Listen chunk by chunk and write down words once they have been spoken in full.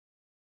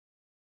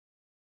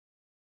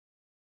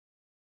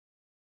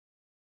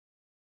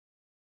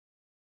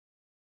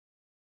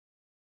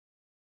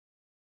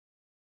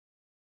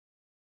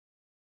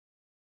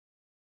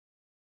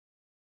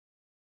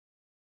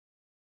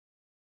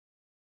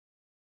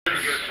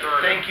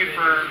thank you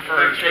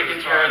for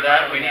taking care of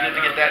that. We needed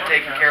to get that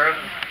taken care of.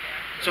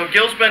 So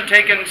Gil's been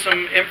taking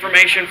some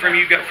information from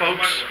you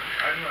folks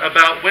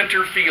about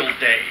Winter Field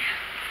Day.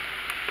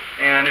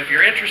 And if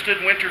you're interested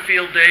in Winter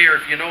Field Day, or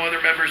if you know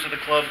other members of the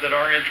club that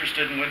are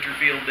interested in Winter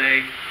Field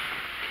Day,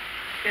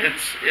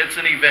 it's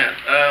an event.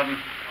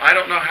 I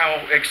don't know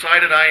how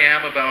excited I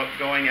am about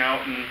going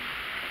out and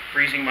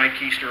freezing my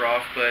keister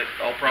off, but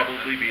I'll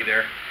probably be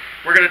there.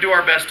 We're going to do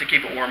our best to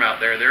keep it warm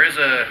out there. There is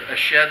a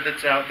shed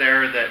that's out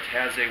there that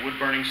has a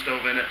wood-burning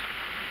stove in it.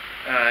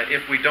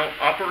 If we don't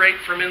operate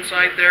from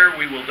inside there,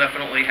 we will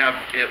definitely have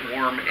it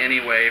warm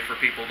anyway for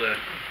people to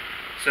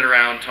sit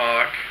around,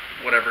 talk,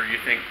 whatever you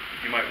think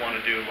you might want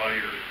to do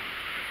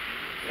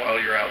while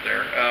you're out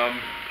there.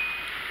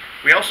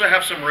 We also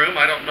have some room.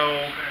 I don't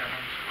know,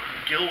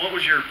 Gil, what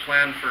was your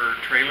plan for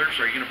trailers?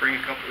 Are you going to bring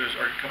a couple people?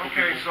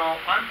 Okay, so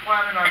I'm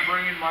planning on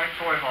bringing my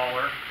toy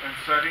hauler and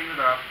setting it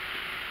up,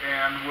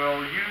 and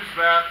we'll use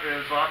that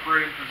as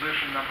operating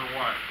position number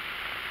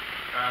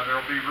 1.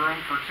 There'll be room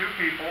for 2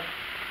 people.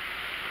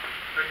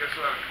 I guess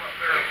come up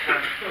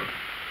there.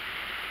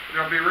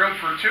 There'll be room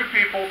for 2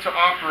 people to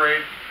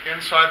operate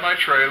inside my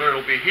trailer.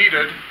 It'll be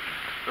heated.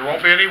 There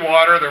won't be any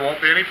water. There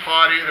won't be any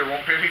potty. There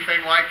won't be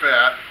anything like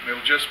that.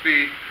 It'll just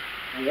be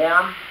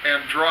warm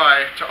and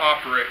dry to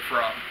operate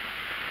from.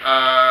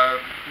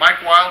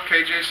 Mike Wild,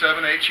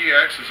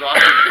 KJ7HEX, is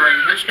offered to bring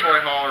his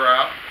toy hauler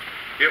out.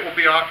 It will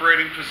be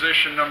operating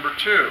position number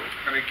 2.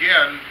 And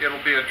again,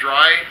 it'll be a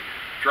dry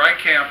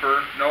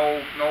camper,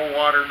 no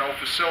water, no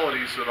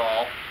facilities at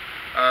all.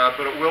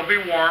 But it will be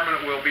warm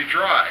and it will be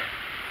dry.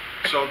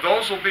 So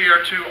those will be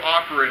our 2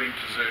 operating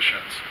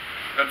positions.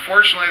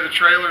 Unfortunately, the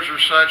trailers are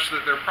such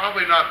that they're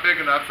probably not big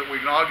enough that we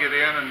can all get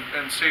in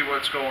and see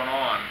what's going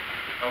on.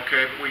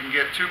 Okay, but we can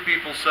get 2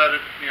 people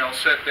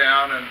sit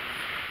down, and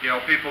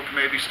people can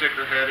maybe stick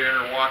their head in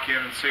or walk in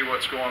and see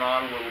what's going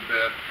on a little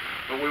bit.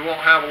 But we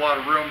won't have a lot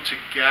of room to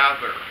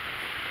gather.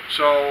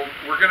 So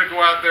we're going to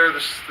go out there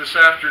this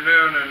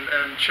afternoon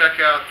and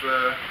check out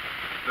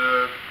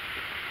the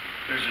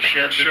There's a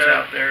shed that's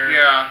out there.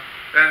 Yeah,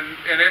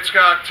 and it's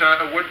got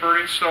a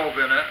wood-burning stove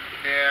in it.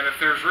 And if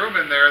there's room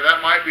in there,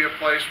 that might be a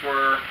place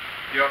where,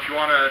 if you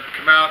want to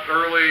come out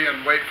early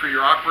and wait for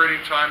your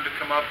operating time to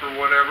come up or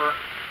whatever,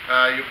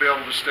 you'll be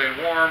able to stay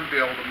warm, be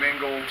able to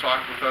mingle,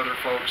 talk with other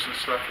folks and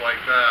stuff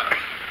like that.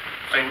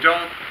 So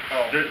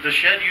the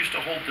shed used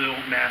to hold the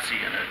old Massey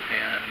in it,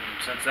 and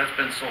since that's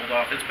been sold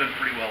off, it's been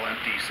pretty well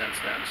empty since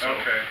then. So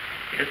okay.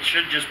 It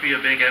should just be a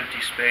big empty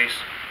space.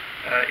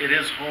 It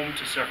is home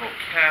to several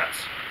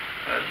cats.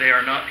 They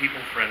are not people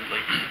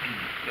friendly,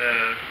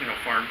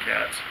 farm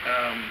cats.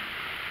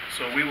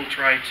 So we will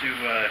try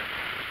to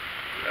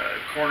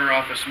corner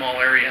off a small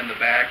area in the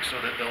back so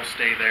that they'll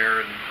stay there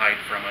and hide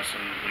from us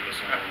and leave us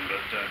alone,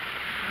 but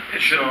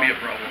it shouldn't be a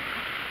problem.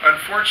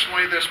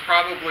 Unfortunately, this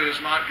probably is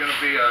not going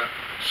to be a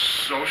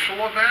social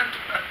event.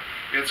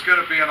 It's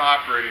going to be an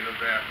operating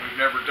event. We've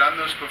never done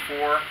this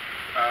before.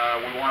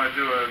 We want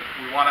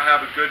to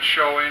have a good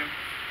showing,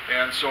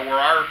 and so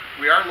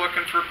we are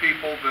looking for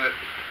people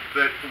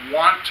that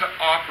want to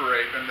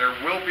operate, and there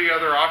will be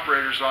other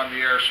operators on the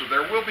air, so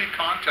there will be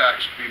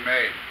contacts to be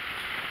made.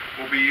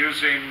 We'll be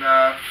using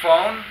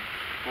phone,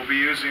 we'll be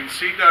using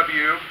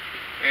CW,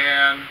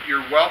 and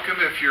you're welcome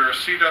if you're a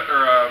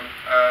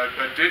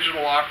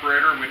digital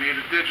operator. We need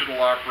a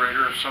digital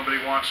operator if somebody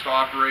wants to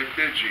operate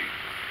Digi.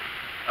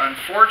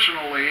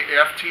 Unfortunately,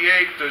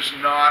 FT8 does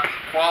not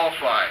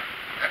qualify.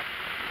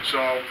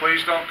 So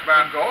please don't come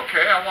out and go,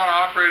 okay, I want to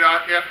operate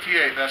out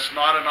FT8. That's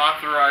not an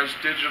authorized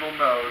digital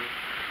node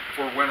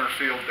for Winter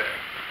Field Day.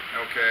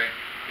 Okay,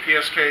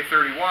 PSK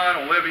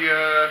 31,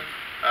 Olivia,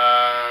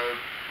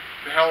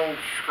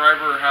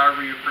 Hellschreiber,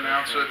 however you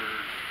pronounce it.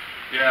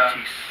 Yeah,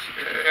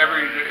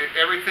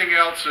 everything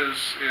else is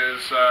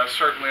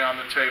certainly on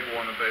the table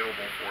and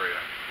available for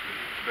you.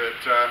 But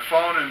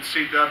phone and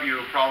CW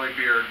will probably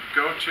be our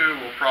go-to.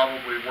 We'll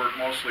probably work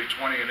mostly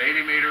 20 and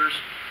 80 meters.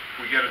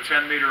 If we get a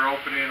 10-meter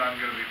opening, I'm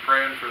going to be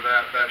praying for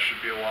that. That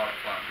should be a lot of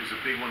fun. There's a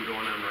big one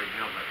going on right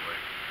now, by the way.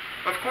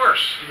 Of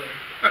course.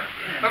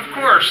 Of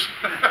course.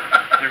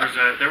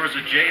 There was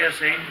a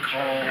JS8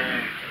 call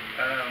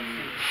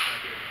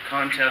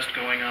contest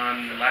going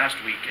on last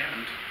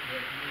weekend.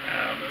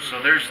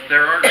 So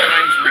there are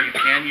times where you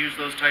can use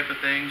those type of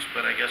things,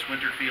 but I guess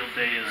Winter Field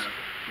Day is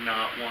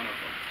not one of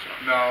them. So.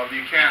 No,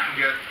 you can't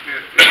get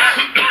it.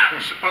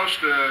 It's supposed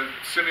to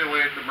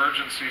simulate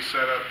emergency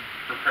setup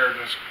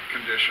preparedness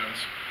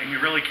conditions. And you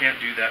really can't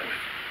do that with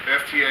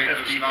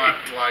FT8 does not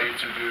allow you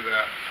to do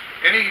that.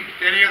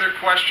 Any other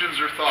questions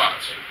or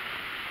thoughts?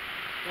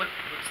 What's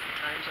the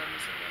times on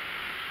this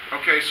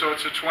event? Okay, so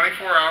it's a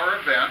 24-hour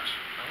event,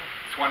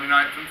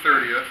 29th and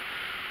 30th.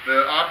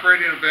 The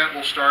operating event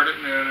will start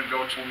at noon and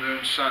go till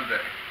noon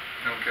Sunday,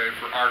 okay,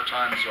 for our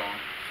time zone.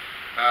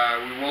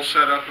 We will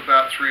set up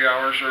about 3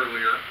 hours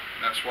earlier.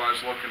 That's why I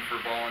was looking for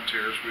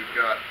volunteers. We've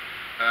got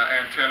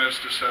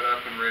antennas to set up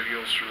and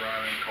radios to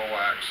run and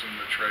coax and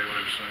the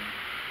trailers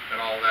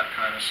and all that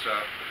kind of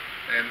stuff.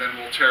 And then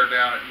we'll tear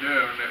down at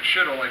noon. It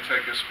should only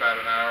take us about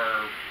an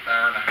hour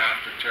and a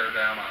half to tear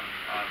down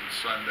on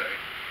Sunday.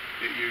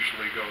 It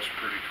usually goes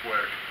pretty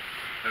quick.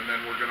 And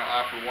then we're going to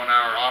offer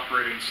 1-hour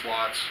operating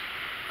slots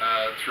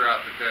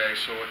throughout the day.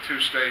 So with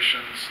 2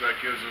 stations, that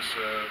gives us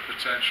a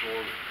potential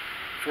of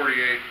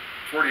 48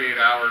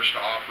 hours to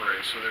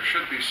operate. So there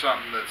should be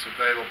something that's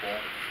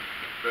available.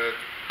 But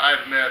I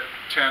admit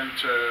 10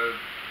 to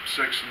 6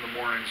 in the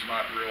morning is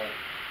not real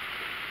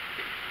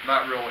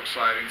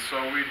exciting.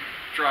 So we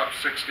dropped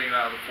 16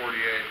 out of the 48.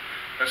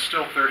 That's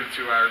still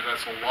 32 hours.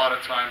 That's a lot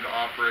of time to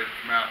operate,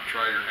 come out and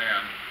try your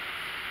hand.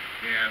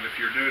 And if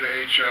you're new to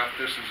HF,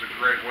 this is a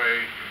great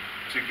way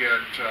to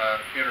get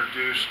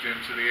introduced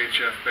into the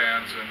HF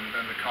bands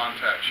and the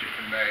contacts you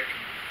can make.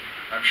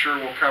 I'm sure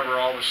we'll cover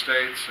all the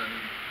states, and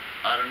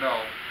I don't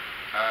know,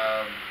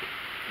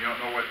 you don't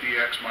know what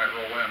DX might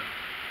roll in.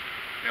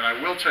 And I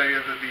will tell you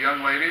that the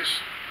young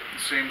ladies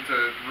seem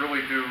to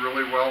really do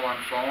really well on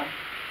phone.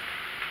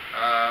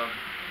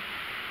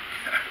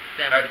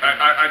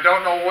 I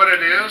don't know what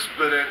it is,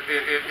 but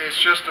it's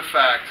just a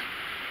fact.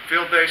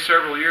 Field day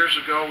several years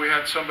ago, we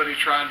had somebody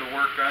trying to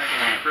work on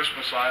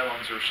Christmas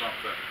Islands or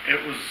something.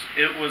 It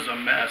was a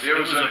mess. It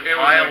was a an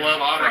pile up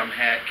exotic from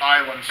heck.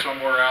 island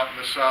somewhere out in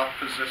the South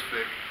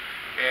Pacific.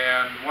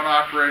 And one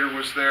operator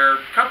was there.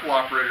 A couple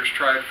operators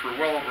tried for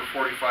well over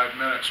 45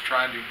 minutes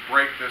trying to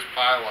break this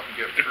pile up and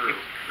get through.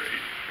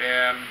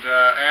 And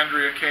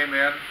Andrea came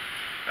in.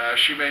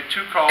 She made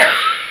 2 calls.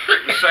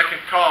 The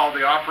second call,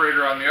 the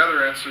operator on the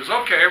other end says,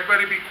 "Okay,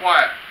 everybody be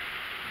quiet.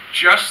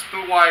 Just the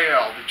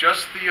YL,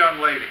 just the young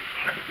lady."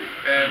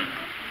 And,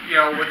 you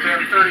know,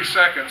 within 30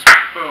 seconds,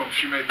 boom,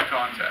 she made the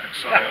contact.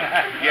 So,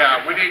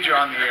 yeah, we need you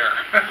on the air.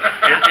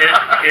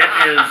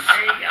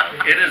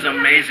 It is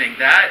amazing.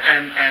 That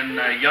and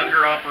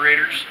younger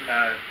operators,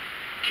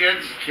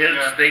 Kids,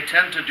 yeah. they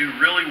tend to do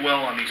really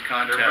well on these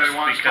contests. Everybody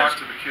wants to because talk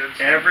to the kids.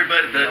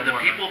 everybody, the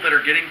people that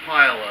are getting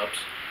pile-ups,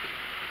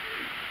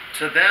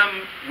 to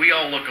them, we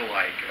all look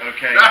alike,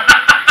 okay?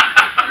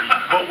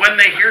 But when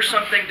they hear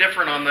something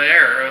different on the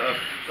air,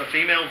 a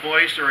female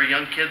voice or a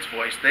young kid's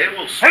voice, they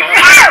will stop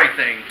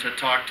everything to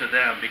talk to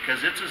them,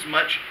 because it's as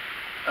much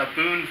a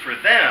boon for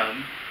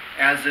them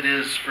as it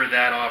is for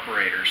that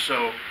operator.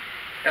 So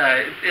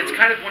it's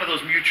kind of one of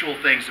those mutual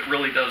things that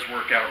really does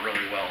work out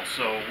really well.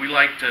 So we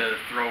like to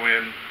throw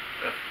in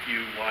a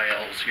few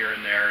YLs here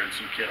and there and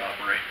some kid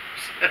operators.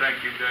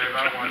 Thank you, Dave.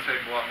 I don't want to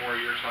take a lot more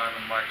of your time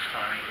and Mike's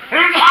time.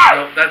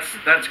 No,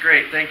 that's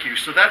great. Thank you.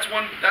 So that's the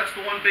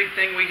one big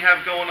thing we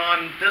have going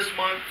on this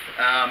month.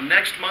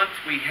 Next month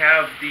we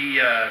have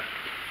the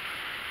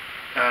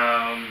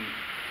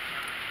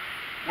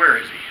where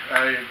is he?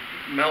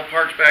 Mel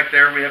Park's back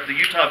there. We have the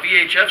Utah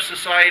VHF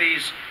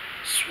Society's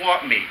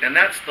swap meet, and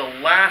that's the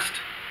last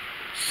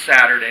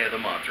Saturday of the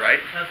month,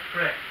 right? That's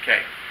correct.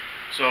 Okay.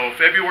 So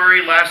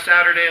February, last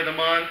Saturday of the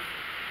month.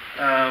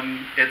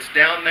 It's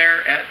down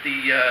there at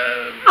the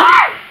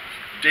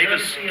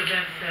Davis. Legacy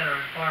Event Center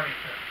in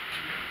Farmington.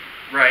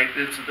 Right,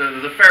 it's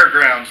the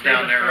fairgrounds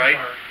down Davis there, right?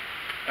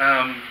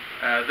 Park.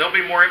 There'll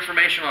be more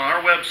information on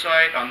our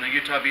website, on the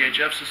Utah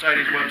VHF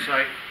Society's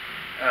website.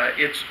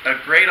 It's a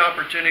great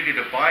opportunity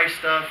to buy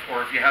stuff,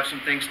 or if you have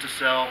some things to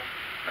sell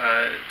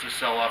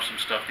off some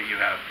stuff that you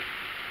have.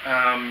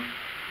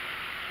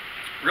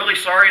 Really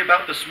sorry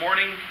about this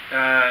morning.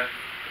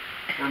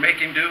 We're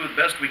making do with the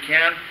best we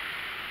can.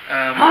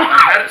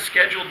 I had it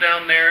scheduled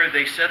down there.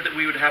 They said that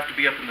we would have to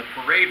be up in the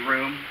parade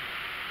room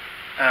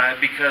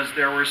because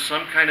there was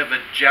some kind of a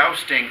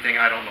jousting thing.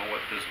 I don't know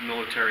what this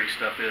military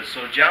stuff is.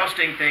 So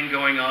jousting thing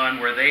going on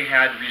where they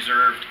had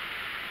reserved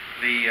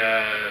the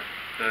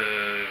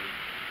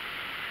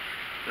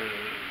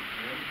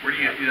where do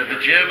the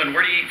gym and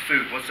where do you eat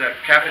food? What's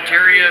that?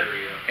 Cafeteria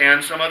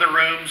and some other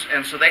rooms.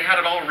 And so they had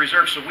it all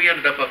reserved. So we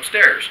ended up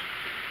upstairs.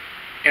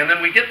 And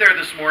then we get there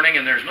this morning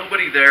and there's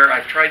nobody there.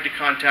 I've tried to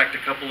contact a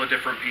couple of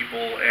different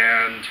people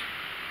and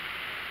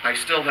I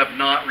still have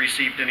not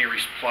received any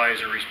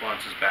replies or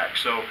responses back.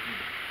 So,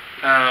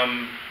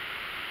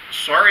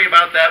 sorry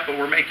about that, but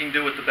we're making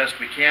do with the best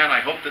we can.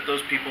 I hope that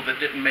those people that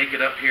didn't make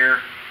it up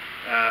here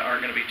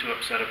aren't going to be too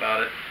upset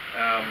about it.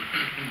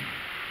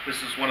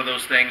 This is one of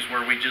those things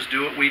where we just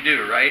do what we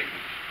do, right?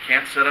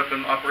 Can't set up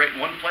and operate in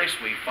one place.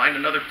 We find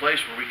another place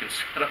where we can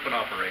set up and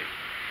operate.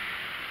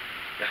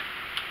 Yeah.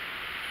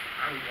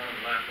 I was one of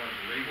the last ones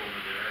to leave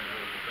over there, and there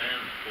was a van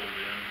that pulled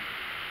in.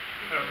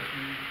 That was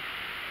me.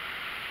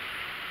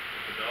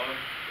 With the dog?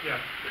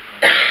 Yeah.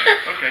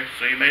 Okay,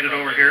 so you made it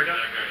over here?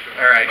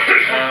 All right.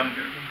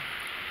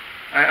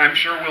 I'm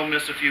sure we'll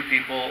miss a few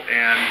people,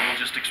 and we'll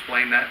just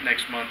explain that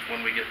next month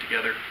when we get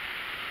together.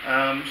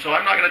 So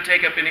I'm not going to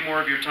take up any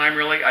more of your time,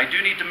 really. I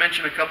do need to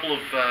mention a couple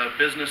of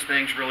business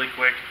things really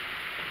quick.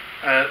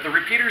 The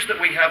repeaters that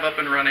we have up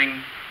and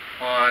running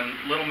on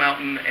Little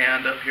Mountain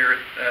and up here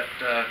at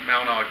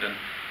Mount Ogden,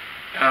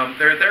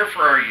 they're there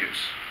for our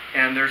use.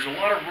 And there's a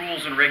lot of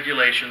rules and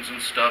regulations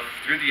and stuff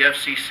through the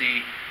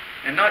FCC,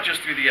 and not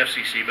just through the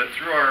FCC, but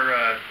through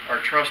our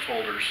trust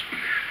holders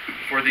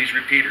for these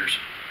repeaters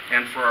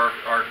and for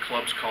our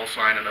club's call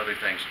sign and other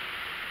things.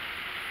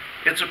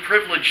 It's a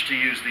privilege to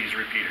use these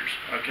repeaters,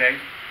 okay?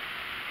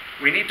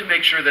 We need to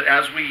make sure that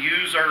as we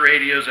use our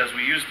radios, as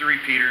we use the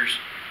repeaters,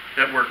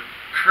 that we're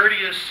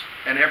courteous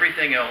and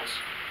everything else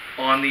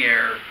on the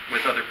air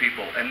with other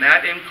people. And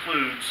that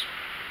includes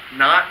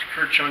not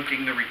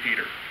kerchunking the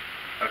repeater,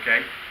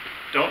 okay?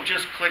 Don't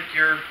just click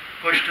your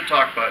push to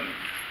talk button.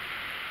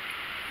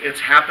 It's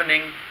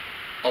happening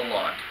a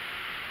lot.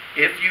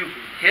 If you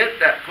hit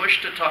that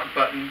push to talk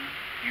button,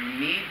 you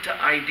need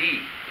to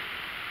ID.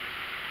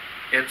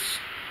 It's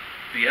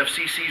the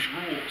FCC's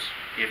rules.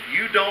 If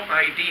you don't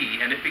ID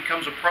and it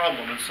becomes a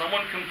problem and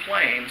someone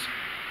complains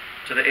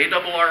to the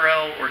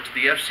ARRL or to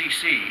the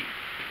FCC,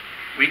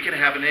 we can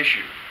have an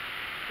issue.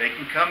 They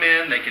can come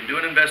in, they can do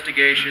an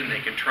investigation, they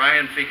can try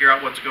and figure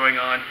out what's going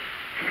on,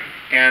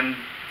 and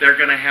they're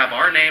going to have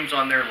our names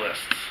on their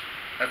lists.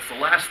 That's the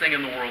last thing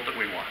in the world that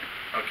we want,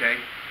 okay?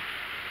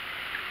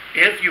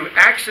 If you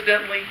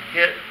accidentally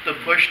hit the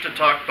push to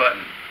talk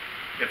button,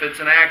 if it's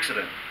an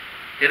accident,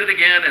 hit it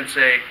again and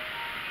say,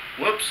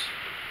 whoops,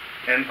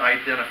 and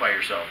identify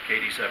yourself,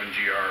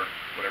 KD7GR,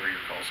 whatever your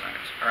call sign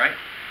is, all right?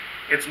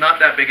 It's not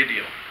that big a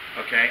deal,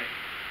 okay?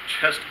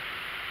 Just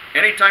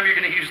anytime you're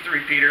going to use the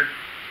repeater,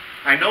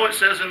 I know it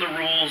says in the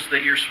rules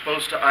that you're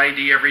supposed to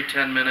ID every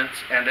 10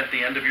 minutes and at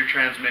the end of your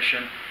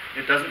transmission.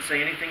 It doesn't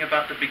say anything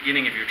about the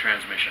beginning of your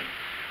transmission.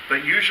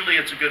 But usually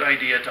it's a good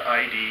idea to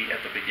ID at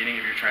the beginning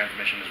of your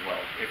transmission as well.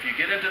 If you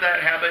get into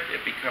that habit,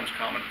 it becomes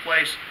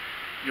commonplace.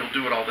 You'll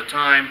do it all the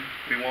time.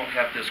 We won't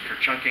have this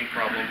kerchunking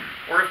problem.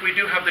 Or if we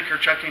do have the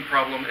kerchunking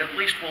problem, at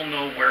least we'll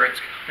know where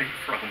it's coming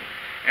from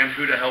and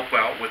who to help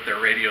out with their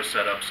radio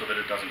setup so that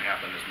it doesn't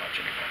happen as much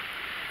anymore.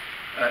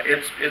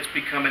 It's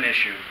become an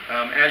issue.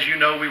 As you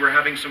know, we were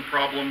having some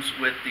problems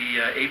with the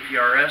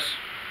APRS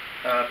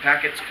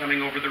packets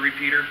coming over the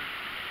repeater.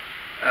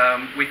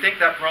 We think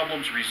that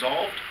problem's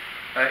resolved.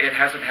 It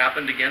hasn't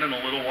happened again in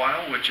a little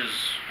while, which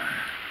is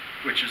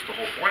the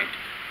whole point.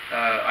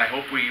 I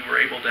hope we were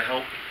able to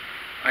help.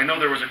 I know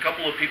there was a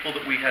couple of people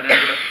that we had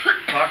ended up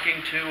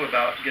talking to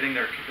about getting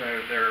their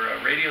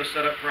radio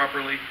set up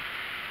properly.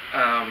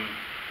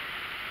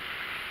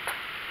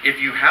 If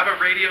you have a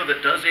radio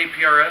that does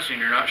APRS and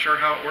you're not sure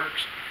how it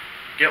works,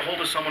 get hold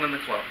of someone in the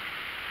club.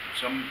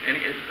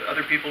 Any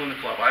other people in the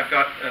club. I've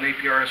got an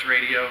APRS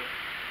radio.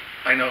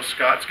 I know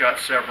Scott's got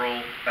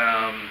several.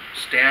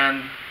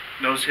 Stan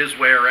knows his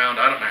way around.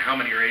 I don't know how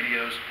many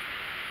radios.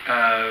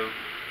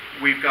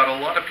 We've got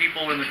a lot of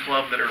people in the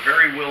club that are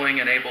very willing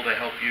and able to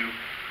help you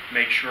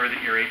make sure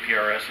that your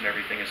APRS and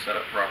everything is set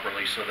up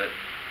properly so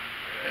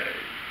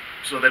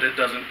that it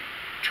doesn't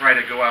try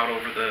to go out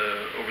over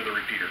the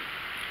repeater.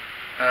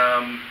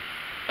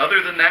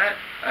 Other than that,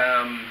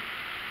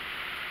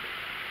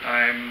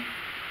 I'm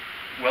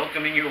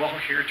welcoming you all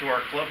here to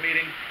our club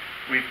meeting.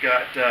 We've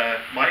got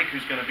Mike,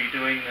 who's going to be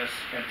doing this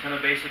antenna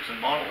basics and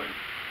modeling,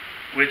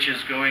 which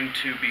is going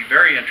to be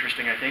very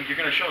interesting, I think. You're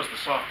going to show us the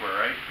software,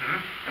 right?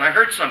 Mm-hmm. And I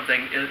heard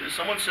something.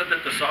 Someone said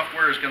that the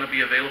software is going to be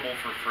available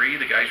for free.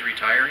 The guy's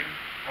retiring.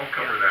 I'll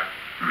cover that.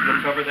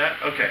 You'll cover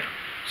that? Okay.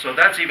 So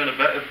that's even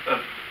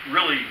a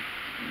really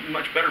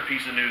much better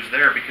piece of news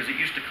there, because it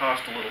used to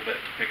cost a little bit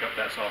to pick up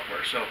that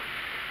software. So,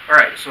 all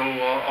right. So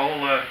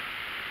I'll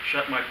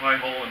shut my pie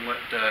hole and let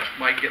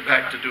Mike get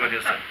back to doing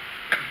his thing.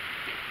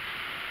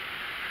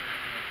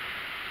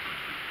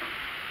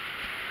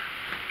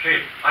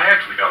 Okay, I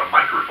actually got a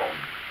microphone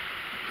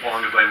as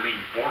long as I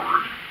lean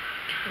forward,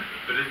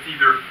 but it's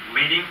either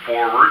leaning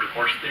forward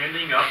or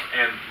standing up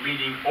and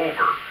leaning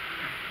over,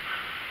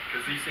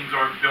 because these things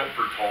aren't built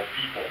for tall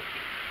people.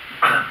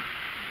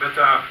 But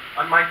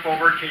I'm Mike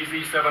Fullmer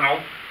KZ7O,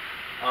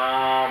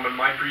 and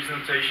my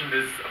presentation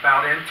is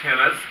about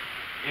antennas,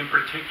 in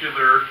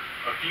particular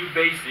a few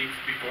basics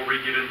before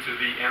we get into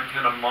the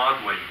antenna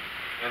modeling.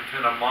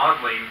 Antenna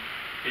modeling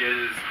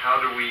is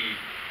how do we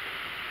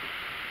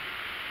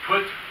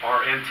put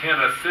our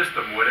antenna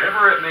system,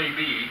 whatever it may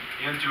be,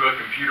 into a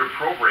computer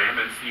program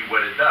and see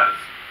what it does.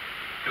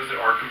 Because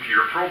there are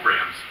computer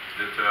programs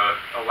that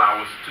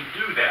allow us to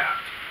do that.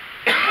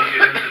 And we'll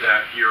get into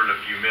that here in a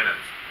few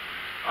minutes.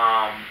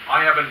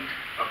 I have a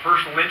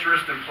personal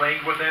interest in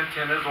playing with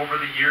antennas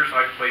over the years.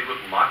 I've played with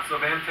lots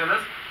of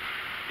antennas.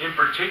 In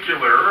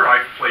particular,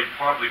 I've played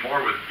probably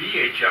more with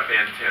VHF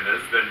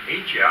antennas than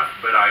HF,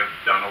 but I've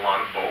done a lot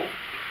of both.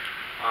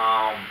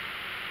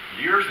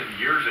 Years and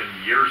years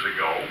and years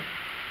ago,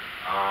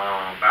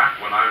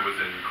 back when I was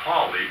in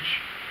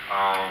college,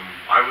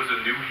 I was a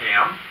new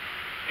ham,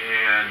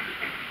 and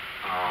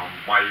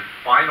my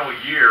final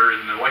year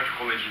in the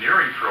electrical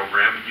engineering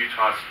program at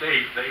Utah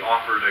State, they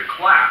offered a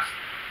class.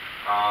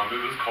 It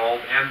was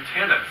called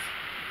antennas.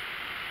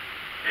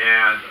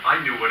 And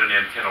I knew what an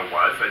antenna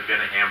was. I'd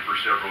been a ham for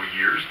several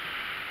years,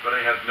 but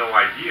I had no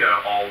idea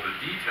all the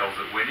details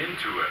that went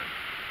into it.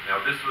 Now,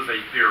 this was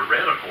a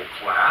theoretical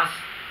class,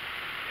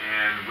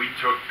 and we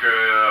took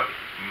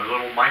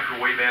little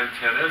microwave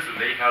antennas, and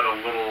they had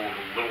a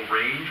little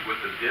range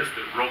with a disc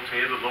that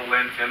rotated little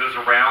antennas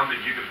around,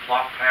 and you could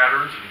plot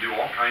patterns and do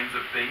all kinds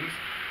of things.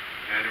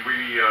 And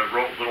we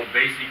wrote little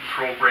basic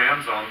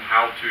programs on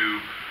how to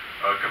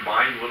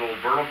combine little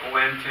vertical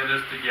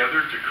antennas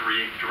together to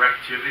create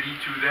directivity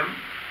to them.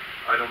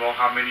 I don't know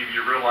how many of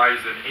you realize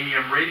an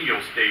AM radio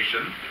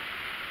station,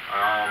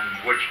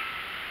 which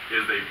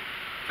is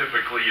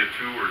typically a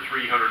 200 or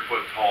 300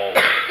 foot tall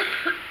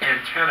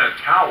antenna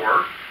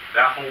tower.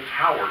 That whole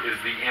tower is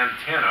the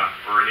antenna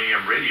for an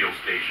AM radio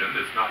station.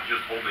 It's not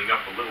just holding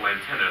up a little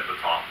antenna at the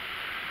top.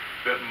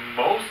 But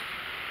most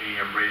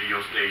AM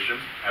radio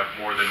stations have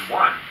more than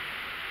one.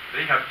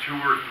 They have 2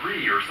 or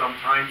 3 or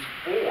sometimes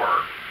 4.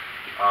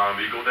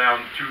 You go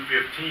down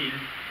 215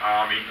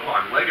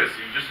 on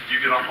Legacy, just as you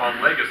get up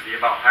on Legacy,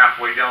 about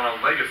halfway down on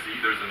Legacy,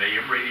 there's an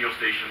AM radio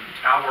station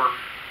tower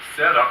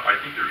set up. I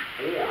think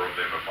there's 4 of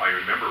them if I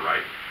remember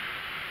right.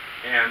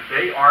 And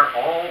they are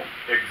all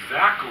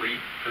exactly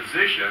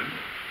positioned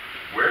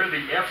where the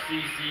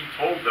FCC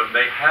told them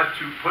they had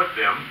to put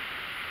them,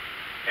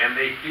 and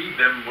they feed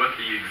them with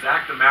the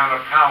exact amount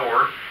of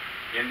power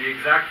in the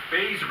exact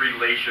phase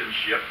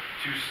relationship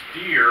to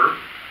steer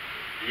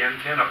the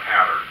antenna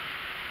pattern.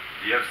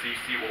 The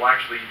FCC will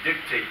actually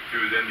dictate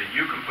through them that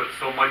you can put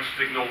so much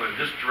signal in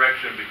this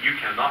direction, but you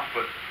cannot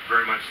put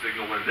very much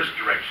signal in this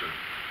direction.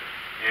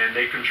 And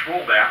they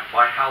control that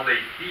by how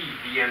they feed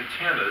the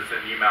antennas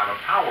and the amount of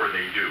power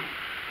they do.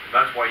 And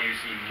that's why you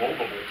see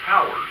multiple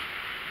towers.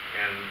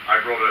 And I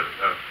wrote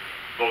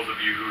those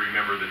of you who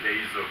remember the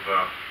days of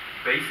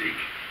BASIC,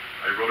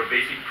 I wrote a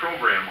BASIC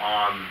program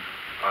on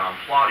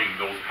plotting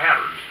those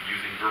patterns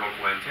using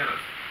vertical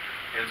antennas.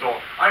 And so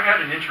I've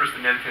had an interest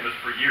in antennas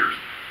for years.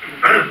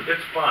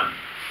 It's fun.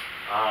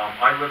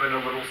 I live in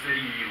a little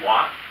city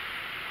lot.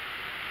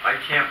 I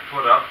can't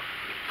put up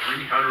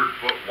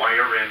 300-foot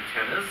wire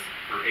antennas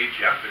for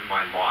HF in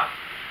my lot.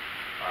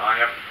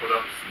 I have to put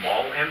up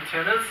small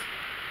antennas.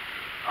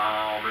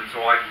 And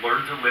so I've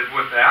learned to live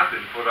with that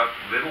and put up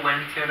little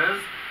antennas,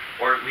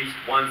 or at least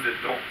ones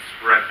that don't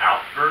spread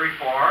out very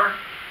far,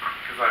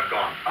 because I've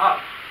gone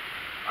up.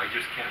 I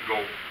just can't go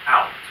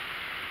out.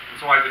 And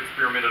so I've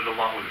experimented a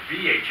lot with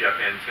VHF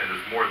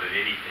antennas more than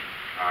anything.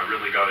 I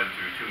really got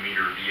into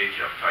 2-meter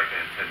VHF type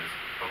antennas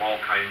of all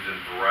kinds and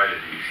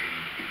varieties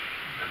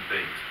and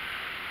things.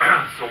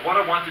 So what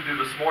I want to do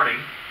this morning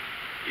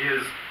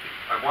is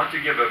I want to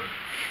give a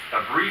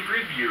brief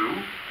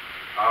review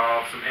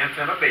of some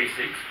antenna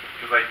basics,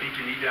 because I think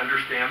you need to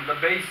understand the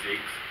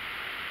basics,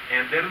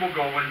 and then we'll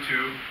go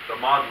into the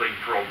modeling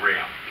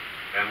program,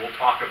 and we'll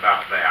talk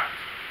about that.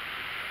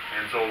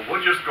 And so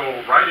we'll just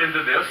go right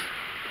into this.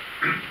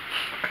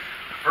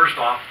 First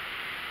off,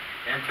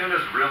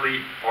 antennas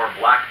really are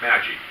black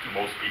magic to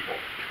most people.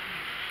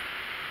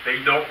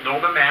 They don't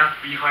know the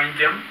math behind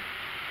them.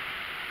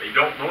 They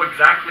don't know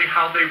exactly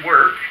how they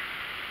work,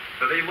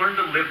 but they learn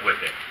to live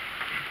with it.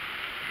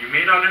 You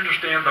may not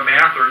understand the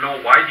math or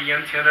know why the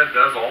antenna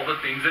does all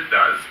the things it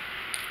does,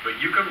 but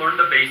you can learn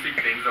the basic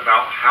things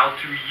about how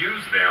to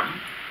use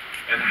them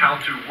and how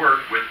to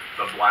work with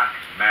the black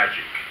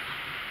magic.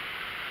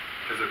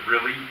 Because it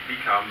really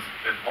becomes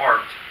an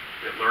art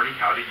at learning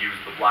how to use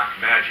the black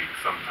magic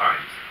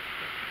sometimes.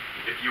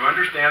 If you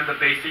understand the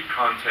basic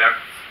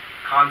concepts,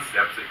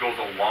 it goes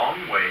a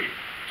long way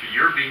to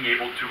your being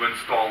able to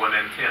install an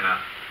antenna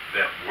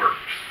that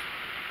works.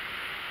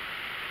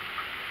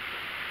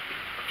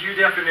 A few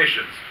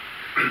definitions.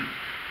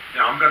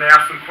 Now I'm going to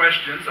ask some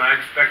questions, and I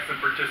expect some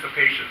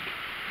participation.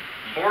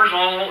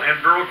 Horizontal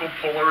and vertical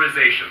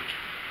polarization.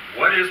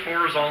 What is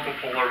horizontal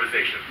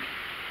polarization?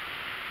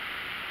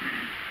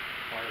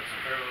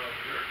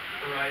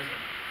 Horizon.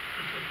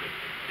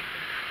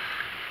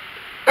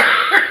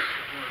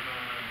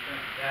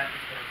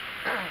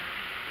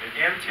 An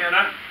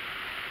antenna,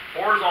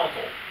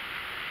 horizontal.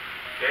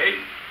 Okay?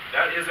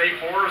 That is a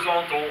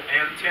horizontal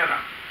antenna.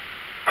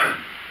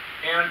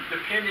 And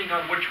depending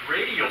on which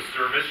radio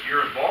service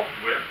you're involved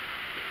with,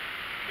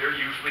 they're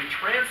usually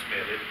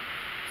transmitted,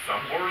 some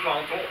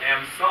horizontal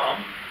and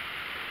some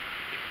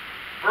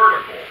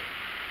vertical.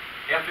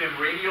 FM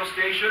radio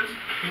stations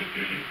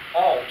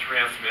all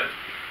transmit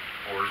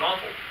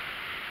horizontal.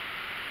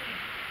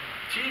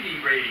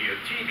 TV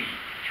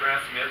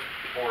transmits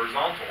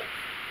horizontal.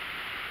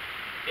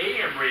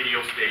 AM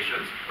radio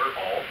stations are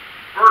all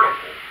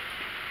vertical.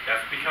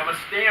 That's become a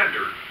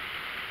standard.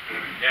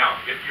 Now,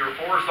 if you're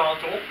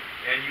horizontal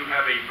and you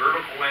have a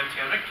vertical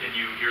antenna, can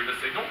you hear the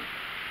signal?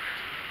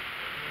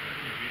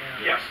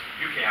 Yes,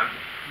 you can.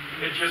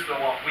 It's just a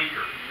lot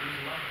weaker.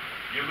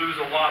 You lose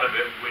a lot of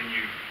it when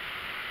you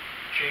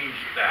change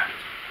that.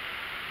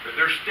 But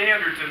there's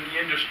standards in the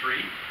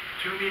industry.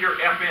 2-meter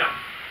FM,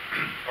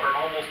 or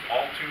almost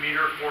all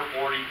 2-meter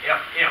 440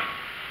 FM.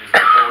 Is it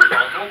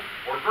horizontal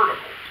or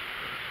vertical?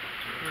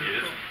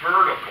 It is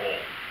vertical.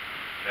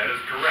 That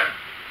is correct.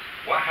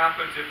 What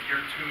happens if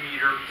you're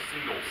 2-meter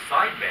single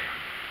sideband?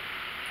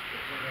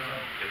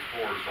 It's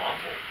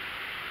horizontal.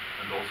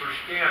 And those are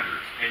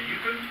standards. And you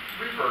can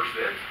reverse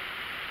it,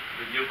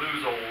 but you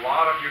lose a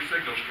lot of your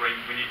signal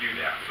strength when you do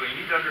that. So you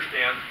need to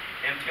understand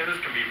antennas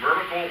can be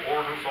vertical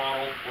or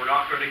horizontal. We're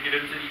not going to get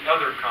into the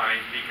other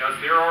kind because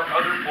there are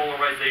other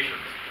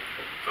polarizations,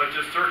 such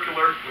as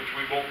circular, which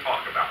we won't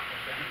talk about.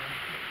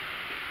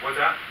 What's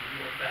that?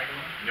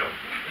 No.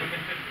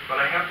 But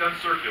I have done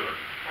circular.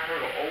 I heard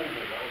of oval,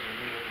 that was a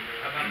new one.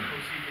 about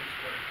cosecant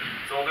squared?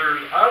 So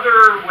there's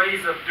other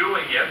ways of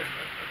doing it,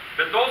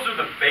 but those are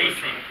the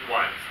basic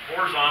ones,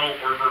 horizontal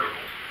or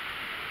vertical.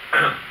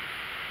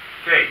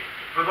 Okay,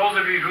 for those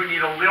of you who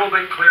need a little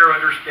bit clearer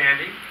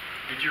understanding,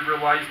 did you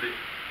realize that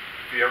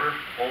if you ever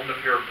owned a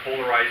pair of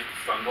polarized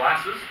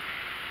sunglasses,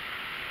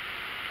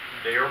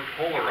 they are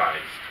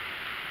polarized.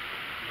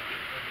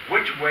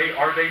 Which way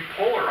are they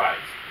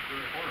polarized?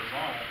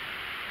 Horizontal.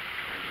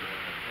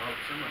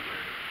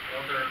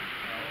 Well, they're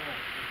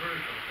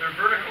vertical. They're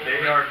vertical.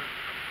 They are,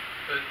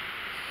 But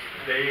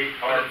they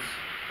are,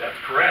 that's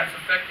correct.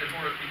 it's affected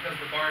more because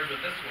the bars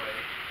are this way.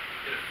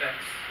 It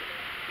affects.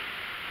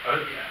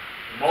 Yeah.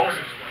 Most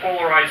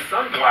polarized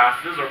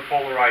sunglasses are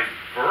polarized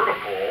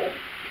vertical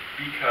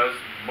because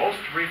most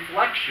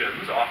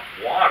reflections off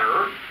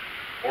water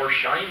or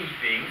shiny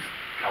things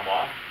come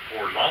off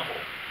horizontal.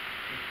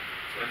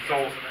 And so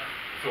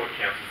it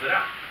cancels it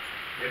out.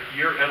 If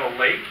you're at a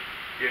lake,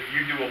 if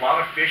you do a lot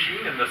of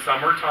fishing in the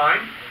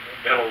summertime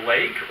at a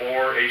lake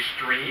or a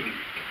stream,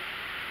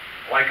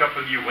 like up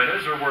in the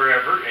Uintas or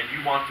wherever, and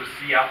you want to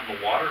see out in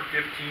the water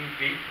 15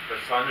 feet, the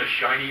sun is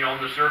shining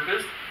on the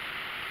surface,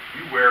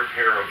 you wear a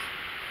pair of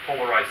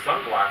polarized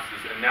sunglasses,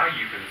 and now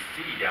you can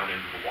see down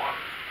into the water.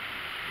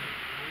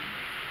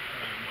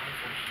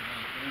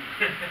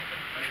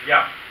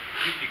 Yeah.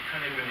 Give you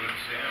kind of an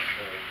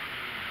example.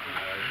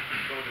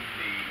 Go to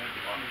the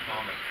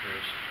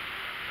optometrist,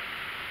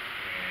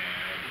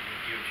 and he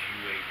gives you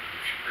a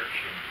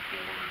prescription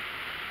for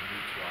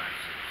new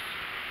glasses.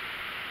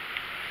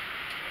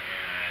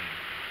 And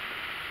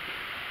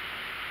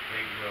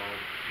they will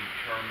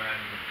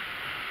determine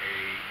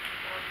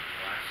are the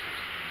glasses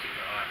he's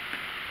got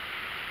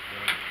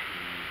going to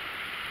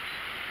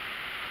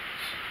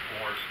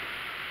support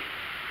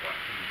what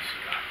he's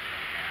got to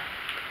have.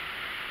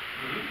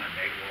 And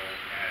they will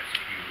ask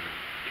you,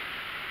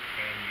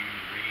 can you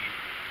read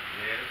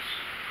this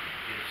for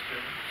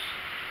distance?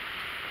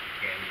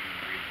 Can you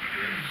read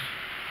this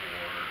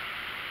for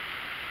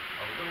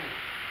a little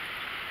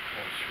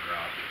closer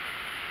up?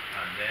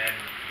 And then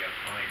you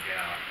find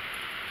out,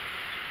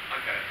 I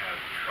gotta have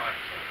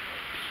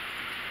trifocals.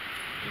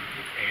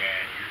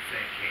 And you're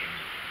thinking,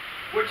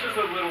 Which is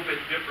a little bit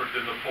different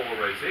than the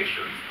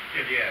polarizations.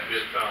 it is.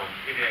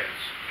 It is.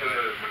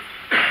 But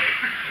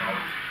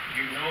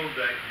you know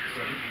that you're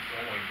going to be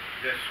going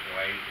this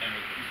way, and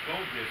if you go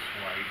this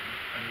way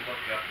and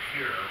look up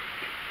here,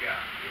 yeah,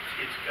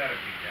 it's got to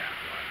be that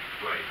way.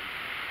 Right.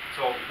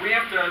 So we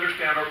have to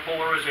understand our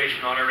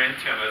polarization on our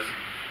antennas,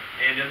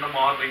 and in the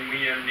modeling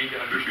we need to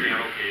understand,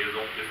 okay, is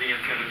the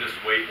antenna this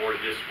way or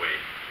this way?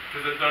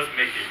 Because it does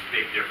make a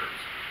big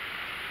difference.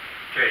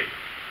 Okay,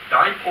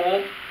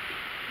 dipole,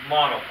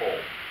 monopole.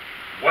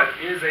 What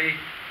is a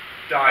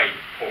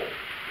dipole?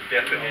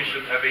 The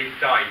definition of a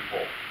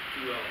dipole.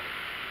 Two elements.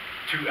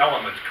 Two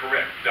elements,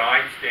 correct.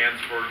 Di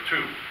stands for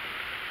two.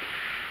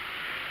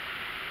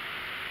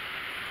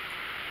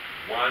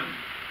 One,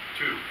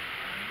 two.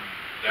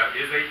 That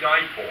is a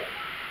dipole.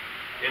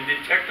 In the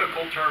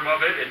technical term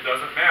of it, it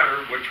doesn't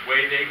matter which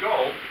way they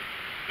go.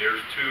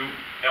 There's two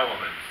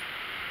elements.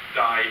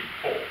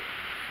 Dipole.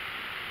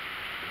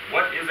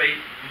 What is a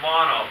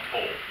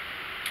monopole?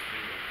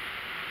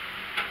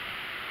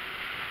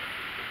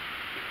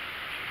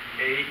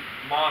 A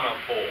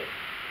monopole.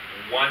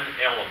 One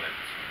element.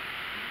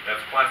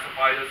 That's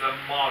classified as a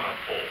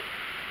monopole.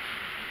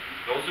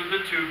 Those are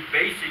the two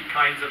basic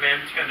kinds of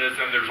antennas,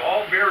 and there's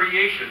all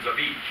variations of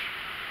each.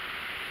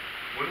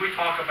 When we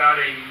talk about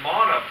a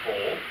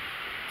monopole,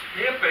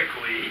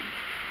 typically,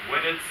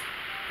 when it's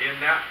in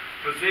that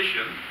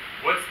position,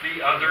 what's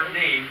the other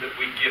name that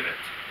we give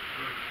it?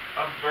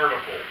 A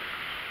vertical.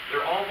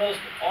 They're almost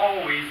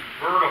always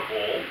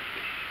vertical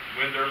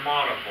when they're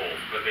monopoles,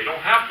 but they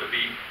don't have to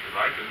be, because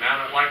I can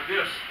mount it like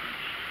this.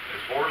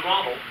 It's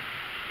horizontal,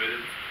 but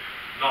it's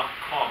not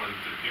common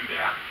to do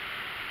that.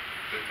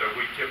 But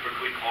we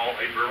typically call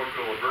a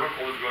vertical. A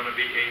vertical is going to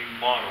be a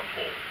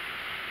monopole.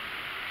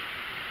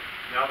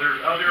 Now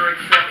there's other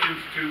exceptions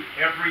to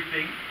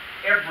everything.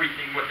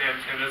 Everything with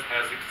antennas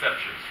has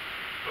exceptions,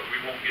 but we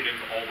won't get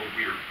into all the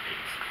weird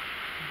things.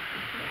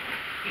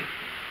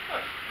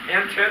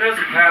 Antennas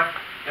have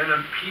an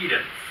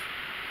impedance.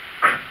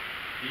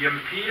 The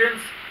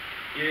impedance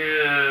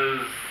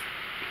is,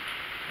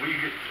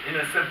 in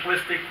a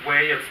simplistic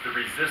way, it's the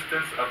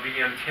resistance of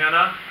the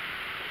antenna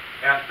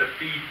at the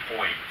feed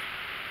point.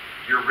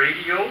 Your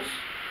radios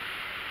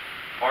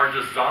are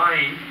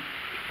designed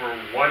for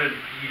what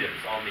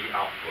impedance on the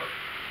output?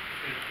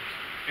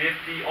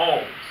 50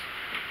 ohms.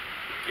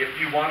 If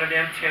you want an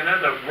antenna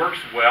that works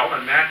well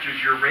and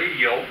matches your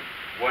radio,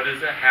 what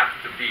does it have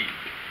to be?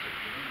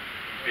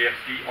 50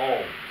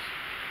 ohms.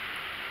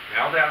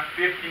 Now that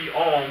 50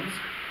 ohms,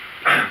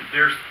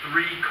 there's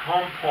three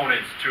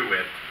components to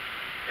it.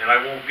 And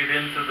I won't get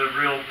into the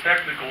real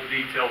technical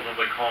details of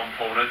the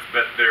components,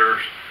 but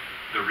there's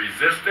the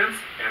resistance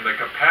and the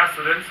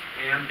capacitance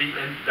and the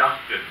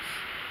inductance.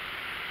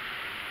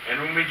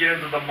 And when we get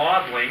into the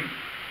modeling,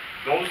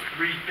 those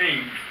three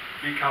things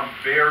become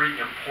very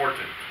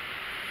important.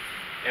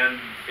 And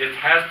it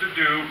has to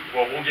do,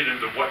 well, we'll get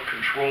into what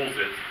controls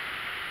it,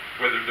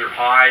 whether they're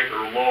high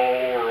or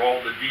low or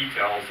all the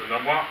details, and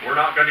then we're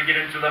not going to get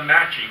into the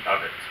matching of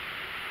it,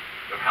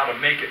 of how to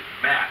make it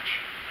match.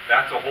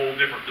 That's a whole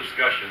different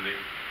discussion that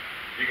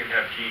you can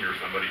have Gene or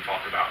somebody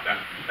talk about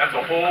that. That's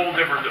a whole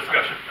different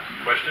discussion.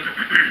 Question?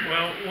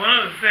 Well, one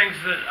of the things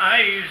that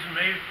I use,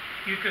 maybe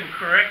you can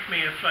correct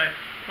me if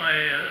my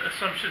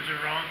assumptions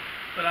are wrong,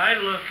 but I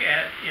look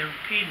at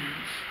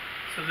impedance,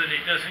 so that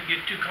it doesn't get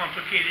too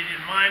complicated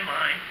in my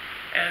mind,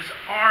 as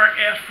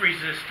RF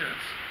resistance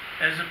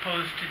as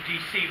opposed to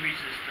DC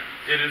resistance.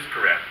 It is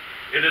correct.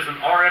 It is an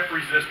RF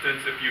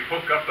resistance. If you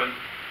hook up an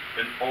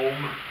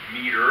ohm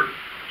meter,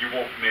 you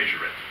won't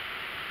measure it.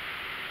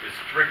 It's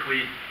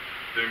strictly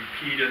the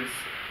impedance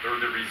or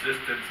the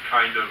resistance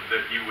kind of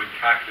that you would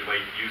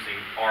calculate using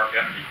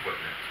RF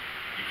equipment.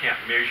 You can't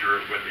measure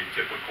it with a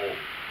typical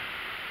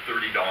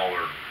 $30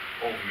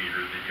 ohm meter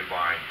that you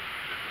buy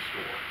at the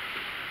store.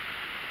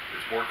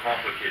 It's more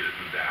complicated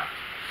than that.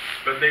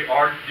 But they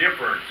are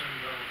different.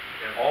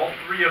 And all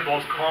three of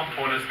those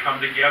components come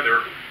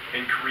together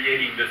in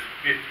creating this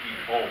 50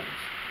 ohms.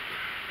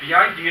 The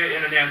idea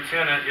in an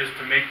antenna is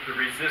to make the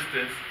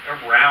resistance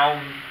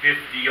around 50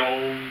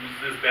 ohms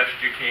as best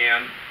you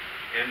can,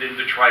 and then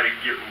to try to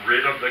get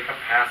rid of the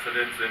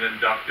capacitance and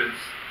inductance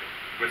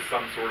with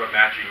some sort of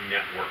matching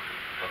network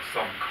of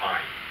some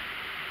kind.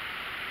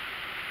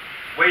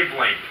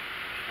 Wavelength.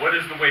 What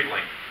is the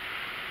wavelength?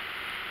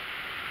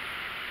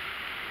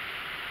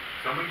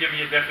 Someone give me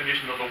a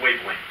definition of the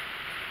wavelength.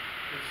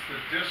 It's the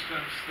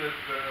distance that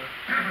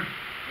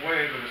the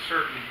wave at a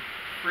certain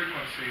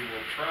frequency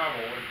will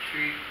travel in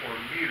feet or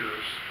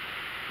meters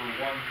for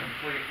one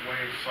complete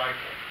wave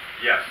cycle.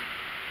 Yes.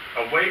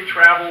 A wave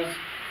travels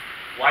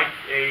like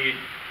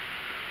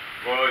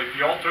well, if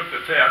you all took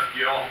the test,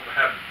 you all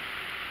have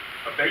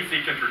a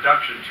basic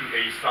introduction to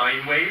a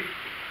sine wave.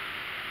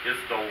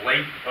 It's the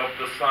length of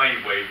the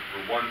sine wave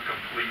for one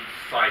complete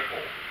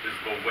cycle is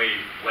the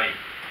wavelength.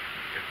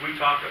 If we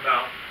talk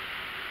about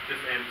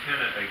this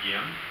antenna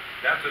again,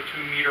 that's a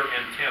 2-meter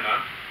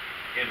antenna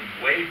in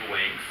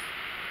wavelengths.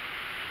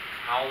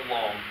 How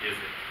long is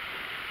it?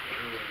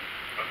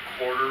 A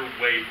quarter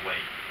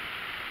wavelength.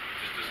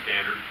 Just a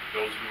standard.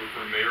 Those who are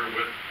familiar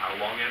with how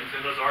long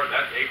antennas are,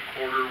 that's a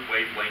quarter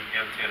wavelength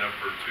antenna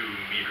for 2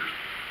 meters.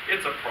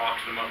 It's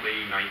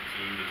approximately 19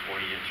 to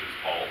 20 inches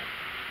tall.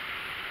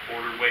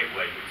 Quarter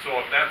wavelength. And so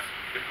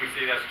if we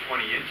say that's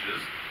 20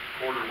 inches,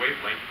 quarter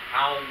wavelength,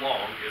 how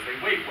long is a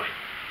wavelength?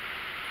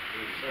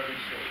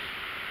 76.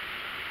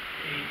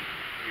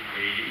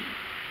 80.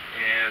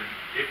 And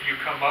if you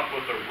come up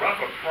with a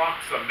rough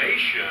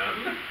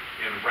approximation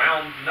in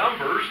round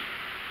numbers,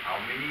 how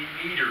many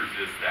meters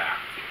is that?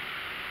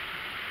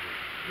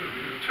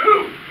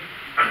 2.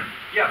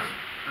 Yes.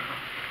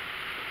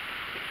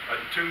 A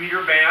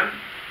 2-meter band,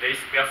 they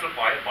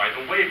specify it by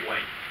the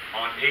wavelength.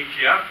 On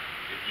HF,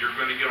 if you're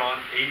going to get on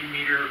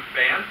 80-meter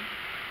band,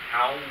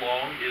 how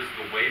long is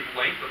the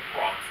wavelength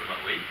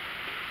approximately?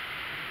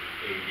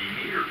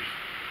 80 meters.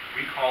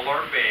 We call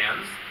our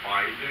bands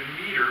by the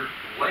meter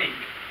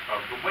length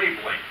of the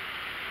wavelength.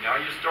 Now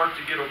you start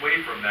to get away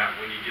from that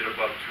when you get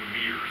above 2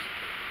 meters.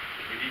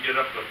 When you get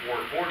up to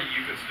 440,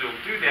 you can still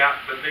do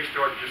that, but they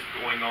start just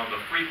going on the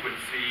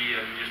frequency,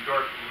 and you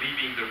start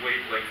leaving the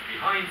wavelengths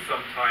behind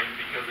sometimes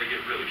because they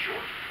get really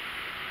short.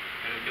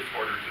 And it gets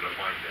harder to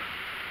define them.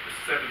 The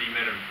 70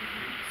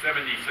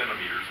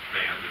 centimeters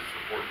band is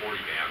the 440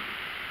 band,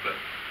 but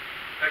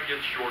that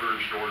gets shorter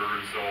and shorter,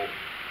 and so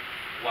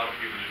a lot of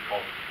people just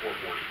call it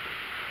 440.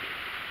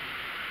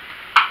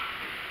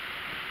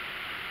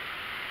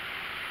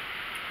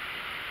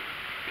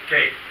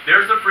 Okay,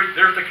 there's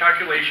the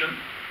calculation.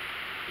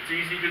 It's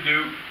easy to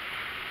do.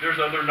 There's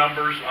other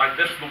numbers.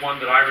 This is the one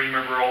that I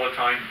remember all the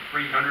time.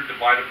 300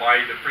 divided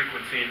by the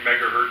frequency in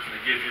megahertz, and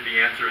it gives you the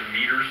answer in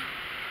meters.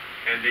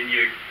 And then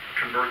you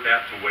convert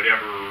that to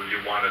whatever you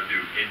want to do,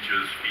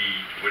 inches,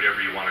 feet,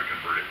 whatever you want to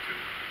convert it to.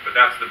 But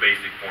that's the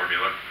basic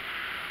formula.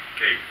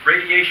 Okay,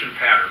 radiation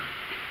pattern.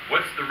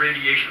 What's the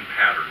radiation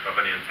pattern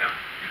of an antenna?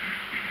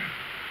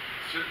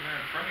 Sitting there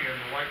in front of you in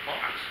the white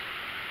box.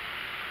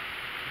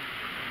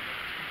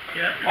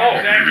 Yeah,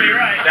 exactly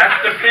right.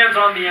 That depends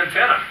on the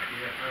antenna.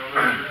 Well,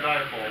 there's your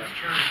dipole.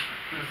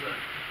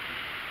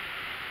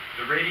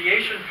 The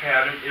radiation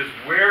pattern is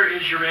where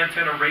is your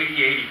antenna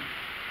radiating?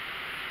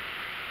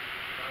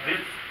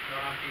 This,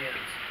 Not off the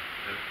ends.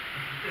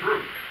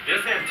 true.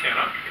 This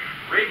antenna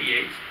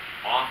radiates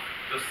off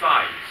the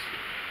sides,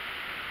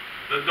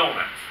 the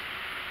donuts.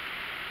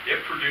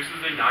 It produces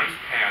a nice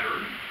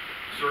pattern,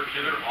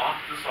 circular off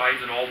the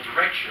sides in all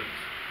directions.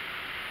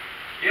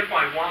 If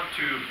I want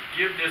to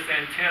give this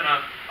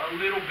antenna a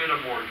little bit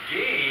of more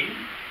gain,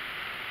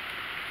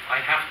 I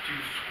have to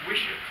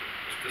squish it.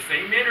 It's the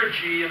same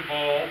energy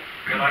involved,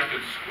 but I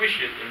could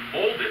squish it and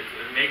mold it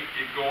and make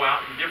it go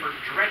out in different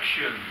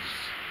directions.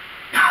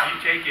 If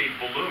you take a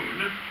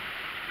balloon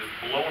that's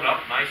blown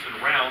up nice and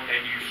round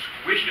and you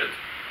squish it,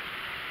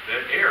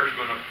 the air is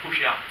going to push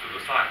out to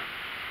the side.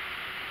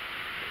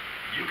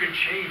 You can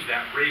change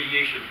that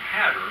radiation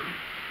pattern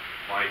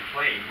by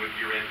playing with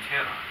your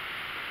antenna.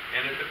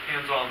 And it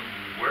depends on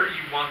where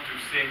you want to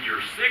send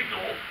your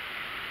signal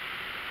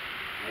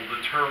will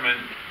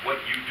determine what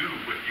you do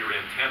with your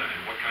antenna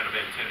and what kind of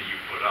antenna you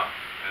put up.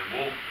 And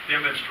we'll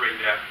demonstrate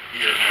that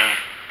here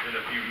in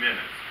a few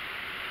minutes.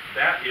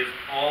 That is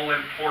all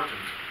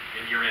important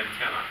in your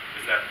antenna,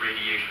 is that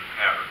radiation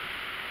pattern.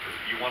 Because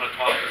if you want to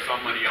talk to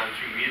somebody on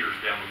 2 meters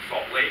down in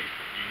Salt Lake,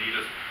 you need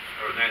an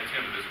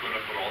antenna that's going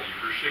to put all of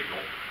your signal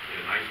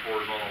in a nice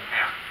horizontal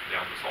path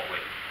down to Salt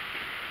Lake.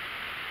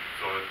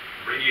 So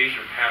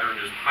radiation pattern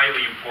is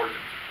highly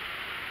important.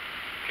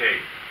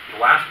 Okay, the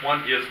last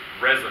one is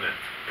resonant.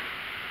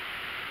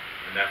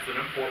 And that's an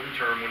important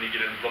term when you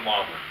get into the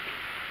modeling.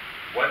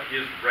 What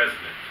is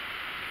resonant?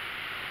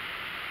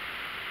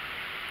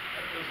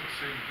 That doesn't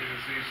seem to be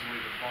as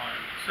easily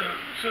defined.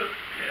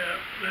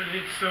 But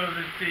it's so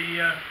that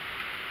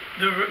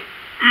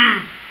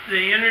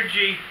the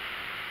energy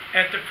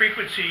at the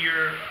frequency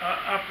you're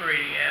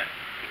operating at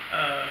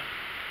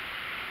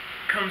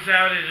comes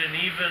out at an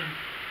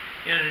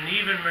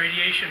even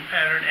radiation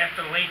pattern at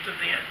the length of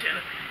the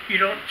antenna. You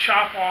don't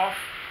chop off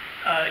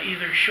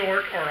either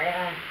short or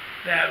long.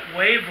 That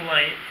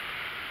wavelength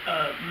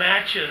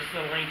matches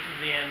the length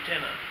of the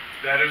antenna.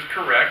 That is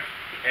correct.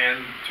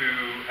 And to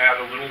add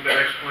a little bit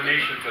of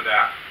explanation to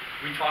that,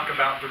 we talk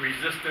about the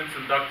resistance,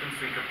 inductance,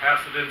 and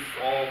capacitance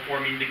all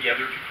forming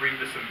together to create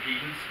this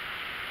impedance.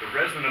 The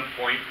resonant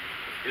point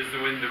is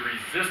when the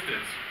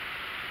resistance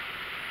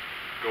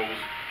goes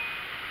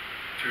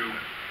to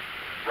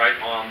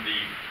right on the,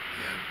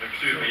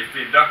 it's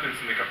the inductance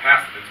and the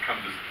capacitance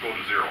go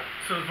to zero.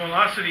 So the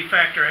velocity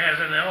factor has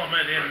an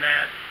element in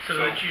that so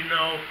that you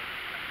know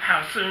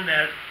how soon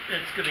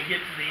it's going to get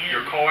to the end.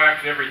 Your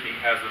coax, everything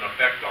has an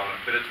effect on it,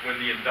 but it's when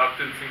the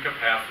inductance and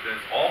capacitance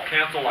all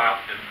cancel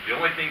out, and the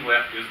only thing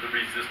left is the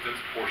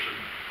resistance portion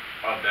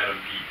of that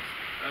impedance.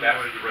 That's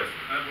the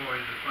resonance. I've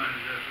always defined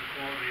it as the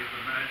quality of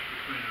the match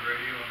between the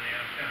radio and the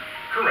antenna.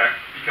 Correct,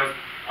 because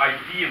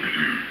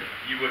ideally,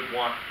 you would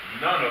want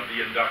none of the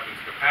inductance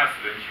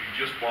capacitance, you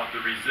just want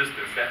the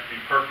resistance. That's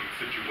the perfect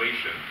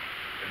situation,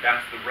 and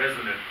that's the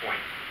resonant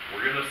point.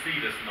 We're going to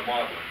see this in the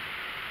modeling.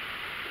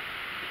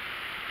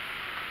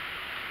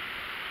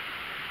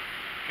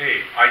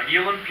 Okay,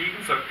 ideal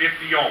impedance of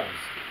 50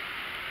 ohms.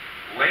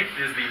 Length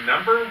is the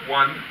number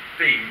one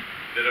thing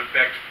that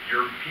affects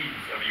your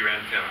impedance of your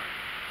antenna.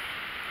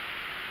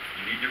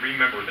 You need to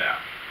remember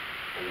that.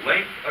 The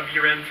length of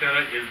your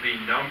antenna is the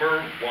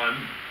number one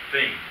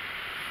thing.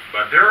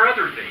 But there are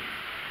other things.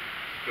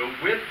 The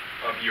width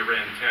of your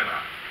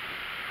antenna.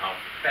 How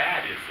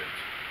fat is it?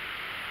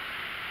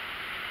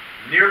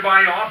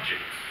 Nearby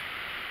objects.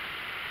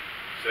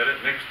 Set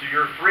it next to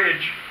your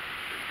fridge.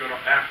 It's going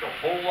to act a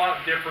whole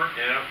lot different,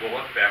 and it will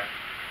affect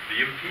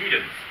the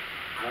impedance.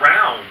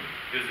 Ground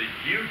is a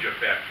huge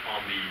effect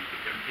on the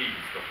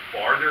impedance. The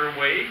farther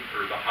away,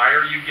 or the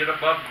higher you get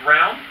above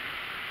ground,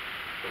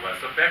 the less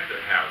effect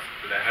it has.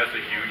 But that has a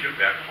huge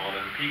effect on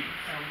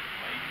impedance.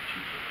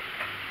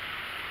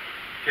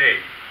 Okay.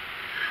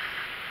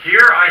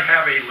 Here I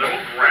have a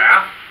little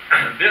graph.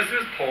 This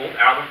is pulled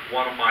out of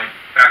one of my,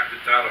 in fact,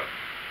 it's out of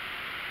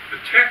the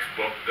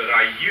textbook that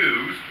I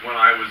used when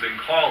I was in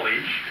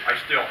college. I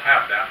still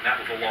have that, and that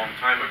was a long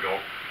time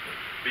ago,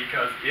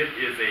 because it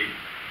is a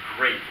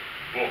great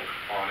book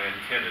on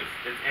antennas.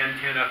 It's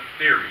antenna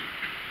theory.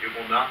 It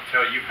will not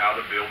tell you how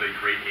to build a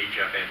great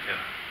HF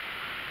antenna.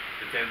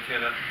 It's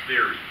antenna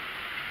theory.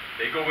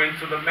 They go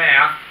into the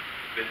math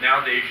that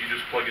nowadays you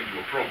just plug into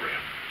a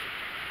program.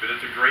 But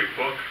it's a great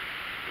book.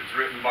 It's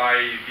written by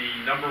the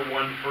 #1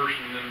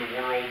 person in the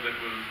world that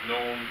was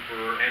known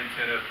for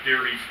antenna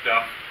theory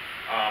stuff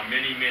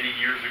many, many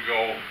years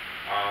ago,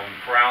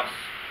 Krauss,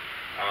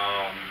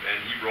 and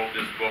he wrote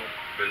this book,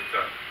 but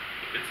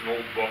it's an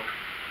old book.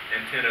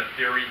 Antenna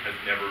theory has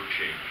never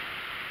changed.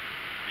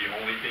 The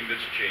only thing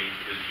that's changed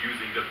is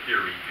using the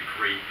theory to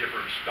create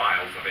different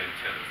styles of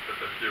antennas, but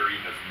the theory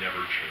has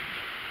never changed.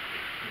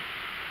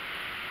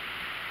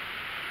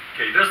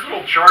 Okay, this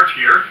little chart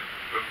here,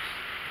 oops.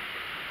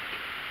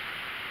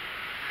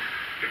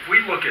 If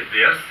we look at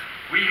this,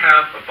 we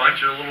have a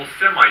bunch of little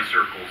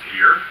semicircles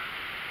here.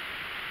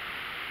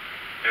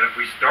 And if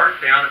we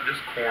start down at this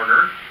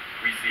corner,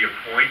 we see a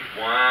 0.1,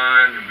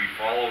 and we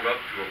follow it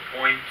up to a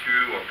 0.2,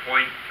 a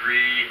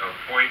 0.3, a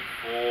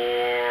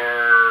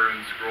 0.4, and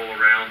scroll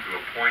around to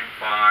a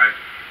 0.5,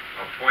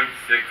 a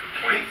 0.6, a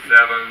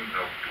 0.7,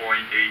 a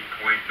 0.8,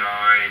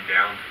 0.9,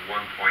 down to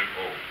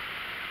 1.0.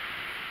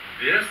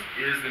 This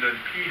is an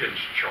impedance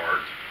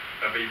chart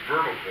of a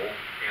vertical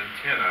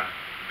antenna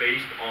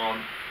based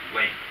on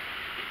length.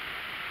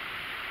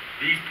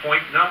 These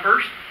point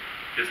numbers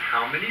is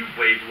how many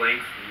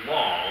wavelengths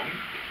long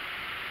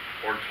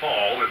or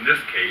tall, in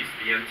this case,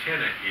 the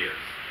antenna is.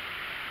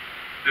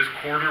 This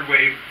quarter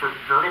wave for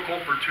vertical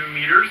for 2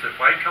 meters,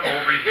 if I come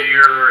over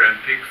here and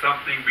pick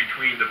something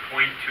between the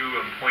 0.2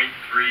 and 0.3,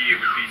 it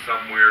would be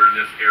somewhere in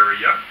this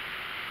area.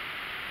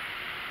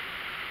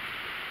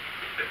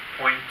 At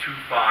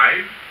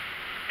 0.25,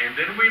 and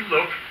then we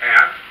look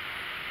at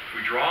If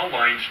we draw a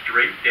line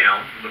straight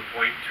down from the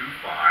point 25,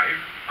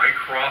 I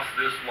cross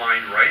this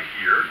line right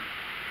here.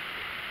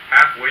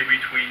 Halfway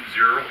between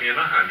 0 and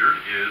 100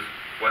 is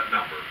what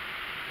number?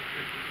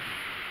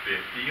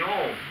 50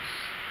 ohms.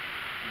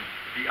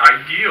 The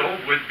ideal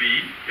would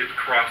be it's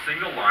crossing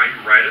the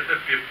line right at the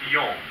 50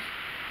 ohms.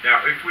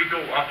 Now, if we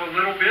go up a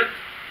little bit,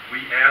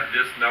 we add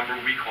this number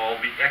we call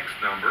the X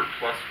number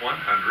plus 100.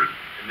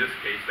 In this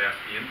case, that's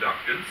the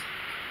inductance.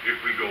 If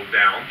we go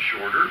down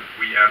shorter,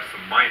 we add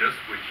some minus,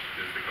 which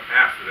is the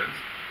capacitance,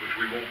 which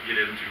we won't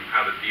get into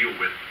how to deal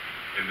with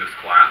in this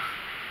class,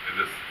 in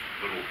this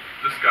little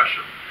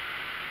discussion.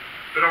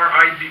 But our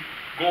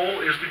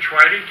goal is to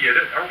try to get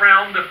it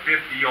around the 50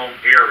 ohm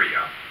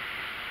area.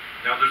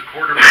 Now this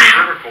quarter wave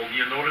vertical,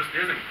 you notice,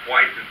 isn't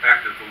quite. In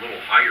fact, it's a little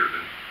higher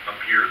than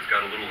up here. It's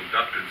got a little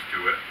inductance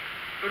to it.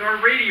 But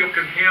our radio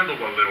can handle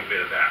a little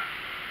bit of that.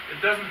 It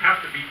doesn't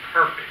have to be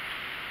perfect.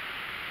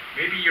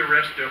 Maybe your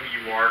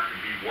SWR can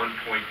be 1.3.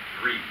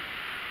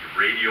 Your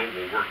radio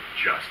will work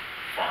just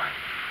fine.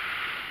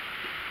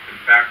 In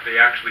fact,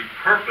 they actually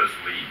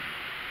purposely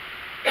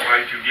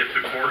try to get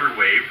the quarter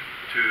wave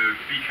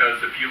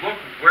because if you look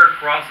where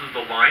it crosses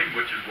the line,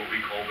 which is what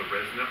we call the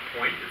resonant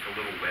point, it's a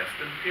little less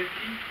than 50.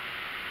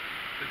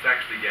 It's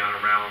actually down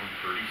around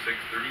 36,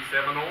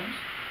 37 ohms.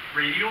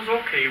 Radio's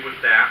okay with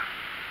that.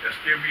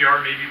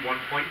 SWR maybe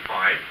 1.5,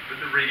 but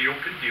the radio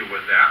could deal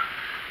with that.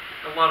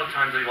 A lot of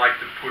times they like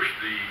to push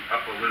the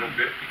up a little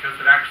bit because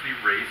it actually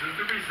raises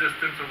the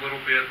resistance a little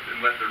bit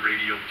and let the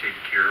radio take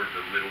care of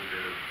the little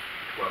bit of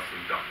plus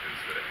inductance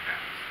that it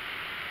has.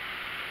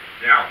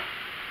 Now,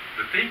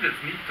 the thing that's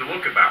neat to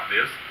look about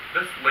this,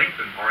 let's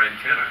lengthen our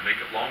antenna and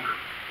make it longer.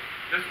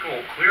 Let's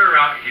go clear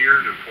out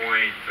here to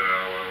point,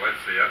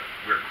 let's see,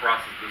 where it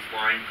crosses this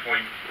line,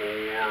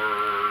 0.43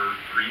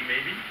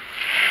 maybe.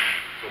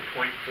 So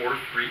 0.43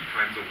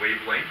 times the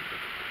wavelength.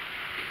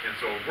 And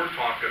so we're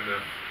talking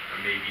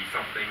maybe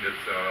something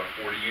that's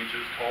 40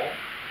 inches tall,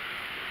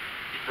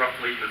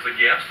 roughly as a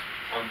guess,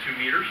 on 2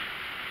 meters.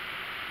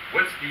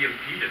 What's the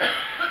impedance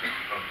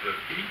of the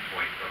feed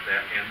point of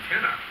that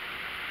antenna?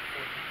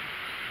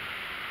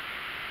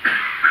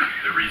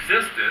 The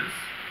resistance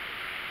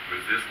was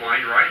this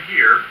line right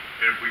here,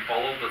 and if we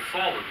follow the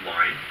solid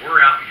line,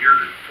 we're out here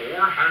to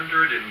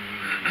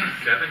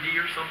 470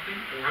 or something,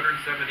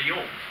 470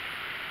 ohms.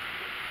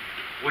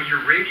 Well, your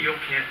radio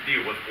can't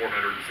deal with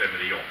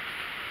 470 ohms.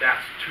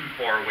 That's too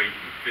far away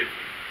from 50.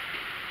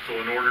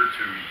 So in order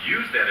to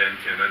use that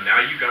antenna, now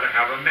you've got to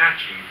have a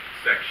matching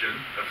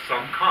section of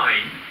some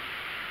kind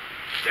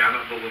down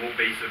at the little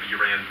base of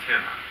your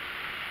antenna.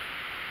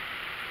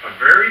 A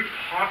very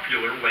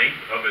popular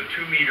length of a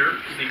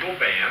 2-meter single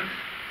band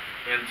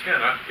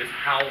antenna is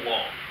how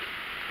long?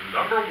 The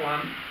number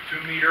one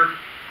 2-meter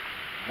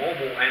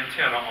mobile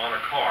antenna on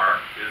a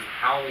car is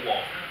how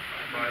long?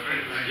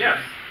 5/8. Yes,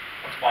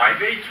 a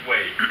 5/8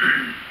 wave.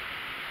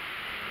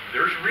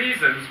 There's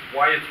reasons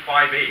why it's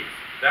 5/8.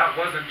 That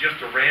wasn't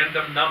just a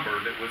random number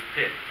that was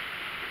picked.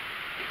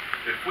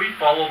 If we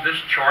follow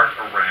this chart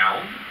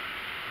around,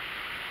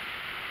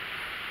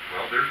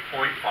 well, there's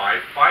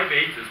 0.5.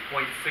 5/8 is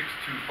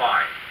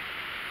 0.625.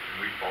 And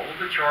we follow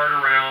the chart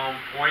around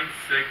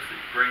 0.6,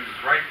 it brings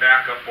us right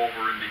back up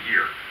over into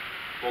here.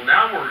 Well,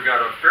 now we've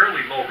got a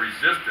fairly low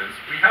resistance.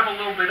 We have a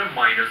little bit of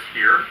minus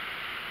here,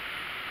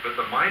 but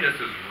the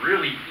minus is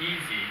really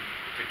easy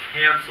to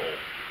cancel.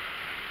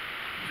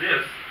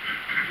 This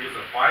is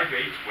a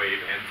 5/8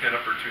 wave antenna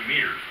for 2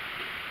 meters.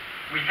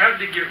 We had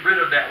to get rid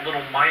of that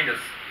little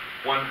minus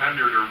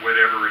 100 or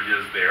whatever it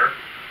is there,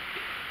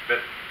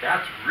 but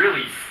that's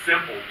really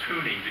simple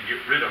tuning to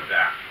get rid of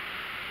that.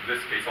 In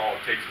this case, all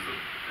it takes is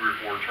 3 or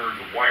 4 turns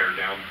of wire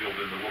down, build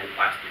in the little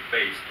plastic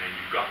base, and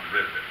you've gotten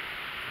rid of it.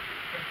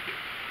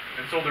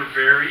 And so they're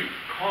very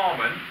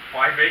common.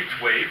 5/8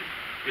 wave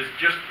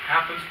just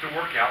happens to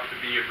work out to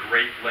be a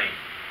great length.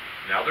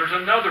 Now there's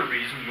another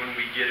reason when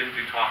we get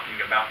into talking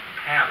about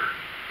the pattern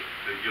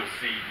that you'll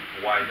see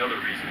another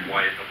reason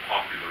why it's a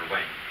popular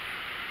length.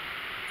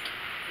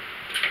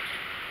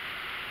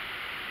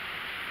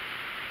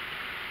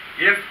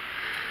 If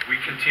we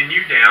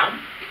continue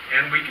down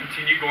and we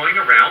continue going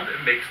around, it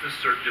makes the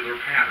circular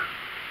pattern.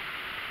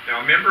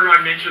 Now remember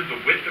I mentioned the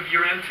width of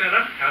your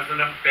antenna has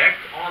an effect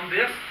on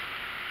this?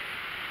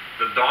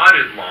 The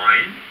dotted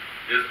line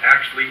is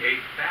actually a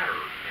fatter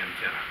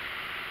antenna.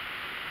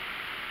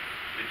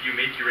 If you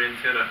make your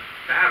antenna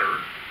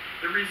fatter,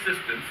 the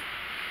resistance,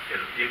 the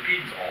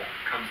impedance all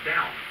comes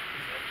down.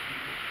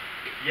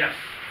 Yes,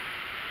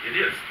 it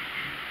is.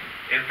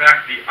 In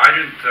fact, you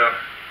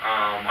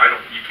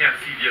can't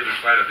see the other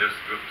side of this.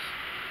 Oops.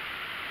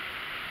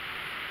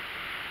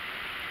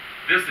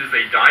 This is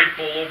a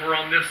dipole over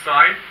on this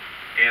side,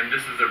 and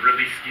this is a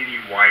really skinny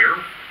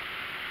wire.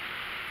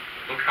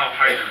 Look how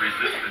high the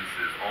resistance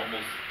is,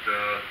 almost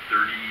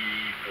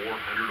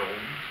 3,400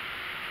 ohms.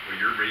 Well,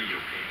 your radio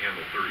can't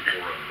handle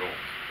 3,400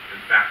 ohms.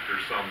 In fact,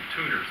 there's some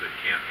tuners that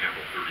can't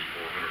handle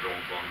 3,400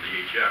 ohms on the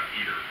HF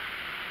either.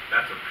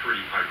 That's a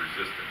pretty high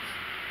resistance.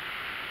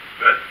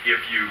 But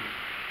if you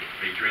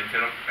make your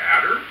antenna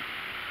fatter,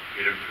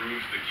 It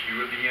improves the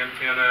Q of the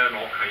antenna and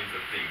all kinds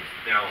of things.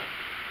 Now,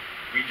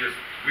 we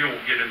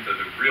won't get into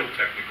the real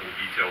technical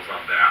details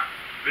on that,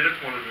 but it's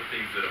one of the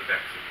things that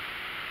affects it.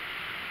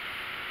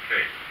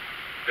 Okay,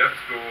 let's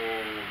go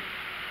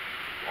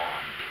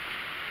on.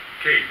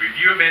 Okay,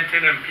 review of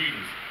antenna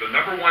impedance. The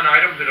number one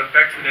item that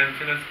affects an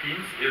antenna's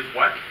impedance is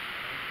what?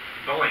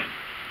 The length.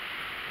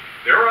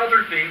 There are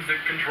other things that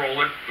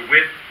control it, the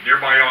width,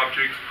 nearby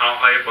objects, how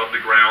high above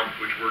the ground,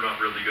 which we're not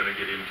really going to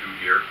get into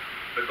here,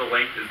 but the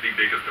length is the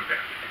biggest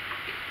effect.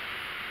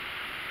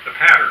 The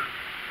pattern.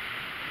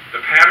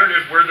 The pattern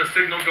is where the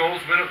signal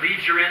goes when it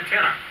leaves your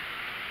antenna.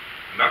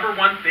 Number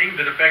one thing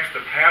that affects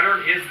the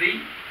pattern is the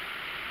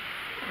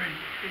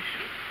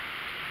orientation.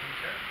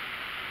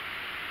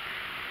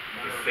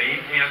 The same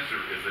answer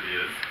as it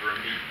is for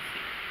impedance.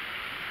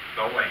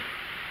 The length.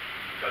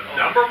 The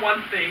number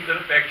one thing that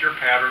affects your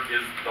pattern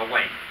is the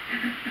length.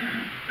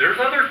 There's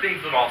other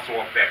things that also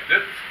affect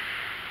it,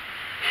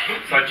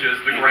 such as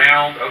the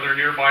ground, other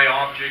nearby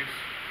objects,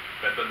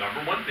 but the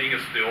number one thing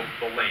is still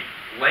the length.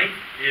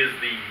 Length is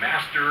the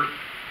master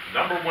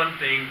number one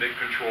thing that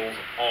controls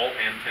all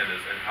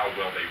antennas and how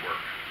well they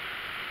work.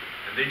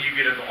 And then you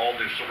get into all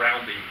the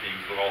surrounding things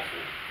that also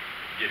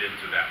get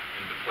into that,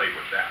 into play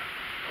with that.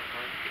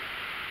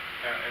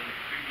 And the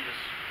previous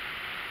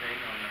thing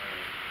on the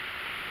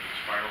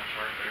spiral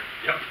chart there,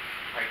 Yep.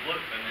 I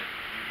looked and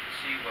you can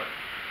see what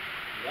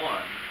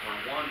where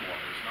one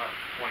was, not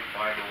 0.5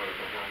 or whatever,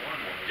 but where one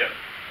was. Yep.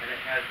 And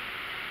it had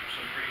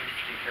some pretty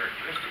interesting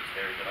characteristics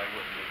there that I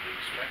wouldn't have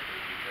expected,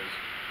 because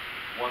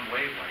one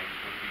wavelength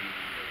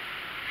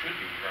should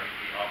be, right,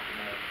 the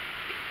optimal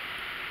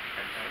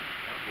antenna.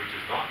 Which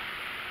is not.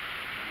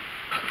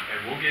 And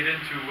we'll get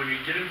into, when we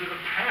get into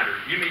the pattern,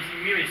 you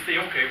may say,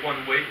 okay,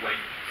 one wavelength,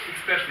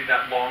 especially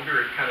that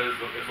longer, it kind of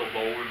is a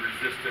lower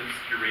resistance,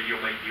 your radio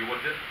might deal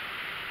with it.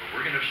 But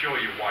we're going to show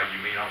you why you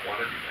may not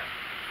want to do that.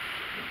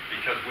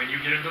 Because when you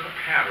get into the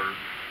pattern,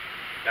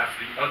 that's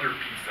the other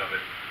piece of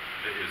it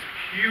that is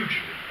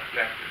hugely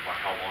affected by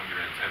how long your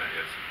antenna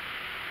is.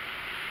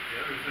 The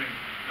other thing,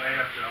 I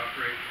have to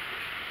operate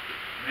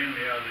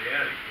mainly out of the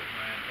attic with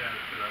my antenna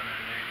because I'm in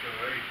an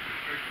HOA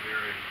restricted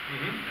area.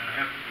 And I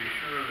have to be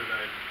sure that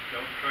I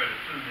don't try to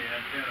tune the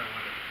antenna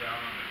when it's down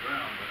on the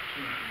ground, but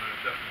tune it when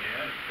it's up in the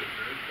attic, because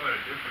there is quite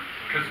a difference.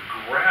 Because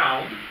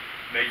ground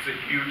makes a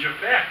huge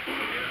effect.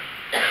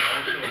 Yeah, and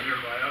also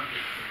nearby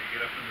objects when you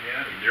get up in the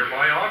attic.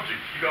 Nearby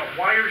objects. You got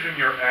wires in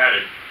your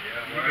attic.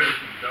 Yeah, wires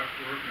and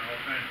ductwork and all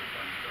kinds of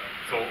fun stuff.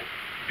 So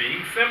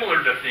being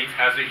similar to things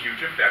has a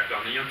huge effect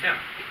on the antenna.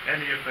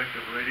 And the effect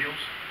of radials?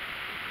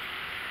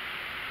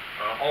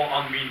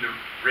 I mean the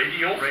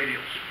radials?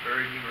 Radials,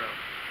 very near.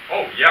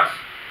 Oh, yes,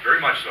 very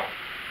much so.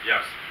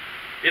 Yes.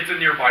 It's a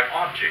nearby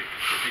object.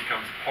 It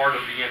becomes part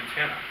of the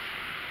antenna.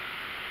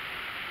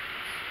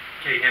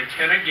 Okay,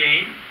 antenna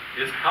gain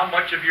is how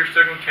much of your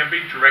signal can be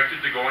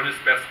directed to go in a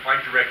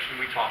specified direction.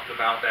 We talked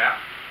about that.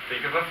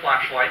 Think of a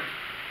flashlight.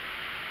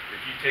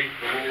 If you take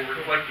the little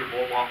reflector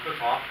bulb off the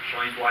top,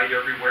 shines light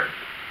everywhere.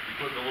 You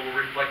put the little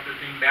reflector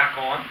thing back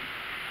on,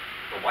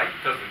 the light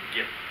doesn't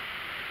get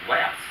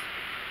less.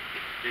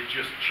 It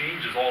just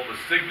changes all the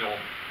signal.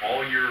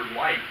 All your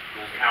light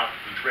goes out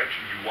the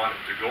direction you want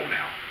it to go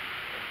now.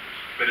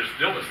 But it's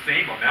still the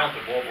same amount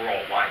of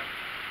overall light.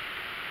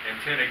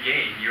 Antenna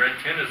gain, your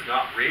antenna is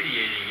not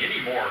radiating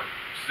any more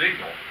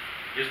signal.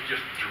 It's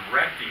just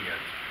directing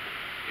it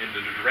in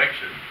the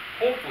direction.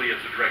 Hopefully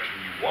it's the direction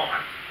you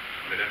want,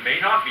 but it may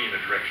not be in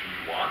the direction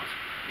you want,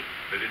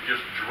 but it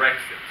just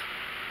directs it.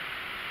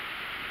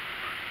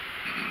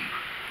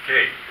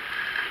 Okay,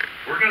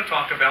 we're going to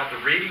talk about the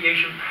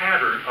radiation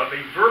pattern of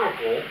a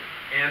vertical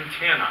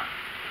antenna.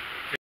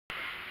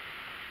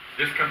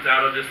 This comes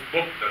out of this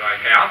book that I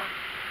have,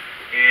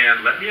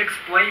 and let me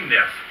explain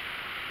this.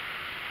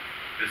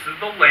 This is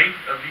the length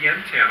of the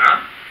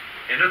antenna,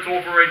 and it's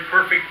over a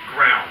perfect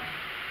ground.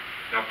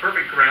 Now,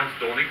 perfect grounds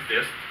don't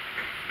exist,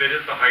 but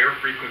at the higher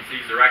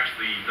frequencies, they're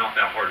actually not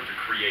that hard to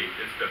create.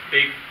 It's the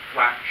big,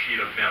 flat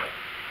sheet of metal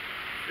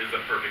is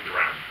a perfect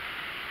ground.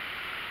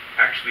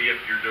 Actually, if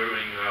you're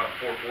doing a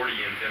 440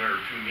 antenna or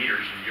 2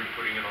 meters and you're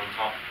putting it on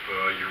top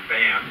of your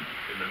band,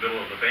 in the middle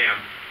of the band,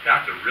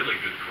 that's a really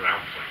good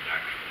ground plane,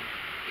 actually,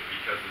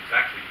 because it's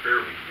actually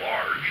fairly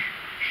large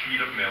sheet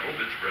of metal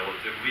that's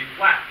relatively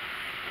flat.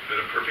 But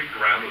a perfect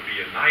ground would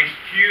be a nice,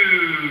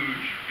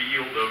 huge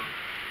field of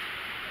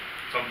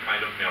some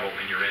kind of metal,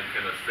 and your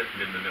antenna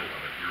sitting in the middle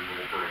of it, your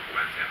little vertical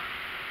antenna.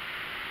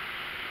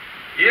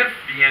 If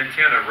the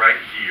antenna right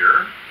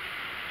here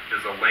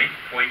is a length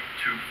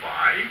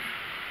 0.25,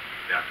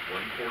 that's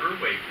 1/4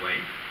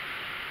 wavelength.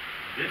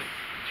 This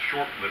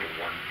short little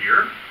one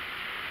here,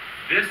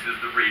 this is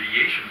the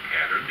radiation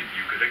pattern that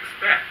you could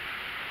expect.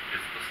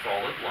 It's the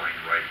solid line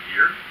right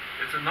here.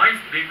 It's a nice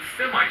big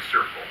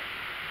semicircle.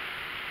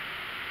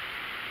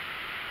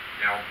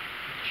 Now,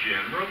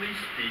 generally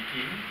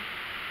speaking,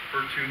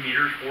 for 2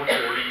 meters,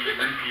 440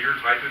 repeater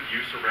type of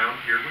use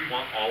around here, we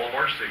want all of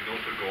our signal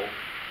to go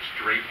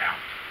straight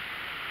out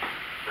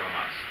from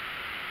us.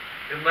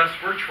 Unless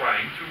we're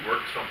trying to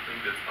work something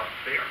that's up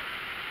there.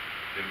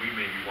 then we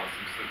maybe want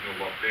some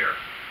signal up there.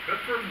 But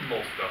for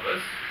most of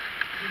us,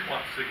 we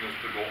want signals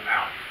to go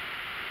out.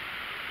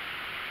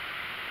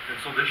 And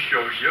so this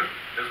shows you,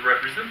 as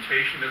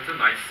representation, it's a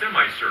nice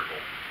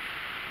semicircle.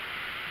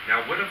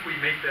 Now what if we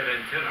make that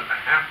antenna a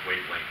half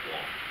wavelength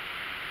long?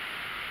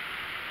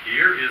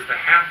 Here is the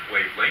half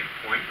wavelength,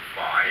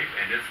 0.5,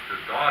 and it's the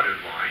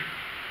dotted line.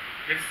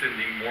 It's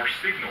sending more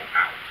signal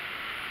out,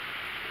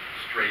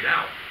 straight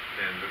out,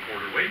 than the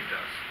quarter wave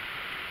does.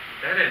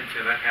 That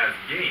antenna has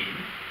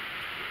gain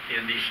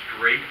in the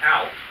straight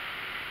out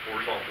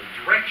horizontal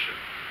direction.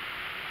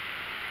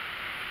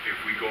 If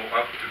we go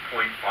up to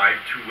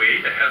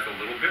 0.528, it has a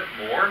little bit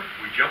more.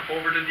 We jump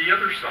over to the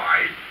other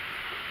side,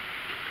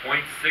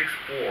 0.64.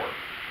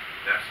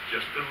 That's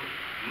just a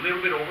little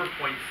bit over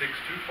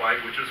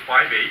 0.625, which is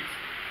 5/8.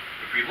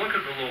 If we look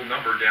at the little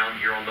number down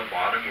here on the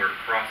bottom where it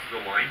crosses the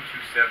line,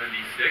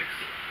 276,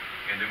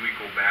 and then we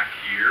go back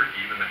here,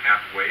 even the half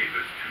wave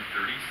is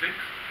 236.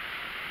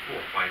 So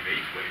a 5/8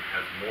 wave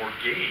has more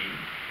gain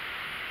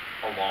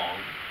along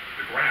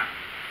the ground.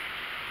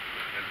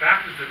 In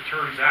fact, as it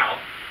turns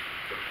out,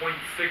 the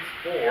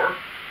 0.64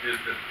 is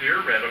the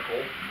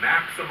theoretical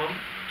maximum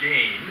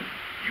gain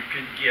you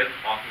can get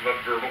off of a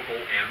vertical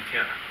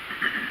antenna.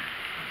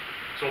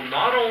 So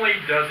not only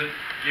does it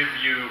give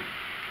you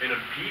an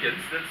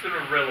impedance that's in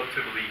a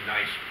relatively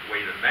nice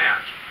way to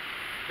match,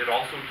 it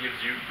also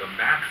gives you the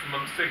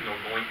maximum signal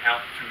going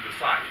out to the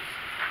sides,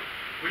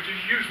 which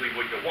is usually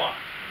what you want.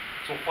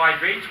 So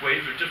 5/8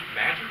 waves are just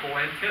magical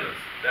antennas,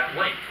 that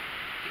length.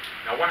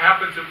 Now what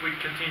happens if we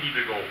continue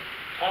to go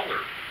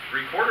taller,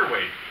 3/4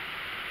 wave?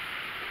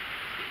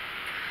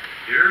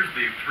 Here's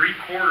the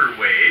 3/4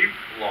 wave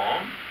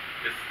long.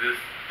 It's this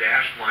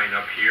dashed line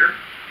up here.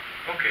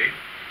 Okay,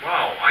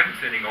 wow, I'm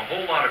sending a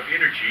whole lot of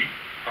energy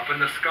up in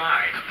the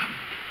sky.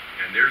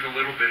 And there's a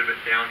little bit of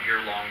it down here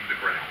along the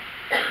ground.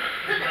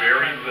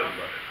 Very little of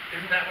it.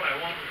 Isn't that what I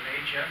want with an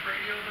HF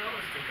radio, though,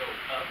 is to go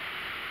up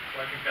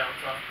so I can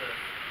bounce off the...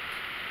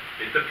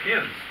 It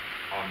depends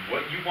on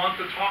what you want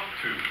to talk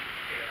to.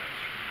 Yeah, that's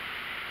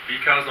true.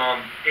 Because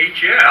on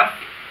HF,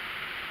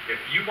 if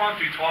you want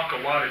to talk a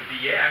lot of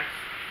DX,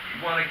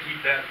 you want to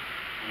keep that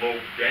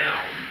lobe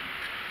down,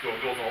 so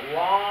it goes a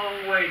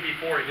long way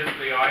before it hits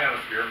the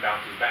ionosphere and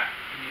bounces back.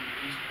 You need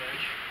the east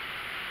bench.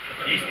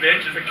 East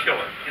bench is a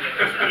killer. And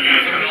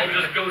it all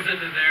just goes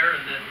into there,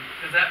 and then,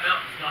 because that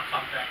mountain's not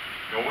top back.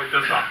 No, it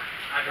does not.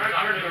 I can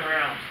talk to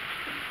around.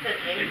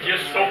 It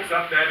just soaks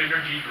up that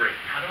energy drink.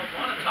 I don't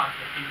want to talk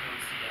to people in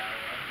Seattle.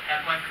 I've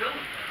had my fill of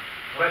them.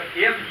 But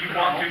if you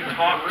want to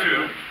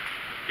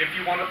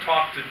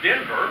talk to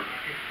Denver,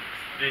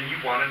 then you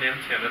want an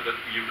antenna that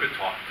you could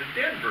talk to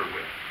Denver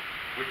with,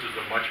 which is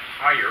a much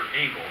higher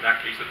angle. In that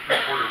case, a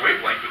 3/4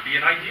 wavelength would be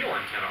an ideal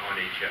antenna on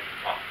HF to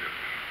talk to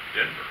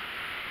Denver.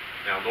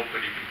 Now,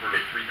 nobody can put a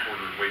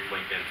 3/4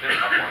 wavelength antenna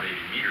up on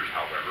 80 meters,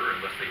 however,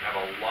 unless they have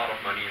a lot of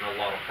money and a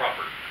lot of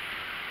property.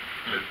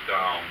 But,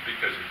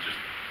 because it's just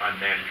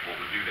unmanageable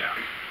to do that.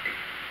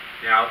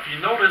 Now, if you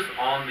notice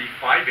on the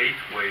 5/8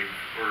 wave,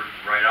 or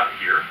right out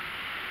here,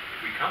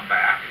 if we come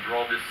back and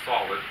draw this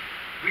solid,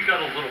 we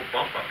got a little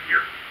bump up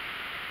here.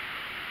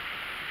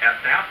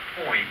 At that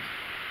point,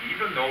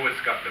 even though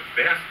it's got the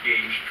best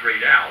gain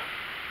straight out,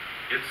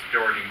 it's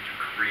starting to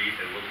create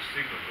a little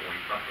signal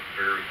going up at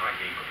very high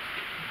angles.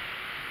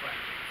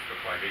 The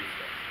 5/8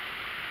 does.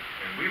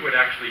 And we would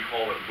actually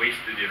call it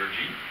wasted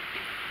energy,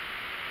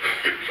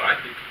 but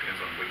it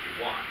depends on what you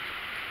want.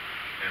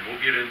 And we'll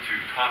get into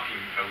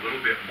talking a little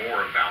bit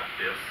more about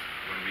this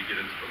when we get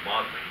into the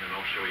modeling, and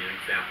I'll show you an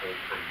example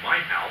from my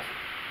house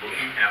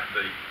looking at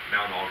the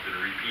Mount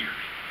Ogden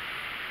repeaters.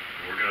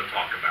 And we're going to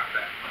talk about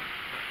that.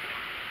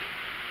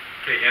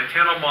 Okay,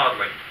 antenna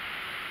modeling.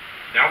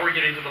 Now we're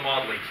getting to the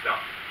modeling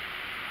stuff.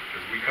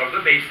 Because we cover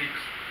the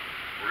basics,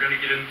 we're going to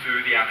get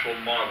into the actual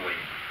modeling.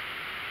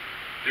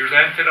 There's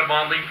antenna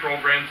modeling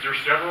programs. There's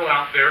several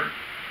out there.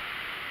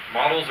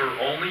 Models are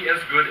only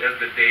as good as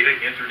the data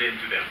entered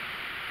into them.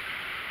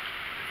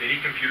 It's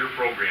any computer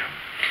program.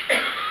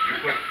 You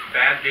put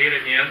bad data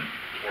in,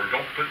 or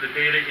don't put the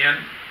data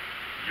in,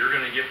 you're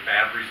going to get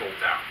bad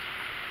results out.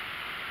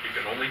 It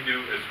can only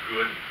do as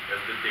good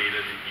as the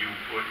data that you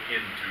put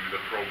into the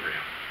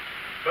program.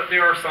 But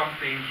there are some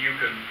things you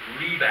can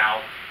leave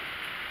out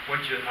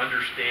once you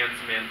understand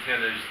some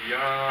antennas.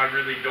 I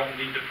really don't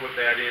need to put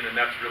that in, and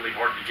that's really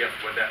hard to guess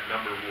what that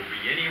number will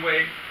be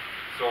anyway,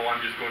 so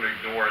I'm just going to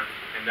ignore it,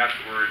 and that's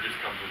where it just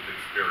comes with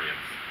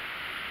experience.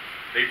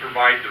 They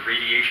provide the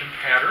radiation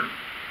pattern,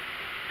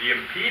 the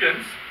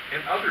impedance,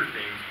 and other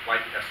things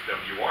like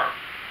SWR.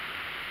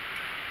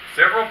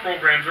 Several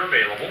programs are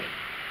available.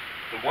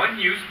 The one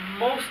used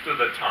most of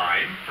the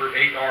time for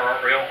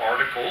ARRL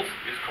articles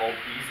is called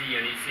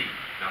EZNEC.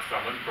 Now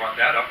someone brought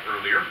that up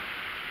earlier.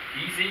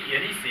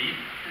 EZNEC,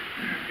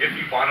 if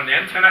you bought an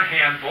antenna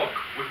handbook,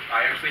 which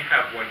I actually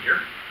have one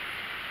here,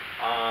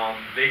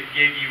 they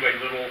gave you a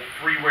little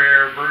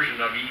freeware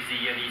version of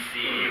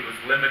EZNEC. It was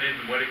limited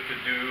in what it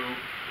could do,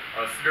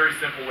 very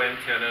simple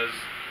antennas,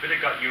 but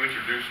it got you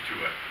introduced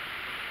to it.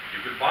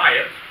 You could buy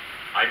it.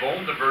 I've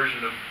owned the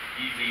version of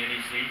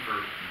EZNEC for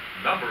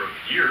a number of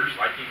years.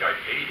 I think I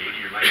paid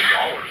 $80 or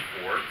 $90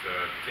 for it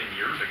 10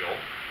 years ago.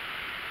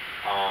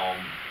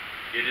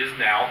 It is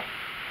now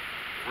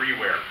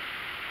freeware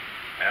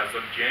as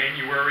of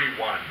January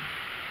 1.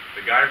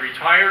 The guy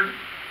retired.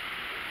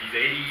 He's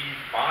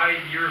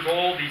 85 years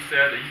old. He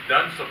said he's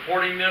done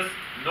supporting this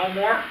no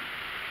more.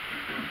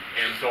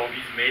 And so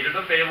he's made it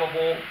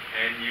available,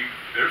 and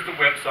there's the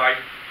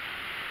website,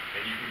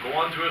 and you can go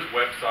onto his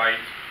website,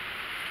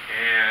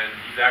 and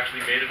he's actually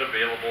made it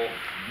available.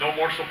 No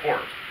more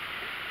support.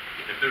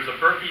 If there's a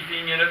Berkey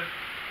thing in it,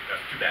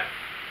 that's too bad.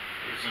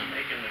 Is he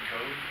making the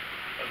code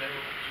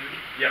available too?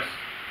 Yes.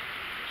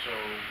 So,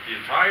 The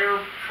entire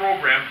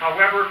program,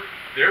 however,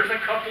 there's a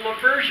couple of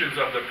versions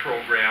of the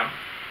program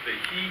that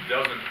he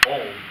doesn't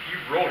own. He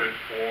wrote it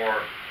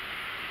for,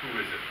 who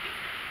is it?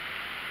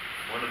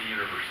 One of the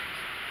universities.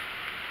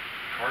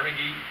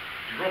 Carnegie.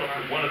 He wrote it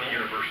for one of the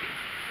universities.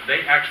 And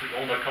they actually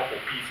own a couple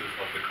pieces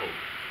of the code.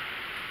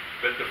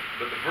 But the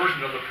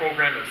version of the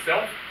program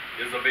itself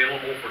is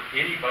available for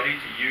anybody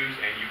to use,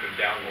 and you can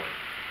download it.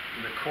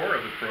 And the core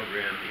of the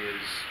program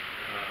is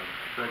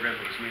a program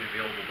that was made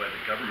available by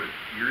the government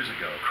years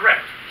ago.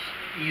 Correct.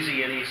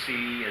 EZNEC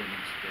and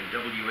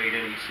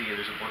W8NEC, and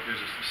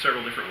there's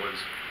several different ones.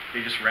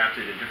 They just wrapped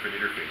it in different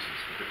interfaces,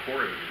 but the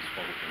core of it is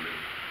public domain.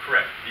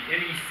 Correct. The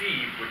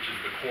NEC, which is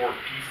the core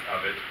piece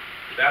of it,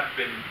 that's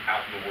been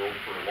out in the world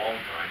for a long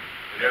time,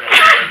 and there are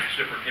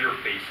different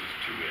interfaces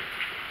to it.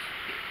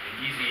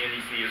 And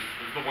EZNEC is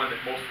the one that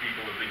most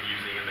people have been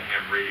using in the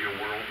ham radio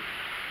world.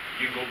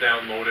 You can go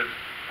download it,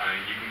 and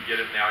you can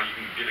get it now. You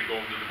can get it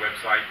going to the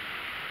website.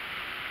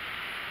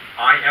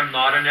 I am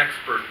not an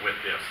expert with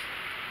this,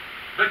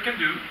 but can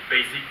do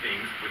basic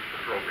things with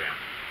the program.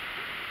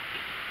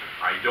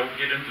 I don't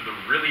get into the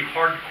really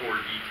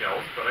hardcore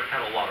details, but I've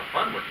had a lot of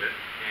fun with it,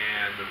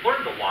 and I've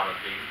learned a lot of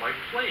things by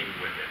playing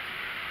with it.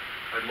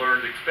 I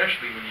learned,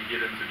 especially when you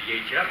get into the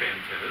HF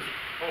antennas,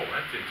 oh,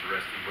 that's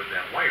interesting what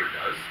that wire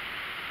does,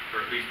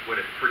 or at least what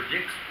it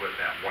predicts what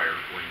that wire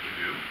is going to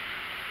do.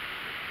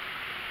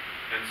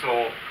 And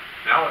so,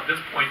 now at this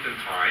point in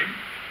time,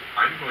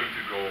 I'm going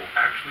to go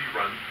actually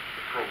run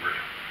the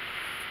program.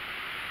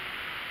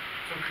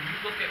 So can you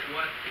look at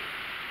what,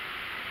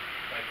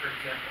 like for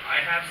example,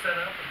 I have set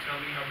up and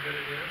tell me how good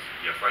it is?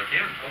 Yes, I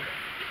can.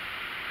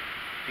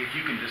 Okay. If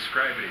you can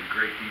describe it in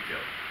great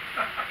detail.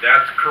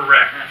 That's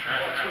correct.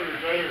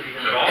 It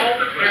It all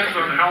depends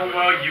on how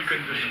well you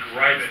can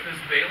describe it. It's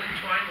this baling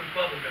twine with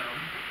bubble gum,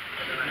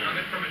 and then I hung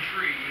it from a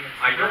tree. And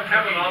I don't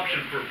have an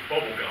option for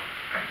bubble gum.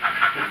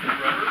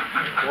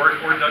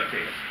 Or duct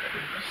tape.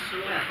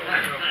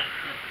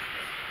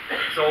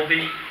 So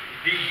the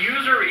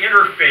user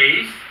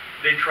interface,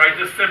 they tried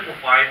to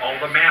simplify all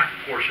the math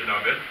portion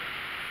of it.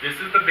 This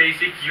is the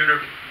basic user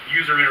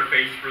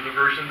interface for the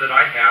version that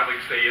I have.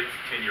 Like say it's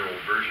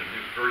 10-year-old version.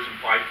 It's version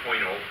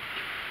 5.0.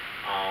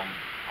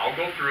 I'll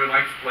go through and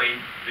I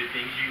explain the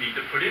things you need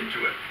to put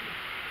into it.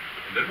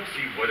 And then we'll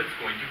see what it's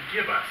going to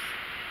give us.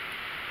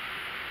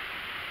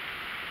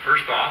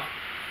 First off,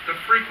 the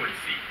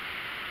frequency.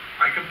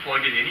 I can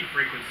plug in any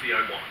frequency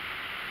I want.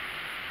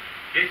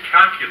 It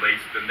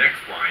calculates the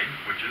next line,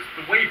 which is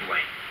the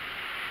wavelength.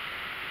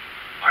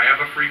 I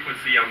have a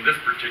frequency on this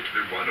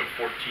particular one of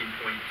 14.2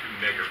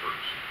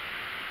 megahertz.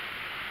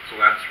 So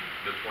that's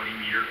the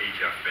 20-meter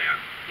HF band.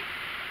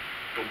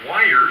 The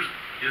wires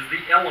is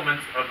the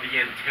elements of the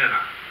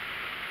antenna.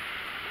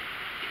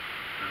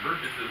 Remember,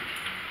 this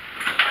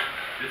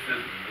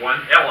is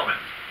one element.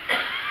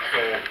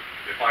 So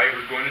if I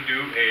was going to do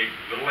a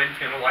little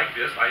antenna like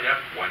this, I'd have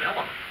one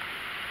element.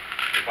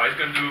 If I was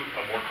going to do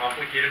a more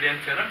complicated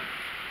antenna,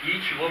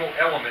 each little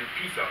element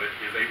piece of it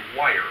is a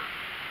wire.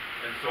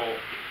 And so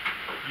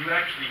you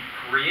actually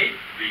create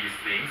these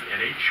things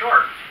in a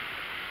chart.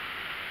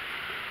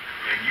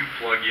 And you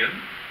plug in,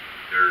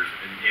 there's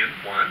an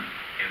N1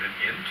 and an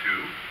N2,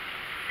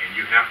 and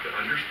you have to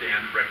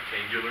understand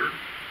rectangular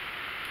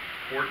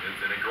coordinates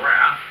in a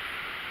graph,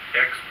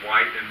 X, Y,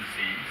 and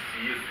Z.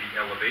 Z is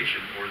the elevation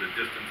or the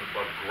distance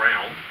above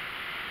ground.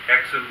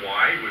 X and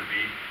Y would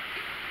be,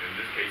 in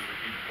this case, if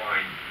you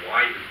define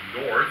Y is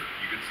north,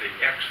 you could say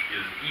X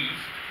is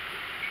east,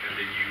 and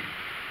then you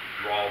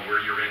draw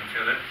where your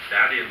antenna,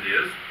 that end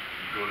is.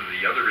 You go to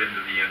the other end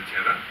of the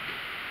antenna,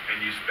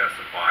 and you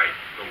specify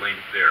the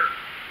length there.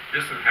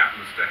 This one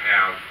happens to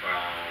have,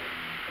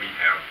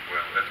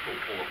 well, let's go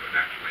pull up an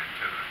actual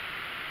antenna.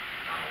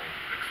 I'll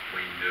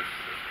explain this.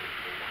 Let's go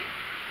pull one.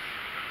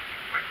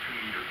 My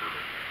 2-meter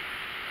vertical.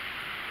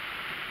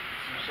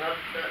 So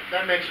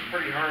that makes it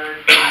pretty hard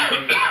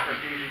for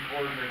these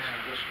coordinates to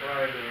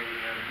describe a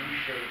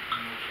V-shaped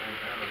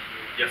antenna.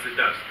 Yes, it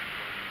does.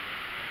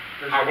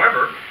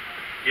 However,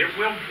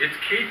 it's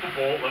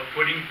capable of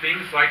putting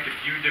things like if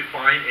you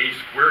define a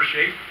square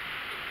shape,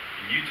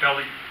 and you tell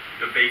it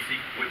the basic,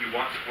 what you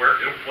want square,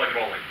 it'll plug it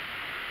all in.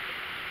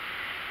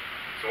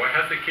 So it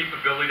has the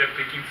capability of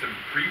picking some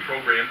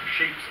pre-programmed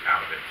shapes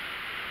out of it.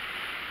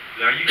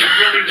 Now you get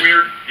really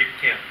weird, you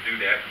can't do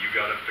that, you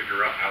gotta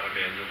figure out how to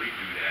manually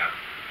do that.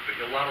 But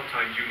a lot of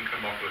times you can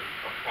come up with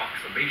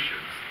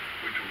approximations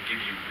which will give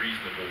you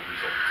reasonable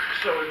results.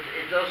 So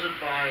it does it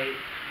by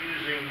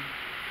using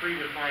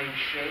predefined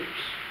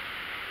shapes,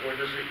 or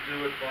does it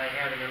do it by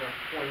having enough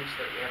points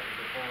that you have to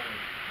define?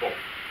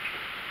 Both.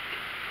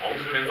 All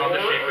Is it depends on the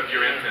or shape or of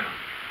your and? antenna.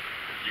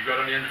 If you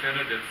got an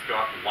antenna that's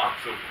got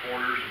lots of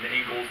corners and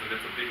angles and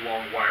it's a big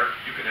long wire,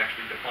 you can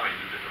actually define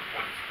the different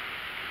points.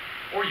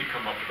 Or you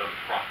come up with an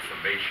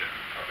approximation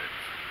of it.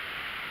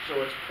 So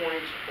it's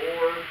points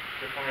or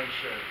defined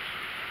shapes?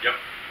 Yep.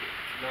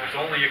 Not- There's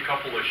only a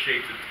couple of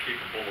shapes it's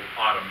capable of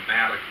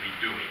automatically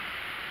doing.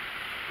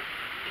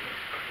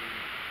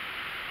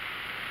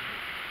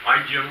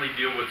 I generally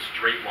deal with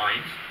straight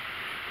lines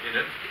in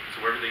it,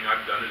 so everything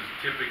I've done is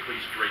typically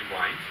straight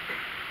lines.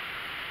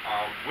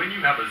 When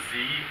you have a Z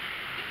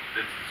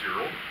that's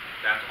 0,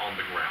 that's on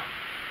the ground,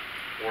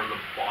 or the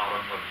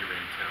bottom of your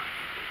antenna.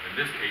 In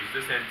this case,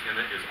 this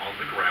antenna is on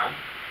the ground,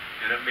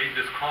 and it made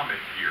this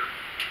comment here.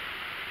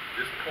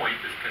 This point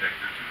is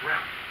connected to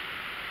ground.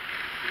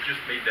 It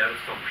just made that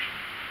assumption,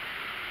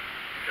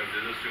 because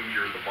it assumes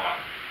you're at the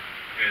bottom.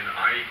 And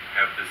I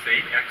have the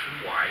same X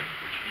and Y,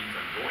 which means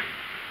I'm going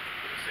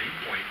the same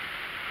point,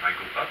 and I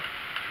go up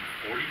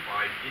to 45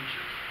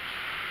 inches.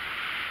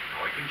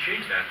 Now I can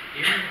change that to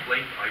any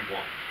length I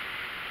want.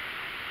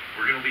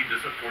 We're going to leave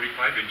this at 45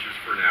 inches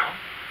for now.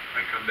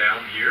 I come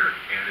down here,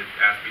 and it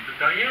asks me the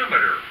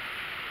diameter.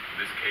 In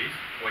this case,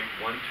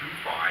 0.125,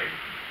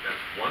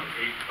 that's 1/8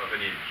 of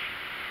an inch,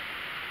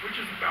 which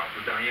is about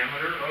the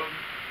diameter of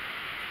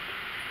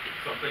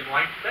something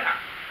like that.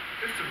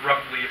 This is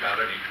roughly about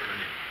 1/8 of an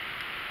inch.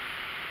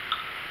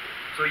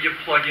 So you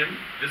plug in,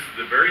 this is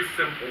a very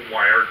simple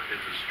wire,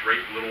 it's a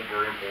straight little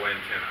vertical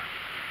antenna.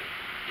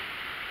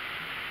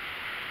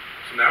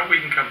 So now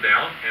we can come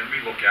down and we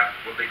look at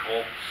what they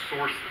call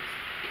sources.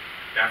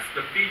 That's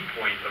the feed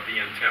point of the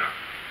antenna.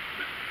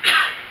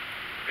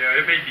 Yeah,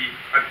 it may be,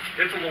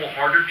 it's a little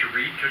harder to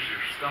read because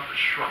your stuff is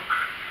shrunk.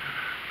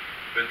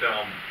 But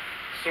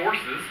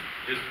sources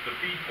is the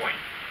feed point.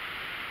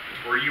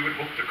 It's where you would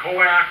hook the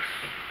coax,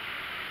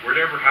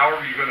 whatever,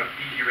 however you're going to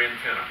feed your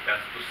antenna.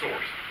 That's the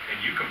source.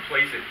 And you can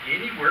place it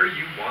anywhere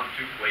you want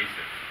to place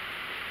it.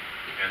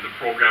 And the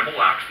program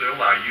will actually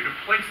allow you to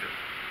place it.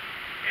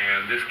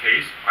 And in this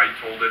case, I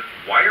told it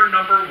wire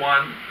number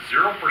 1,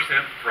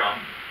 0% from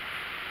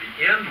the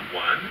end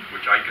 1,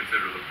 which I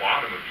consider the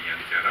bottom of the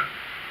antenna.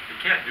 You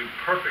can't do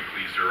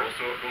perfectly 0,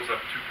 so it goes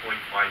up 2.5%,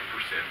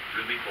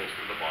 really close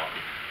to the bottom.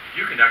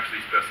 You can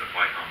actually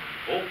specify how many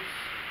volts,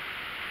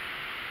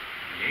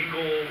 the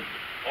angle,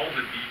 all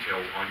the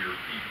details on your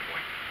feed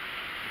point.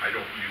 I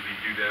don't usually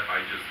do that,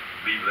 I just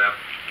leave that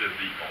to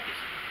defaults.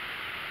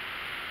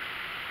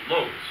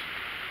 Loads.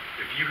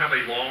 If you have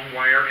a long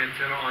wire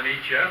antenna on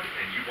HF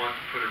and you want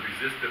to put a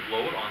resistive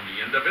load on the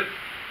end of it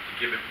to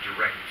give it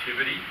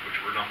directivity, which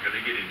we're not going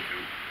to get into,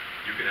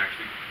 you can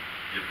actually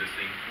give this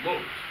thing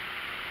loads.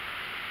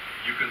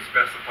 You can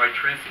specify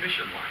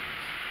transmission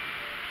lines,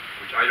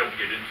 which I don't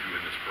get into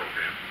in this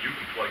program. You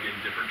can plug in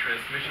different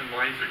transmission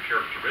lines or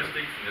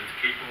characteristics, and it's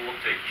capable of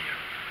taking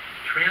it.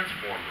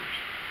 Transformers,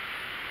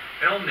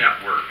 L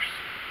networks,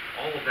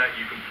 all of that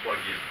you can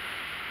plug in.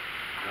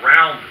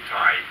 Ground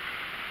type.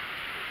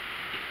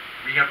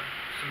 We have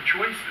some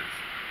choices.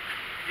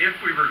 If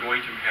we were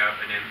going to have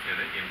an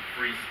antenna in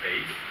free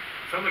space,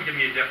 someone give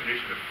me a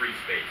definition of free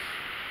space.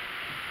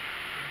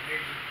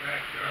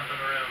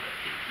 Nothing around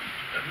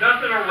it.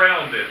 Nothing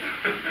around it.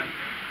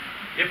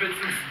 If it's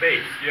in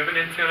space, you have an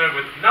antenna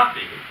with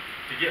nothing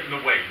to get in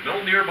the way,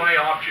 no nearby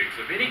objects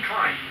of any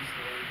kind,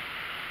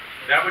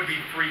 that would be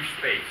free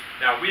space.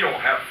 Now, we don't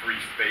have free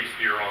space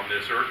here on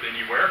this Earth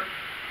anywhere,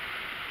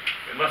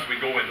 unless we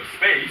go into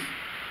space,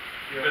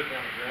 but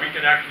we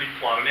can actually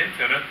plot an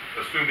antenna,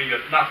 assuming that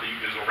nothing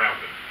is around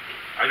it.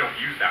 I don't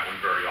use that one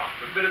very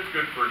often, but it's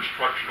good for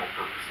instructional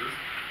purposes.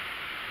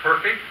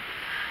 Perfect,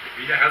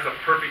 it has a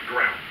perfect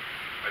ground.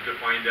 I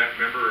defined that,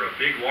 remember, a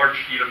big, large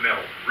sheet of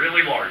metal,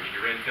 really large,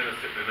 your antenna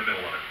sitting in the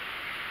middle of it.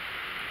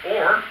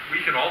 Or,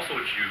 we can also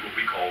choose what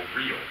we call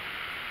real.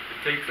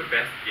 It takes a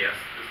best guess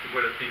as to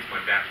what it thinks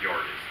my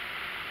backyard is.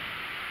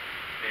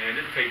 And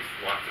it takes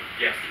lots of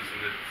guesses,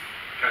 and it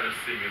kind of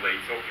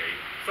simulates, okay,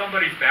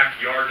 somebody's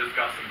backyard has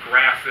got some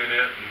grass in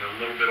it, and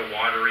a little bit of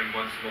watering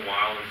once in a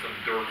while, and some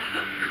dirt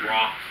and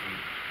rocks, and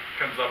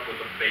comes up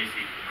with a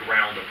basic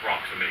ground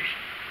approximation.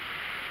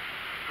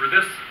 For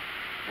this,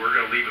 we're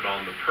going to leave it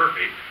on the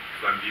perfect,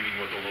 because I'm dealing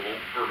with a little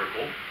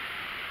vertical.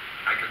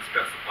 I can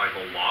specify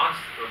the loss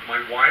of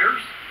my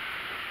wires.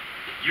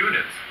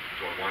 Units.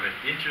 Do I want it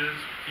inches,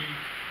 feet,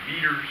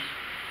 meters?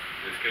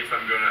 In this case,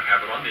 I'm going to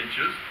have it on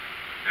inches.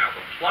 Now,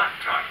 the plot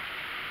type.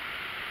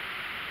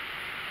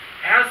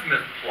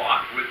 Azimuth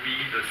plot would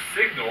be the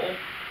signal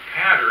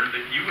pattern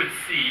that you would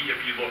see if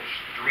you look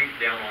straight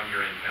down on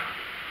your antenna.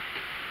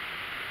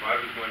 If I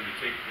was going to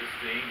take this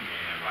thing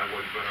and I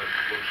was going to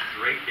look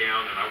straight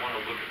down and I want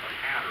to look at the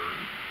pattern,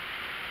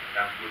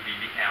 that would be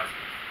the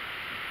azimuth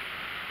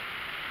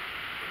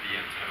of the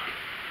antenna.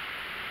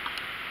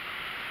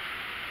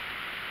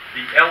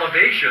 The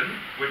elevation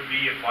would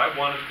be if I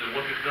wanted to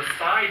look at the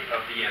side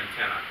of the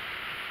antenna.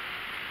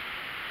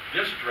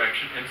 this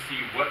direction and see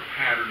what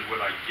pattern would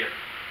I get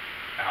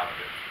out of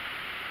it.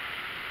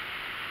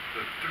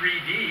 The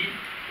 3D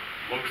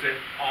looks at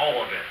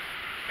all of it,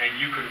 and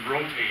you can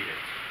rotate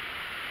it.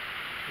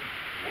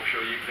 We'll show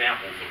you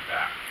examples of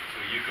that. So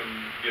you can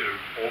get an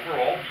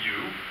overall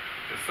view,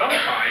 because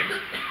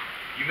sometimes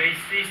you may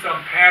see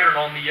some pattern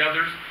on the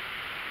others,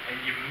 and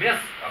you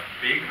miss a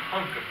big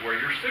hunk of where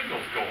your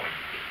signal's going.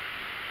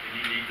 And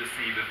you need to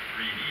see the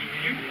 3D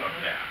view of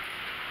that.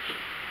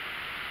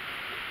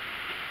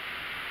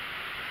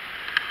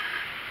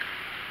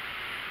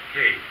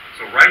 Okay,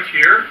 so right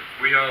here,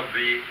 we have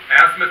the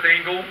azimuth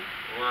angle.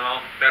 Well,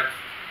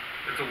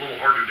 it's a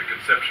little harder to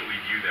conceptually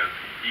view that.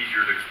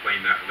 Easier to explain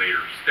that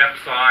later. Step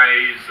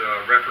size,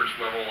 reference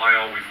level, I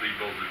always leave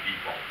those as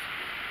defaults.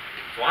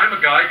 So I'm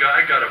a guy,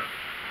 I got a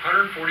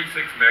 146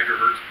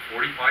 megahertz,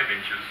 45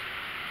 inches.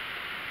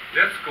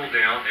 Let's go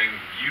down and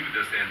view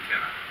this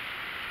antenna.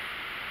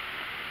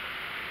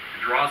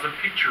 It draws a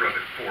picture of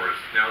it for us.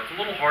 Now, it's a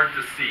little hard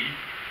to see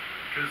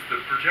because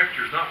the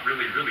projector's not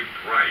really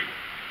bright.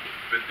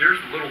 But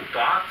there's little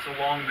dots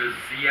along the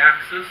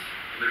z-axis,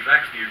 and there's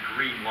actually a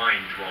green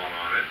line drawn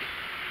on it.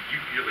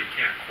 You really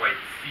can't quite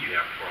see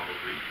that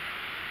probably.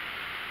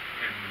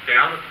 And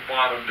down at the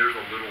bottom, there's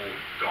a little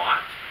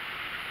dot.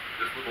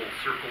 This little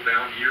circle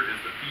down here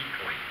is the feed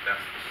point.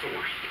 That's the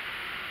source.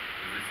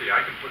 As I say,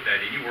 I can put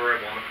that anywhere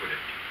I want to put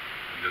it.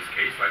 In this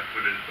case, I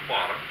put it at the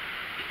bottom.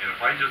 And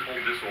if I just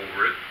hold this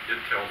over it, it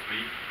tells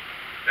me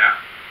that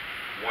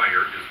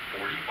wire is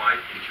 45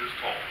 inches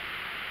tall.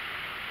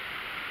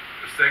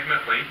 The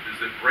segment length is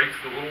it breaks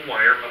the little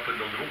wire up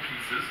into little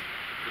pieces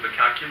for the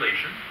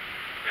calculation,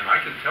 and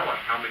I can tell it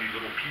how many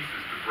little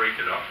pieces to break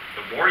it up.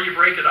 The more you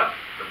break it up,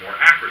 the more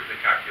accurate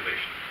the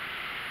calculation.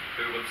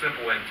 But with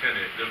simple antenna,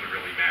 it doesn't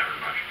really matter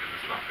much because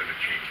it's not going to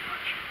change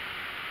much.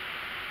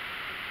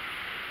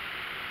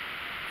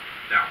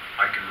 Now,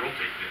 I can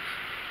rotate this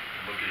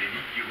and look at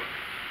any view of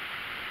it.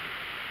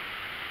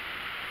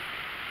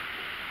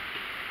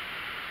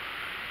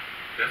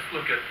 Let's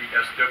look at the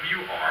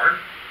SWR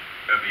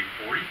of a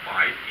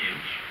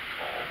 45-inch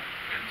tall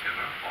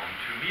antenna on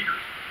 2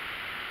 meters.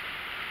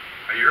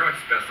 Here I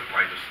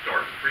specify the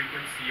start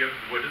frequency of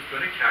what it's going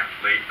to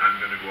calculate. I'm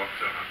going to go up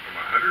to from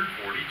 140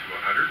 to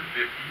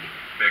 150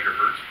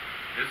 megahertz.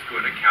 It's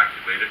going to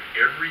calculate it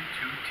every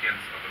 0.2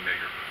 of a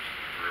megahertz,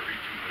 or every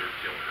 200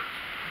 kilohertz.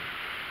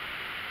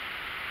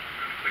 I'm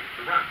going to click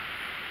the run.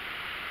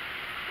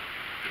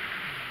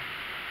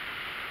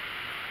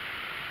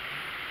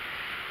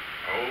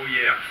 Oh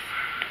yes.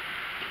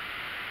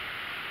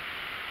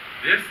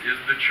 This is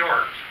the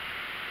chart.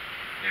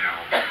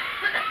 Now,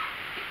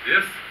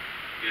 this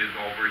is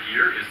over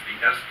here is the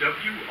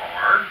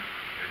SWR.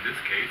 In this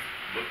case,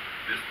 look,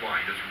 this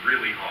line is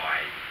really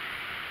high.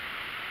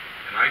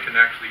 And I can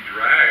actually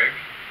drag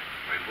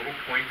my little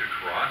point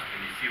across, and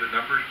you see the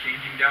numbers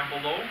changing down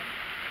below?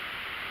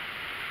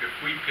 If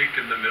we pick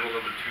in the middle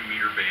of a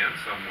 2-meter band,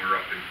 somewhere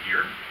up in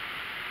here,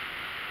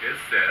 it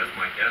says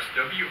my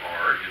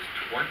SWR is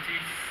 26.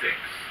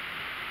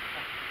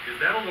 Is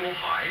that a little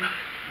high?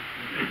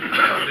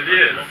 Yes, it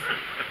is.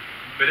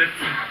 But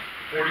it's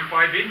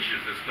 45 inches.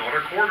 It's not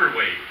a quarter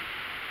wave.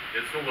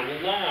 It's a little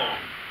long.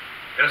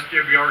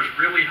 SWR is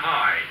really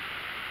high.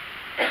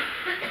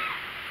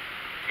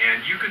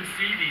 And you can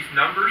see these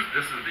numbers.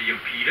 This is the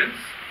impedance.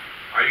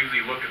 I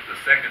usually look at the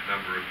second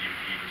number of the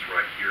impedance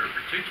right here, in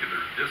particular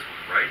this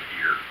one right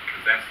here,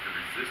 because that's the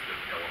resistive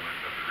element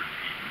of the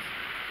impedance.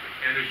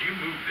 And as you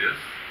move this,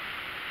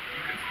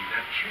 you can see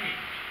that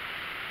change.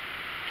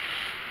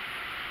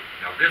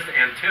 Now this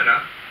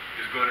antenna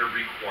is going to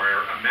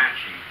require a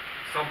matching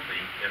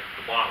something at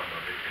the bottom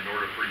of it in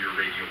order for your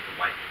radio to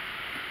like it.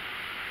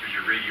 Because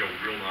your radio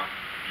will not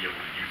be able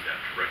to use that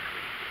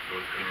directly.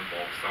 So it's going to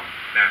involve some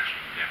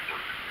matching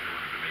network in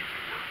order to make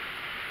it work.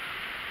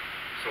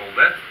 So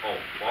let's,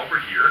 while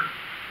we're here,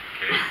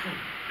 okay,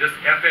 this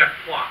FF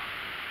plot.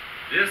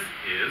 This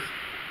is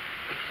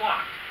the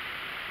plot.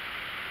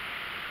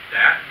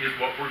 That is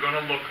what we're going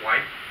to look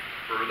like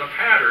for the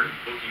pattern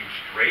looking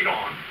straight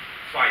on,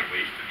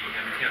 sideways to the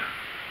antenna.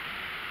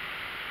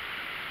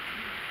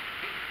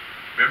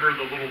 Remember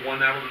the little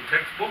one out of the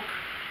textbook?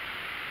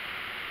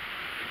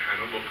 It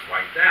kind of looks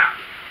like that.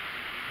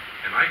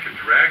 And I can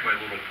drag my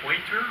little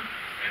pointer,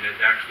 and it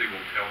actually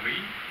will tell me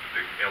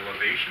the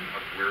elevation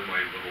of where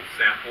my little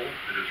sample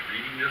that is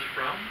reading this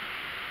from.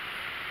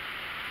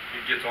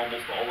 It gets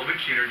almost all of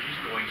its energies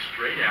going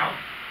straight out,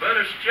 but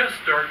it's just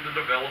starting to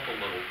develop a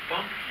little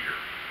bump here.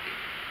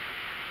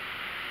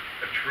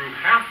 A true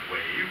half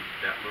wave,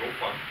 that little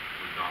bump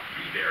would not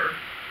be there,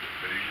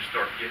 but as you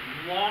start getting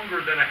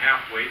longer than a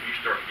half wave, you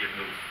start getting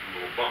this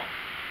little bump.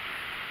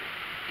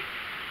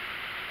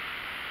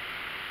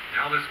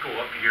 Now let's go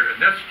up here,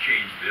 and let's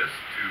change this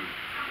to,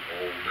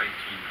 19.5.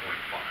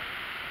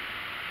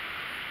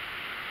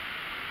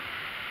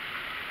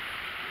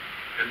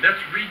 And let's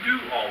redo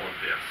all of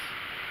this.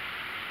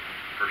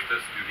 First,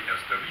 let's do the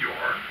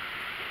SWR.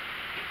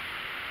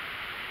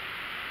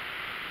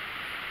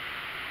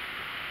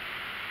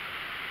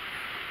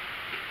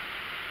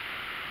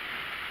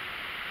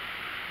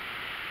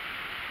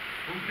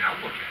 Ooh, now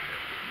look at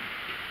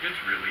it.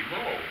 It's really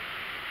low.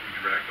 We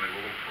direct my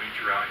little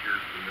pointer out here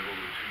to the middle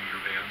of the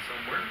 2-meter band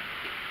somewhere.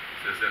 It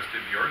says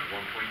SWR is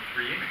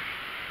 1.38.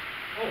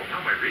 Oh,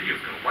 now my radio's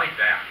going to like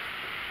that.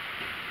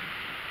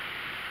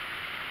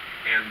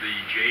 And the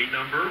J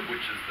number,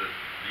 which is the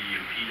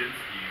impedance,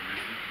 the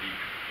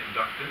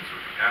inductance or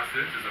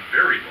capacitance, is a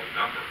very low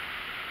number.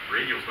 The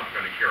radio's not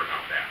going to care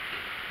about that.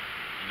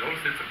 You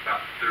notice it's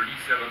about 37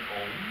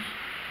 ohms,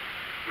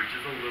 which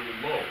is a little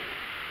low,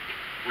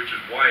 which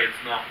is why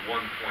it's not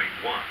 1.1,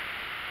 1.38,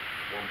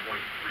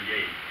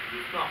 because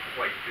it's not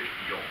quite 50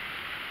 ohms.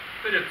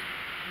 But it's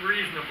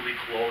reasonably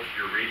close.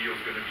 Your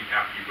radio's going to be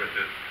happy with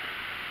it.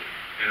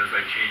 And as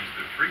I change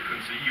the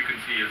frequency, you can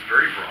see it's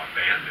very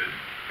broad-banded.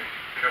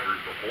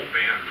 Covered the whole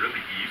band really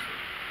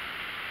easily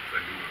as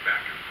I move it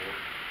back and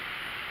forth.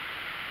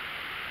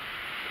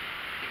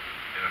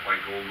 And if I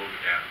go look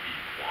at the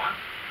plot,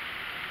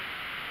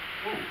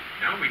 oh,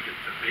 now we get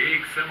the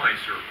big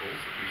semicircles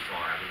that we saw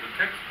out of the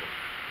textbook.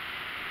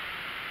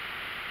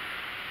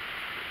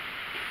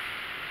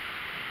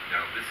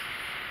 Now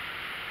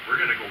we're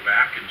going to go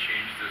back and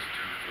change this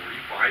to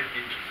 45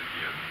 inches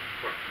again,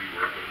 what we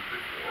were with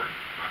before.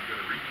 I'm going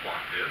to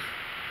replot this.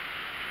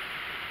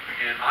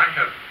 And I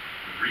have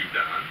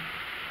redone,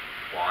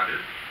 plotted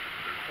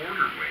the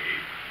quarter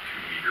wave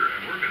 2-meter, and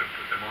we're going to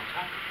put them on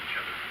top of each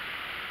other.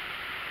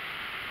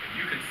 And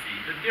you can see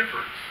the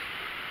difference.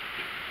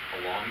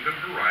 Along the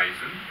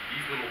horizon,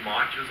 these little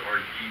notches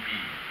are dB.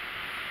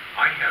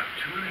 I have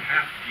 2.5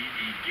 dB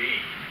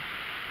gain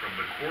from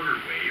the quarter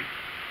wave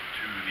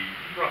to the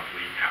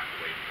roughly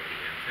half-wave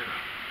length antenna.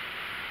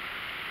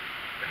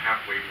 The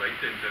half-wave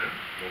length antenna,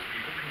 most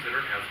people consider,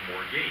 has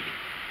more gain.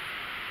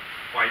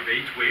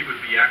 5/8 wave would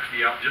be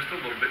actually out just a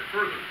little bit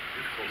further.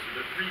 It's closer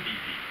to 3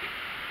 dB.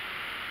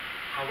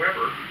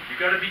 However,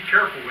 you've got to be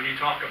careful when you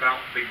talk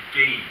about the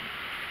gain.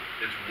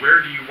 It's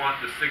where do you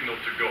want the signal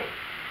to go?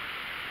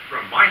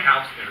 From my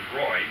house in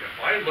Roy, if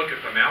I look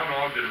at the Mount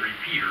Ogden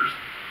repeaters,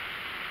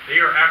 they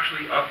are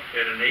actually up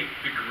at an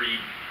 8-degree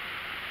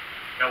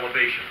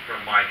elevation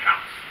from my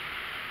house.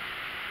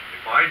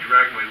 If I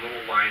drag my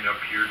little line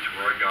up here to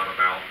where I got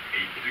about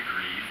 8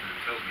 degrees, and it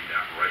tells me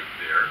that right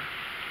there,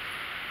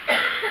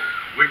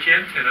 which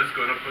antenna is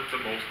going to put the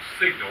most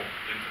signal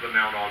into the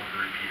Mount Ogden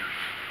repeaters?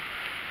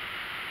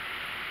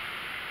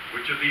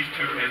 Which of these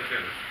two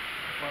antennas?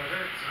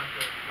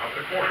 Not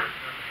the corner.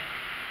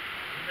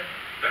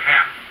 The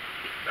half.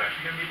 It's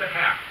actually going to be the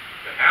half.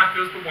 The half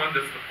is the one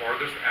that's the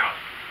farthest out.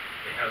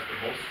 It has the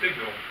most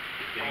signal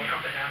getting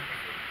out.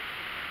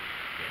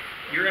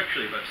 You're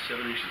actually about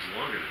 7 inches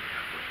longer than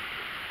halfway.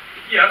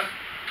 Yes,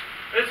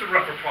 it's a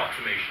rough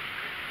approximation.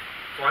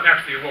 So I'm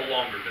actually a little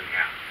longer than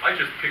half. I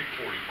just picked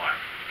 45.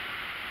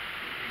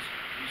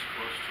 He's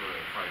close to a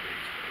 5/8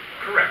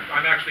 wave. Correct.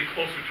 I'm actually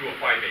closer to a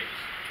 5/8.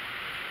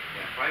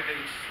 Yeah, 5/8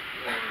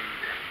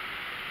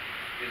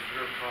 is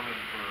real common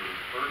for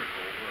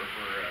vertical or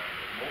for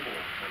mobile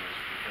antennas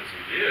because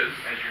It is.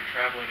 as you're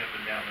traveling up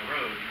and down the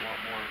road, you want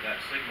more of that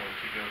signal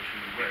to go to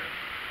where?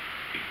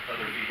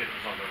 Other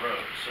vehicles on the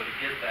road. So to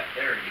get that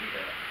there, you need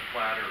a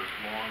flatter,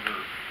 longer.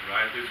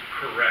 That is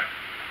correct.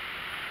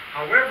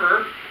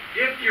 However,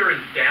 if you're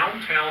in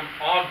downtown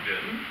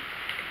Ogden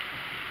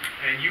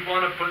and you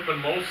want to put the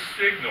most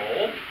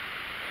signal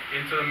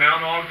into the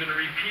Mount Ogden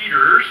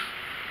repeaters,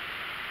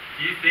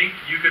 do you think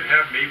you could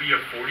have maybe a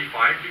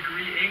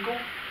 45-degree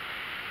angle?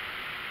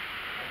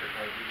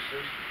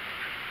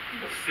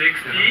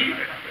 60?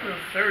 Well,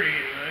 30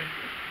 anyway.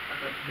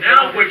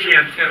 Now which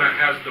antenna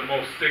has the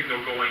most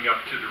signal going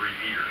up to the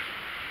repeaters?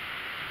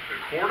 The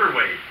quarter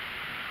wave.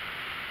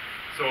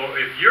 So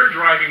if you're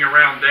driving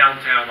around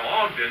downtown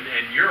Ogden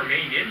and your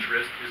main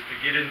interest is to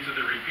get into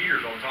the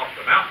repeaters on top of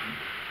the mountain,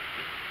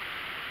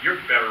 you're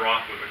better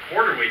off with a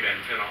quarter wave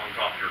antenna on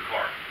top of your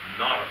car,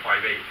 not a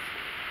 5/8.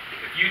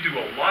 If you do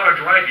a lot of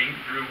driving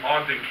through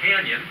Ogden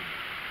Canyon,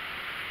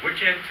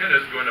 which antenna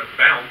is going to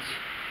bounce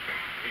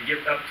and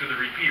get up to the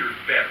repeaters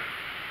better?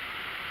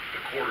 The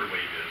quarter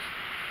wave is,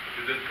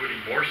 because it's putting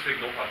more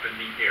signal up in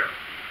the air.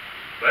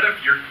 But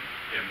if you're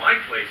in my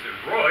place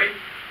in Roy,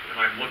 and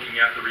I'm looking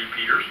at the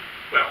repeaters,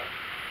 well,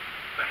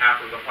 the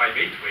half or the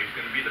 5/8 wave is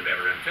going to be the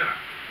better antenna.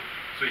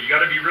 So you got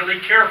to be really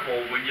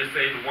careful when you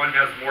say the one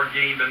has more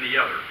gain than the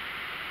other,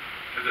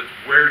 because it's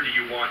where do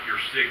you want your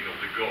signal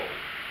to go.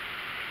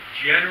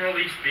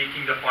 Generally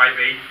speaking, the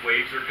 5/8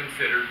 waves are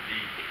considered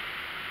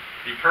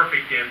the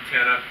perfect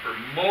antenna for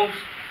most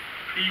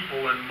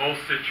people in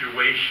most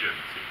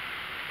situations.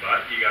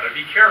 But you got to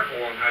be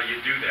careful on how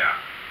you do that.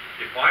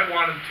 If I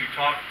wanted to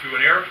talk to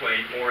an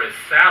airplane or a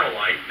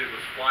satellite that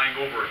was flying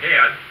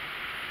overhead,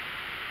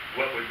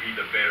 what would be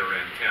the better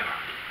antenna?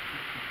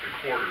 The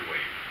quarter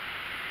wave,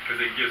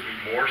 because it gives me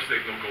more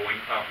signal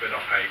going up at a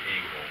high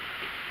angle.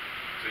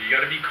 So you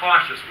got to be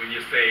cautious when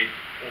you say,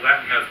 well, that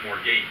one has more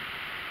gain.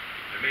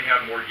 It may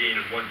have more gain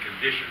in one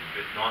condition,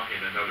 but not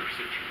in another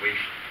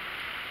situation.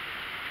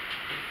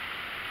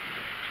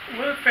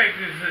 What effect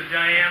does the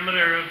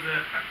diameter of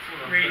the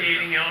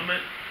radiating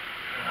element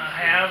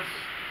have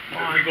If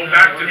on we go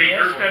back to the the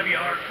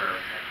SWR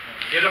curve?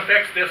 It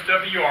affects the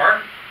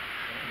SWR,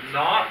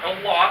 not a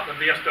lot of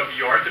the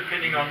SWR,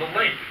 depending on the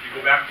length. If you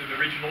go back to the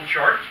original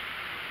chart,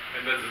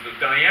 and as the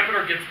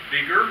diameter gets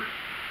bigger,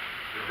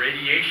 the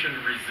radiation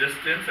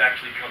resistance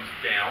actually comes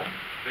down,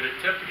 but it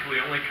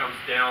typically only comes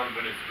down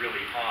when it's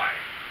really high.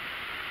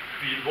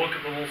 If you look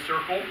at the little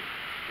circle,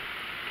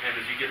 and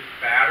as you get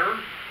fatter,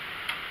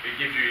 it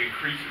gives you,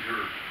 increases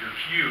your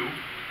Q.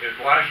 It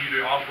allows you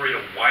to operate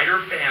a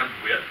wider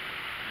bandwidth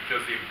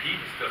because the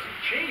impedance doesn't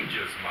change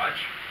as much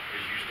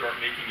as you start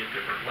making it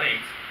different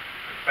lengths.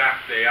 In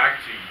fact,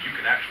 you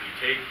can actually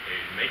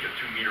make a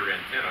 2-meter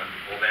antenna.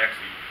 Well,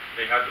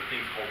 they have the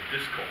things called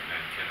discone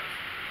antennas.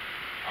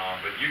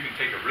 But you can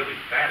take a really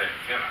fat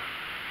antenna,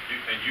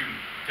 and you can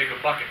take a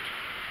bucket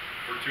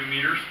for 2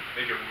 meters,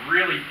 make it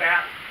really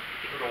fat,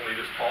 but only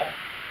this tall.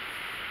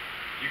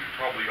 You could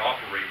probably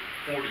operate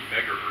 40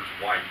 megahertz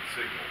wide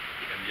signal,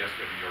 and the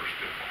SWR is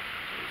still fine.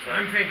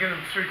 I'm thinking of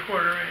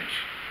 3/4 inch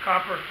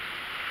copper.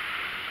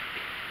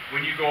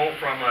 When you go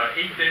from an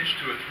 1/8 inch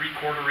to a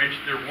 3/4 inch,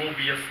 there will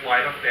be a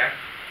slight effect,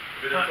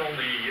 but it's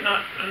only...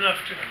 Not enough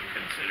to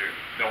consider.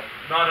 No,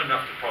 not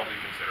enough to probably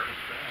consider.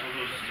 So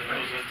those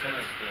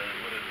antennas,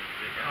 what are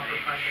the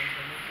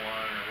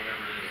MH1 or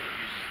whatever it is that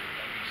uses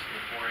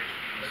the 4-inch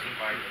PVC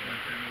pipe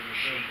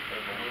sheet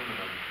of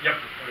aluminum, Yep.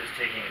 is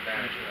taking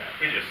advantage of that.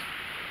 It is.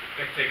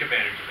 They take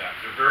advantage of that.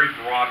 They're very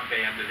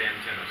broad-banded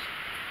antennas.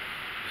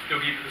 They still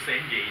give you the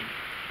same gain.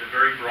 They're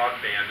very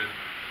broad-banded.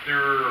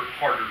 They're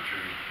harder to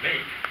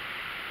make,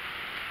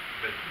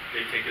 but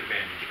they take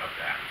advantage of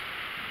that.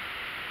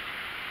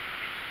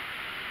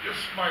 This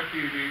might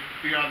be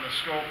beyond the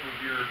scope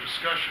of your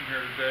discussion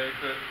here today,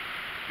 but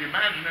the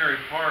imaginary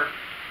part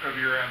of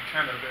your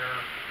antenna there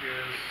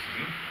is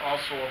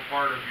also a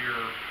part of your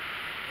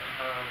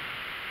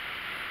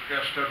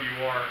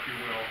SWR, if you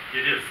will.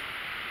 It is.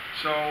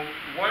 So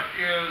what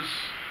is,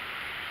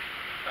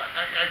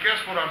 I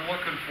guess what I'm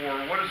looking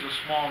for, what is a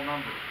small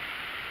number?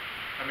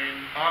 I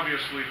mean,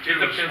 obviously, It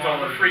depends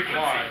on the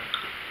frequency.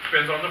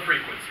 Depends on the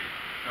frequency.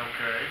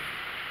 Okay.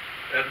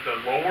 At the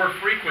lower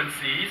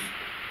frequencies,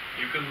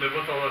 you can live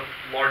with a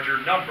larger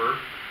number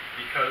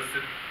because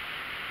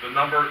the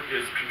number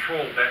is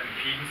controlled. That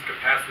impedance,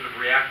 capacitive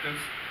reactance,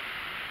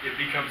 it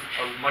becomes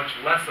a much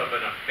less of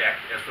an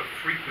effect as the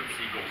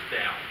frequency goes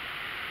down.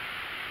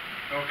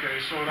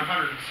 Okay, so at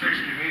 160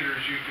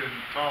 meters, you can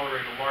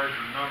tolerate a larger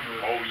number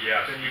Oh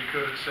yes, than you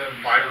could at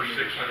 77 500 or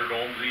meters. 600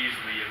 ohms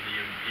easily in the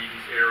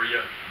impedance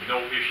area, no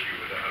issue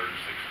with 160.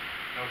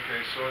 Okay,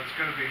 so it's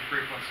going to be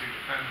frequency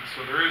dependent,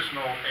 so there is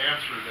no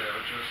answer there,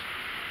 just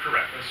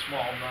Correct. a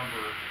small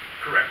number.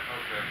 Correct.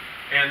 Okay.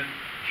 And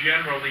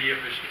generally, if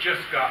it's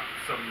just got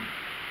some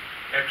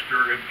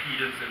extra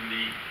impedance in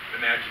the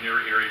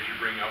imaginary areas you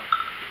bring up,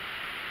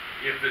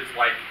 if it's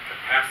like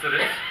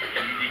capacitance,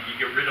 you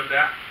get rid of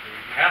that.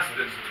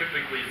 Capacitance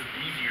typically is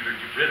easier to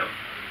get rid of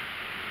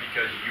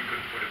because you can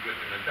put it with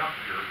an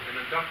inductor, and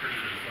inductors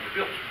are easy to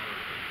build.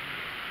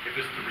 If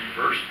it's the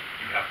reverse,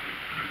 you have to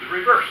do the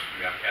reverse.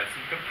 You have to add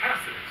some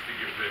capacitance to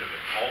get rid of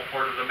it, all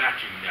part of the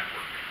matching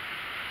network.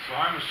 So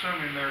I'm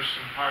assuming there's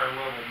some higher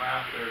level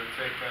math there to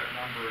take that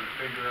number and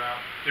figure out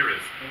There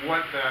is.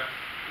 what that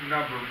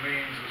number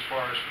means as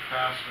far as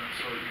capacitance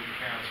so that you can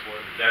cancel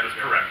it. That is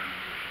correct.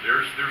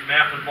 There's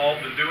math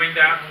involved in doing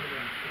that,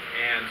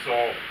 and so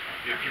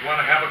if you want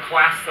to have a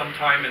class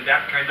sometime in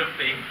that kind of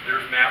thing,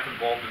 there's math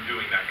involved in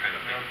doing that kind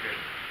of thing. Okay.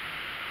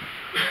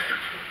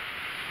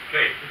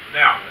 Okay,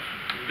 now,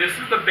 this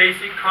is the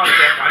basic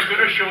concept. I'm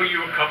going to show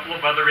you a couple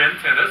of other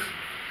antennas,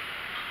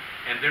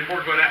 and then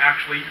we're going to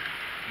actually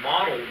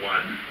model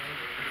one,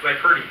 because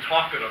I've heard him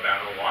talking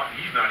about it a lot, and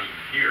he's not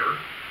even here.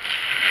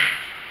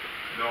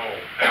 No,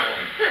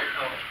 Alan.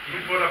 He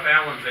put up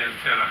Alan's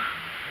antenna.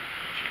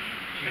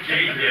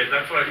 Gene did,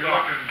 that's what I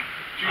thought.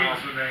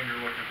 Gene's the name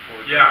you're looking for.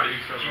 Yeah,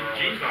 Gene's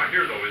Gene's not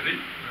here though, is he?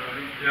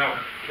 No. No.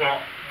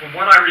 Well, from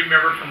what I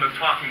remember from them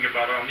talking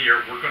about it on the air,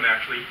 we're going to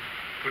actually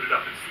put it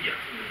up and see it.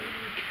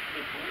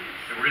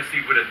 And we're going to see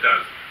what it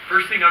does.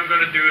 First thing I'm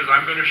going to do is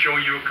I'm going to show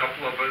you a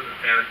couple of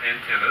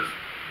antennas.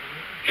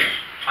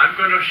 I'm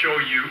going to show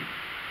you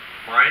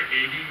my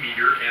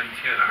 80-meter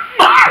antenna.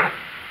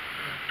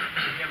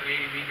 You have an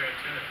 80-meter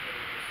antenna.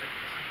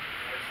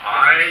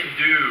 I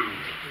do.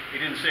 He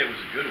didn't say it was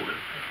a good one.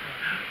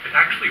 It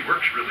actually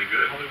works really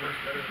good. Probably works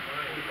better than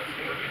mine.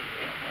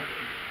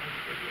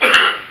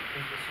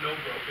 The snow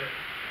broke it.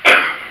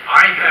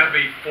 I have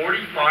a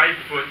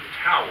 45-foot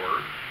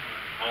tower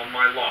on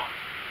my lot,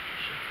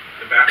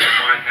 the back of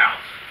my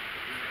house.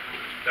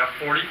 That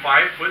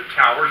 45-foot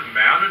tower is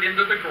mounted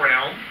into the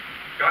ground,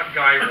 got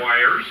guy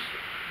wires.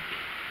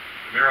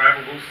 Remember, I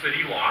have a little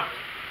city lot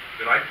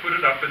that I put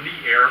it up in the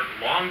air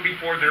long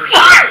before there's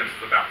evidence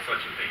about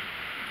such a thing.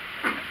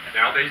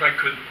 Nowadays, I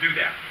couldn't do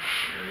that.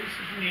 Yeah, this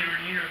is neater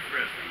and neater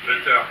for us.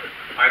 But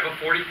I have a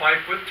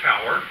 45-foot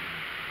tower,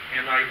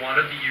 and I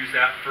wanted to use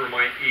that for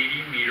my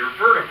 80-meter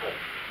vertical.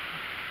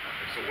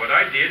 And so what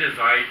I did is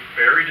I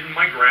buried in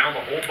my ground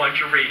a whole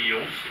bunch of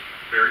radials,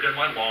 buried in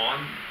my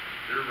lawn.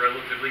 They're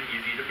relatively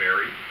easy to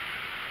bury.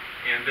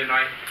 And then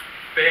I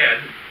fed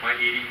my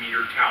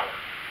 80-meter tower.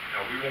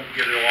 Now, we won't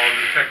get into all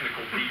the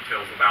technical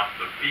details about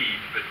the feed,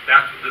 but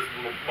that's what this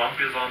little bump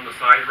is on the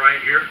side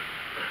right here.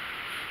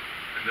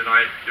 And then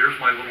there's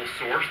my little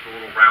source, the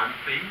little round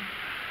thing.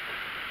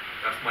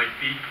 That's my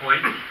feed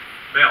point.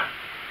 Mel.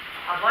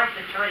 I'd like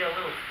to tell you a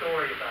little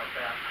story about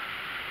that.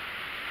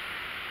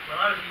 When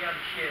I was a young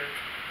kid,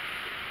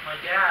 my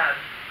dad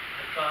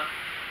had got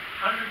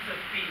hundreds of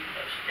feet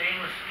of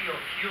stainless steel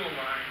fuel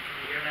lines from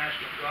the Air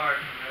National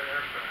Guard from their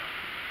aircraft.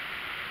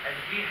 And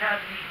he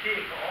had me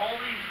dig all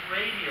these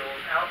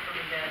radials out from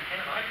his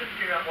antenna. I couldn't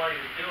figure out what he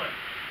was doing.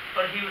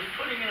 But he was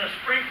putting in a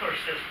sprinkler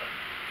system.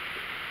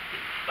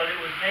 But it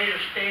was made of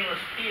stainless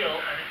steel,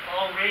 and it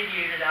all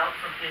radiated out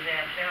from his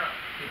antenna.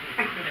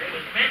 And it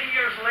was many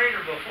years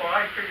later before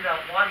I figured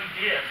out what he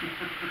did.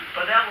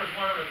 But that was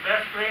one of the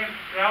best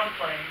ground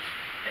planes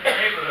in the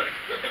neighborhood.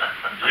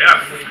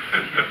 Yes.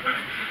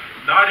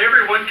 Not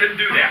everyone can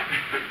do that.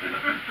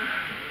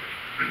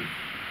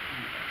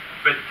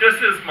 But this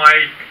is my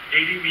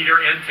 80-meter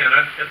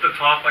antenna. At the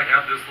top, I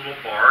have this little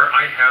bar.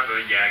 I have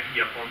a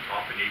Yagi up on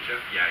top, an HF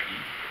Yagi.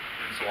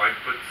 And so I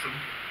put some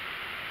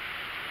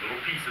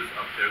little pieces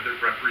up there that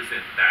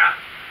represent that.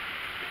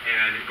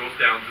 And it goes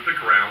down to the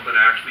ground, and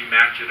I actually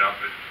match it up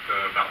at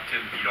about 10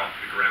 feet off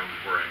the ground is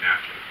where I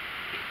match it.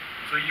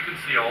 So you can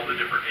see all the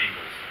different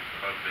angles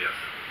of this.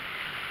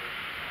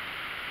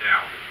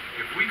 Now,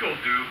 if we go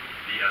do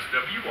the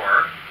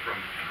SWR from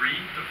 3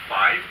 to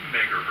 5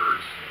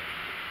 megahertz,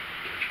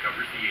 which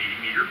covers the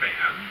 80-meter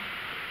band,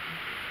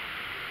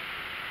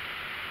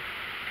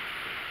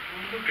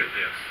 look at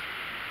this.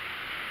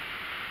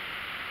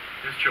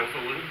 This shows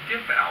a little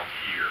dip out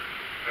here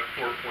at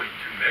 4.2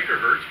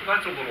 megahertz. Well,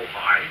 that's a little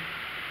high.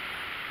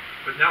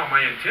 But now my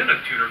antenna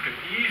tuner can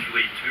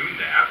easily tune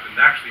that, and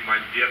actually my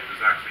dip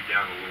is actually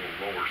down a little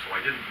lower, so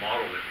I didn't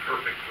model it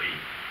perfectly.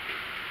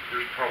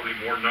 There's probably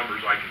more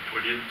numbers I can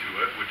put into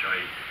it, which I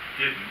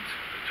didn't.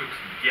 I took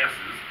some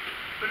guesses,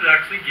 but it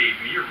actually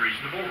gave me a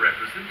reasonable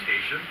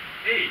representation.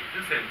 Hey,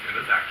 this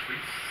antenna's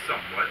actually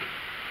somewhat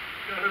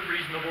got a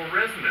reasonable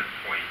resonant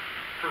point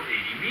for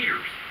 80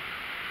 meters.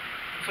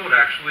 So it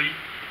actually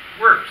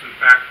works. In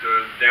fact,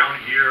 down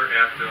here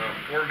at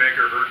 4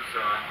 megahertz,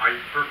 I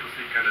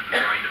purposely kind of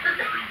designed it for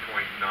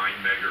 3.9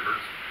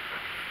 megahertz.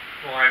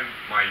 Well,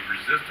 my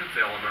resistance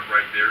element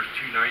right there is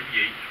 298,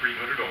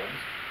 300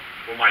 ohms.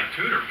 Well, my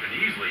tuner can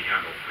easily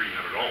handle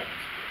 300 ohms,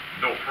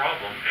 no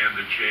problem, and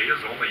the J is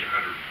only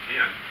 110,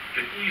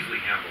 can easily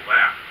handle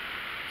that.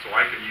 So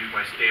I can use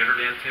my standard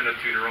antenna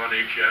tuner on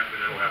HF, and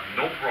it'll have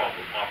no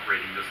problem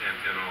operating this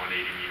antenna on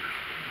 80 meters.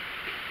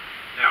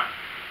 Now,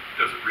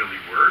 does it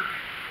really work?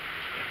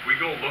 If we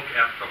go look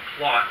at the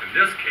plot, in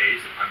this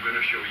case, I'm going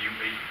to show you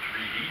a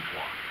 3D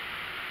plot.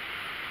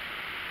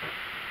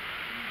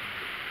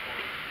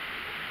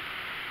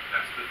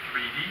 That's the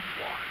 3D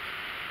plot.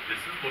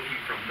 This is looking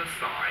from the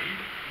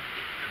side,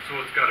 and so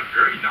it's got a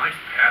very nice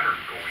pattern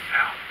going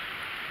out.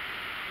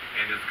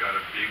 And it's got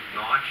a big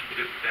notch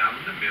dip down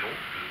in the middle,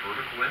 because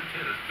vertical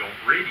antennas don't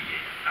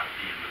radiate out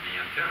the end of the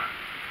antenna.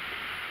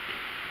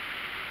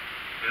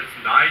 And it's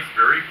nice,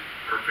 very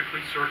perfectly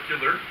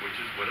circular, which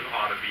is what it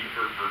ought to be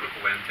for a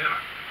vertical antenna.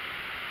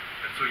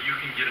 And so you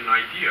can get an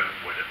idea of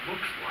what it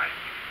looks like.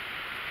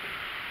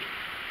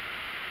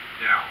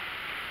 Now,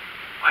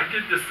 I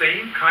did the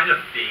same kind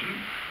of thing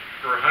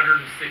for 160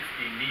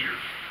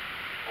 meters,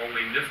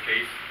 only in this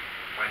case,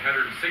 my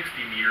 160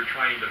 meter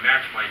trying to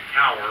match my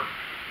tower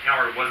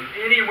wasn't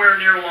anywhere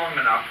near long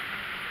enough,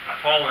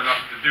 tall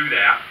enough to do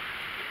that,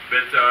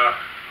 but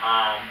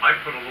I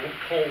put a little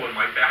pole in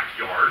my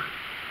backyard.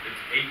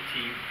 It's 18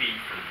 feet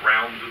from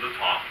ground to the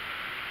top,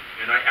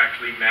 and I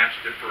actually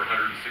matched it for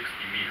 160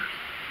 meters.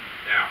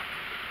 Now,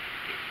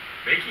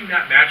 making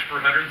that match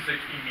for 160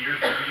 meters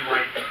would be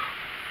like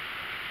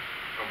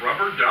a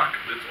rubber duck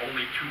that's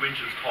only 2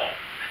 inches tall.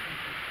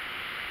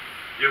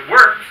 It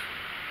works,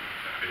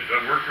 but it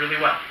doesn't work really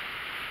well.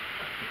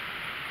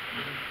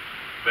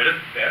 But it's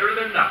better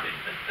than nothing.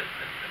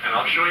 And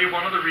I'll show you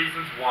one of the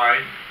reasons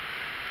why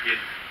it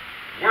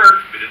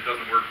works, but it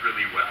doesn't work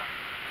really well.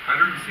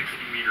 160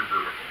 meter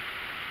vertical.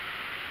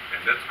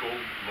 And let's go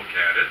look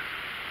at it.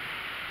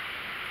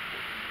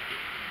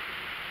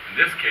 In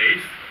this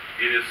case,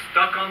 it is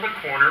stuck on the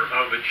corner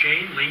of a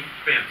chain link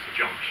fence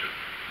junction.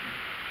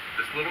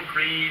 This little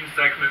green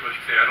segment,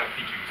 let's say, I don't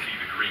think you can see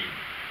the green,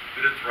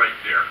 but it's right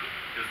there,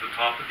 is the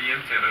top of the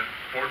antenna,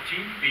 14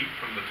 feet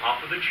from the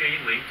top of the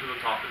chain link to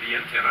the top of the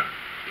antenna.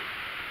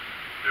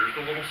 There's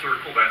the little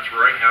circle, that's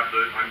where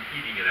I'm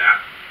feeding it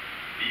at.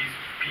 These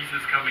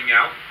pieces coming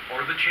out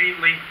are the chain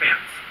link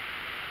fence.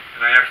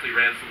 And I actually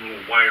ran some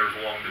little wires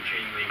along the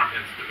chain link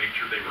fence to make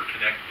sure they were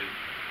connected.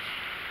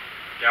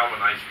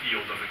 Galvanized steel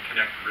doesn't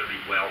connect really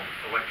well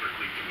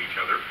electrically to each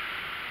other.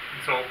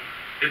 And so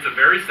it's a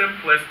very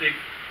simplistic,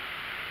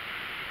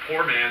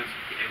 poor man's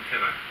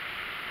antenna.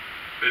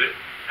 But it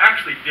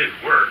actually did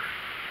work,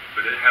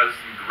 but it has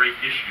some great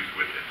issues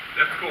with it.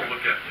 Let's go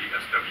look at the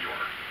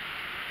SWR.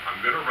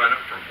 I'm going to run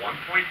it from 1.8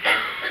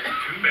 to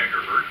 2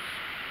 megahertz.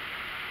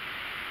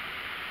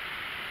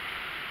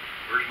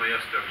 Where's my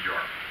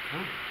SWR?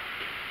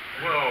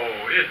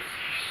 Whoa, it's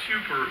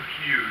super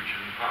huge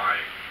and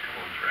high. Come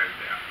on, drag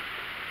that.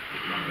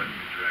 Not letting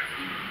me drag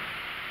it.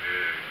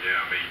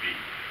 Yeah, maybe.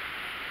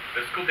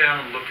 Let's go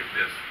down and look at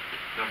this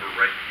number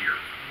right here.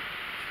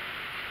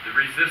 The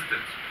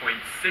resistance,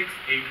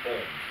 0.68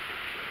 ohms.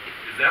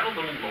 Is that a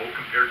little low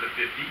compared to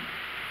 50?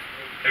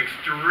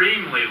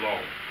 Extremely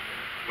low.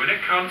 When it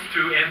comes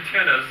to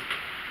antennas,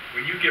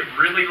 when you get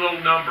really low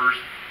numbers,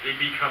 they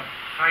become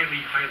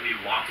highly, highly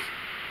lossy.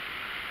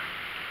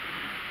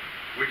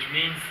 Which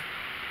means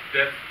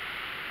that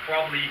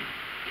probably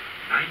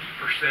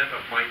 90%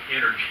 of my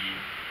energy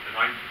that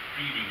I'm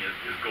feeding it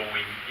is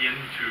going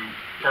into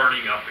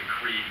burning up and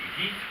creating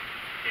heat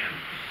and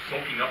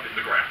soaking up in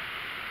the ground.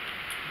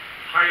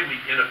 Highly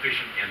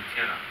inefficient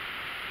antenna.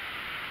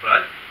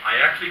 But I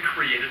actually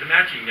created a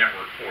matching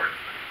network for it.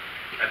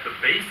 At the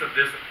base of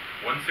this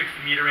 160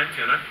 meter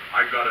antenna,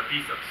 I've got a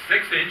piece of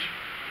 6-inch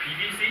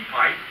PVC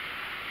pipe,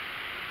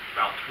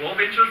 about 12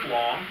 inches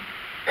long,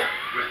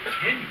 with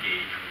 10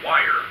 gauge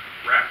wire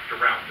wrapped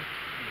around it.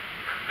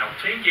 Now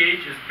 10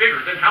 gauge is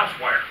bigger than house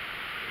wire.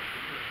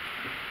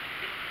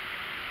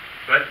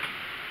 But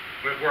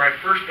where I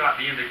first got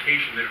the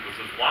indication that it was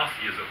as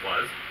lossy as it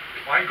was,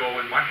 if I go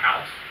in my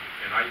house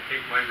and I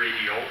take my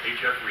radio,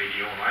 HF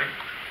radio, and I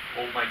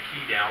hold my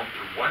key down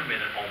for 1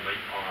 minute only,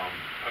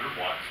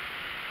 100 watts,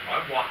 and I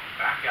walk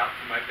back out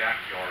to my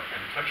backyard and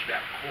touch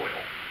that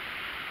coil,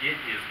 it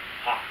is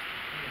hot,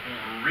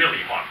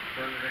 really hot.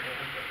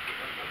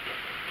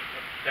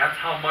 That's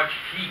how much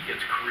heat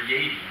it's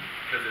creating,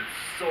 because it's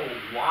so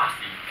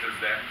lossy, because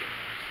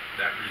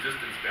that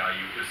resistance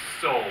value is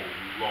so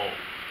low.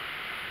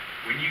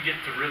 When you get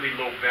to really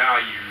low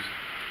values,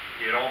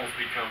 it almost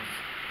becomes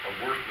a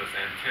worthless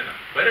antenna.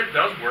 But it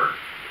does work,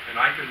 and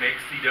I can make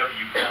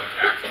CW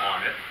contacts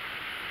on it.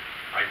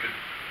 I could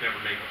never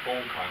make a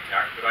phone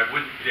contact, but I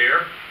wouldn't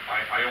dare.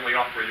 I only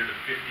operated at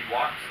 50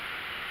 watts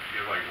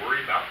because I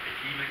worry about the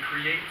heat it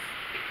creates.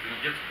 If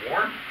it gets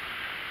warm,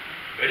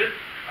 but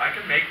I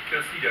can make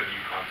CW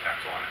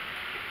contacts on it.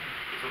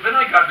 So then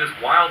I got this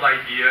wild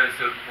idea and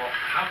said, well,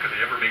 how could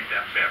I ever make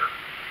that better?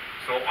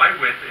 So I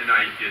went and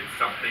I did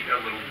something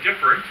a little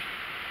different,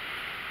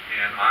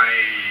 and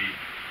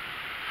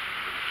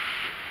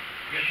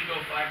You have to go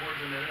 5 words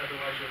a minute,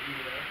 otherwise you'll eat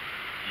it up.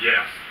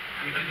 yes.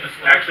 You can just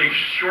Actually,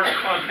 short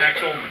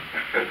contacts only.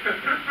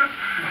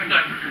 I'm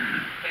not,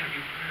 thank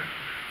you.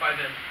 By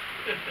then.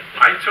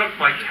 I took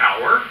my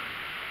tower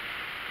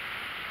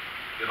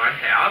that I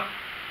have,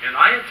 and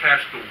I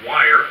attached the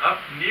wire up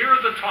near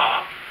the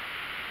top,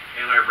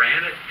 and I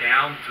ran it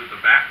down to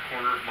the back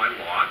corner of my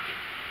lot,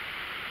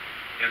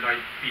 and I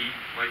feed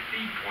my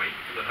feed point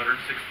to the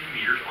 160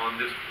 meters on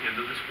this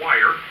into this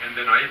wire, and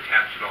then I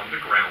attach it on the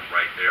ground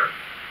right there.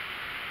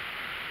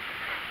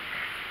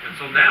 And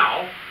so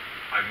now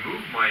I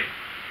move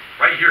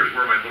right here is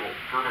where my little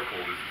vertical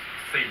is,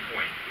 same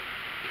point,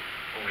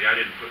 only I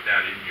didn't put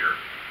that in here.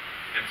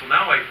 And so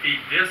now I feed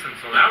this, and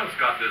so now it's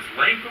got this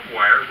length of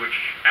wire, which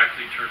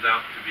actually turns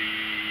out to be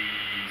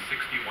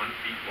 61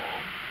 feet long,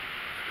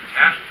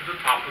 attached to the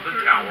top of the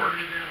tower.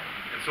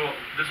 And so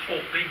this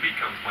whole thing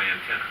becomes my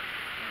antenna.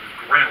 It's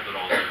grounded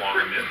on the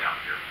bottom end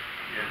out here.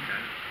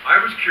 I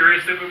was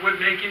curious if it would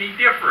make any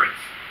difference.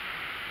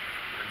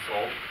 And so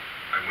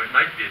I went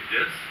and I did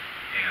this,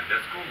 and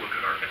let's go look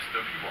at our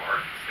SWR,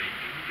 same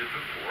thing we did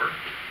before.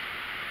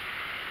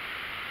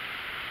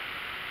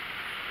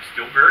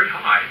 Still very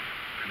high.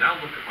 And now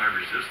look at my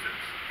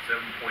resistance,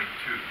 7.2.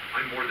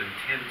 I'm more than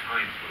 10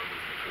 times what it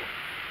was before.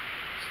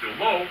 Still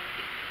low,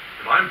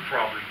 but I'm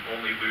probably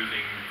only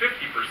losing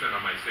 50% of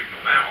my signal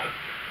now.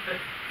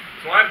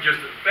 So I've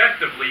just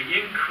effectively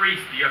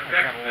increased the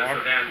effectiveness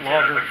of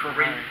antenna a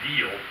great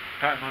deal.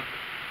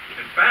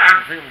 In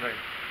fact,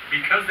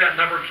 because that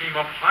number came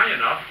up high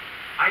enough,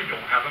 I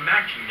don't have a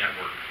matching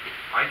network.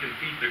 I can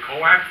feed the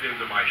coax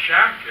into my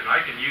shack, and I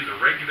can use a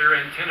regular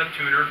antenna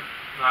tuner.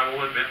 I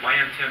will admit my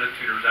antenna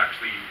tuner is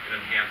actually an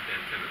enhanced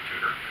antenna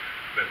tuner,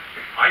 but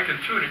I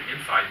can tune it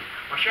inside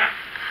my shack.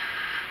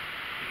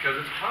 Because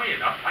it's high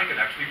enough, I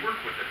can actually work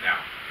with it now.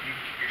 You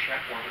keep your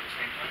shack warm at the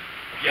same time?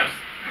 Yes.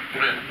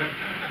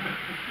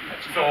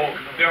 So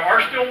there are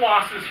still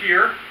losses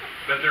here,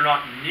 but they're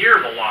not near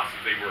the losses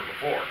they were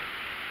before.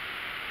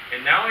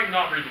 And now I'm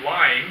not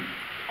relying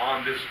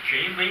on this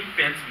chain link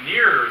fence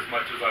near as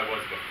much as I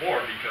was before,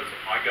 because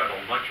I got a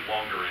much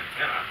longer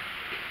antenna,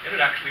 and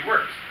it actually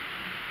works.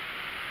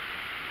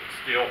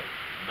 Still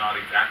not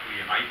exactly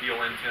an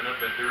ideal antenna,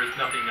 but there is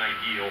nothing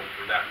ideal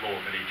for that low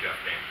of an HF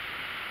band.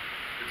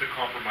 It's a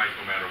compromise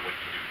no matter what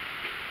you do.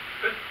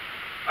 But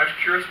I was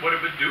curious what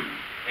it would do,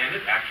 and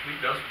it actually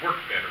does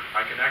work better.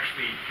 I can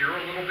actually hear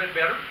a little bit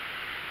better,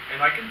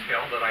 and I can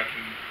tell that I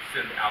can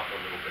send out a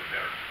little bit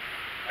better.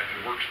 I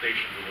can work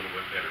stations a little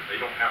bit better.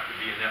 They don't have to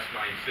be an S9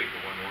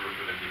 signal in order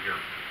for them to hear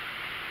me.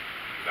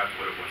 That's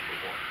what it was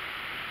before.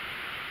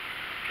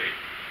 Okay,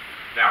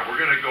 now we're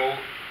going to go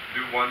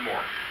do one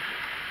more.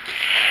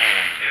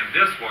 And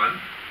this one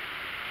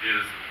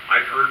is,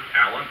 I've heard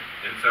Alan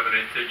in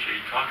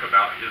 7HA talk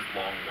about his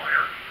long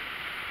wire.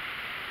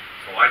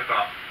 So I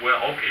thought,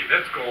 well, okay,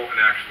 let's go and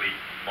actually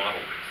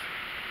model this.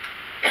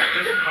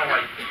 This is how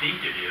I think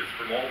it is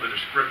from all the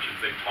descriptions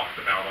they talked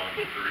about on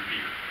the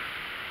repeater.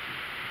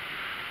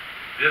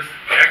 This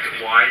X,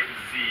 Y,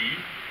 Z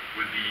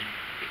would be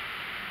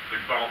the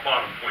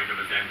bottom point of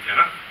his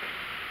antenna.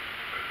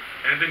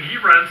 And then he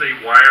runs a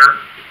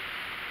wire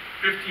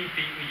 15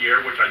 feet in the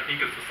air, which I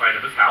think is the side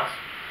of his house.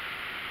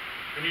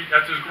 And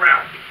that's his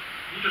ground.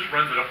 He just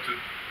runs it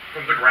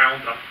from the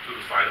ground up to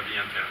the side of the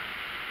antenna.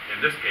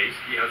 In this case,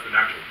 he has an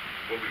actual,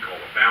 what we call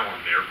a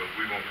ballon there, but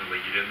we won't really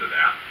get into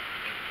that.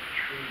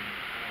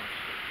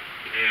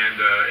 And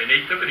an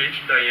 1/8 of an inch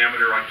in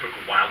diameter, I took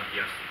a wild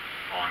guess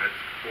on it.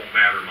 Won't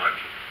matter much.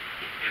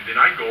 And then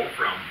I go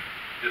from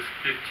this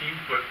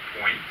 15-foot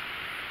point.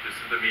 This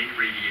is the main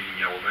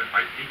radiating element.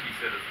 I think he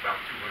said it's about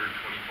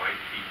 225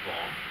 feet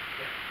long.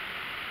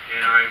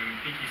 And I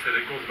think he said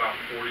it goes about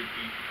 40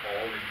 feet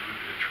tall into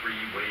a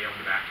tree way out in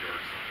the backyard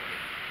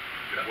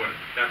somewhere.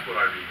 That's what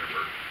I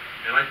remember.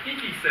 And I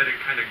think he said it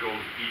kind of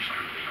goes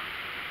easterly,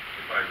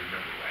 if I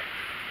remember right.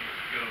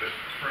 It goes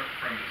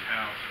from his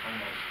house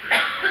almost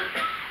straight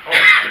forward.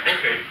 Oh,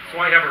 okay. So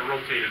I have it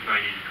rotated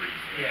 90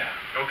 degrees. Yeah.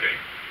 Okay.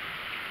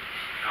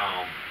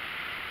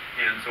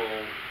 And so,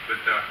 but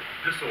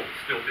this will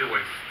still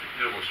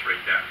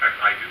illustrate that. In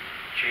fact, I could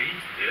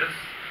change this,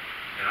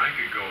 and I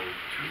could go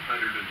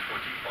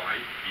 225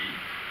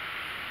 feet,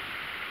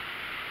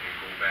 and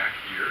go back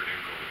here and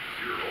go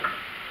 0,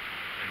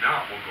 and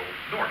now it will go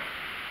north.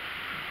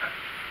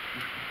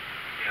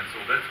 And so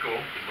let's go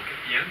look at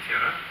the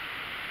antenna.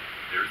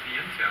 There's the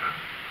antenna.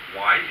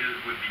 Y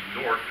would be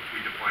north if we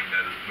define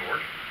that as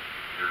north.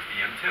 There's the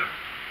antenna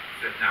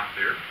sitting out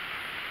there.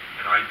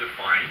 And I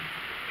define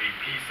a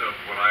piece of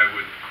what I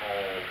would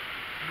call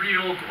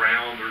real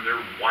ground, or their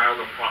wild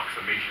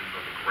approximations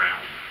of the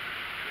ground.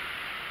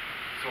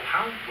 So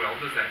how well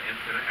does that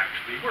antenna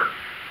actually work?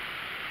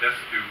 Let's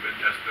do an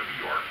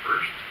SWR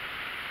first.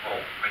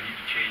 Oh, I need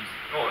to change.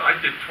 Oh, I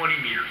did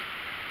 20 meters.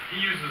 He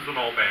uses an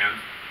all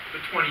bands. The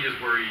 20 is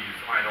where he's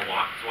idle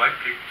lot, so I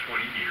picked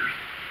 20 meters.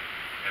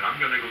 And I'm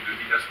going to go do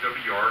the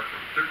SWR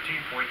from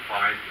 13.5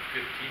 to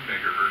 15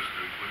 megahertz to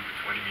include the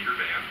 20 meter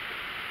band.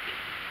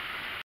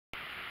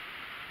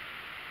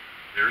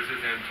 There's his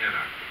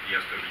antenna, the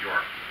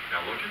SWR.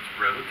 Now look, it's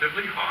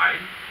relatively high,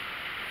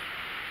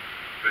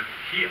 but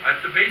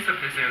at the base of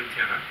his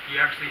antenna, he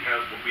actually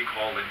has what we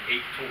call an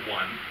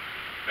 8-to-1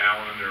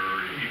 ballon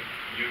or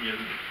union,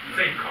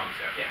 same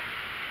concept. Yeah.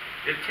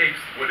 It takes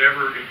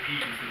whatever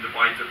impedance and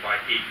divides it by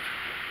 8.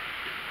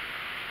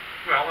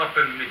 Well, up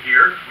in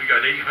here, we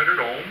got 800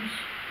 ohms,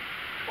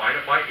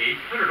 divide it by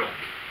 800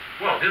 ohms.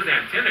 Well, his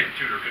antenna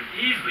tuner can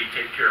easily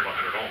take care of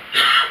 100 ohms.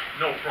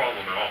 No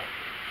problem at all.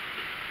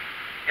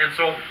 And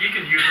so he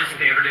can use a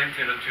standard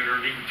antenna tuner,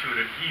 and he can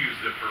tune it. He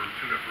uses it for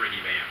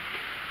any band.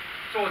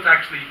 So it's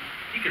actually,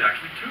 he can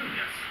actually tune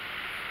this.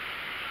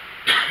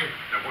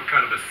 Now, what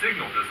kind of a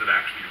signal does it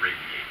actually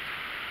radiate?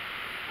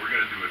 We're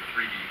going to do a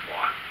 3D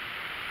plot.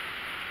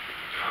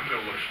 So I'm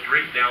going to look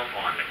straight down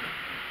on it.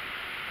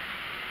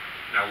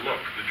 Now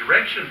look, the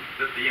direction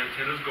that the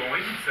antenna is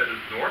going, set is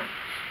north.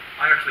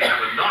 I actually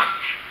have a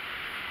notch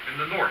in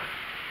the north.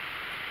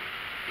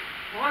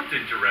 Well, that's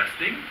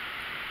interesting.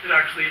 It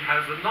actually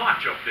has a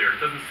notch up there. It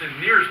doesn't send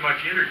near as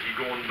much energy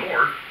going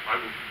north.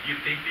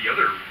 You'd think the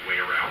other way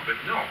around, but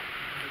no.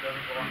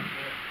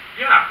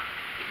 Yeah.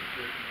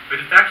 But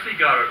it's actually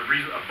got a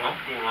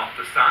bump going off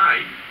the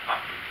side,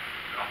 off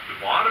the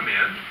bottom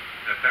end.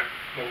 In fact,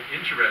 most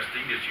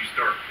interesting is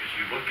as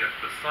you look at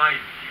the side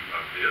view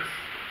of this.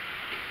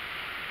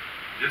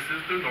 This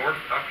is the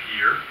north up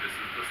here. This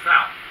is the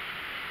south.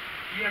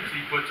 He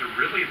actually puts a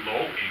really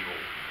low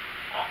angle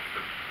off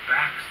the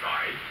back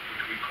side,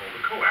 which we call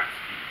the coax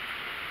feed.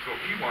 So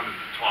if he wanted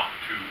to talk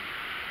to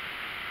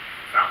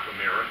South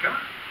America,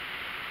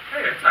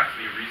 hey, it's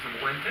actually a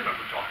reasonable antenna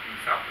for talking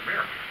to South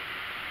America.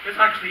 It's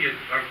actually a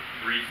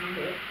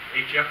reasonable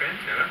HF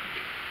antenna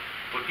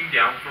looking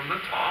down from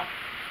the top.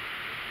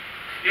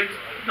 It's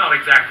not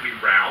exactly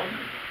round,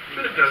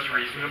 but it does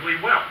reasonably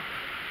well.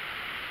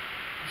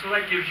 So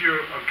that gives you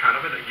a kind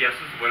of a guess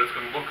as to what it's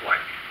going to look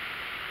like.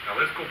 Now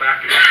let's go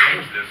back and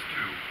change this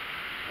to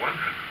 100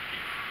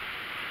 feet.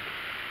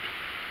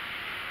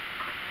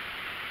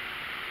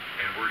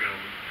 And we're going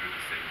to do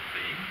the same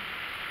thing.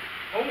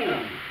 Oh,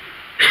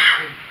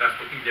 that's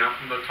looking down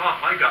from the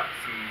top. I got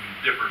some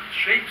different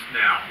shapes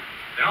now.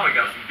 Now I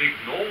got some big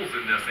knolls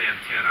in this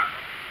antenna.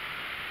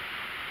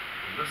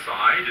 From the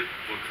side, it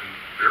looks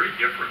very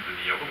different than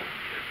the other one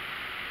did.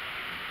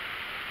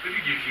 But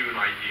it gives you an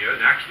idea,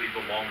 and actually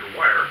the longer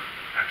wire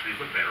actually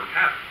is a better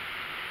pattern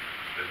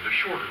than the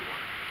shorter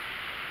one.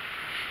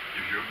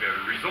 Gives you better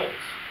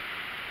results.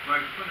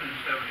 Like put in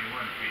 71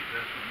 feet,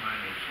 that's what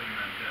mine is, same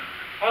antenna.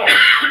 Oh,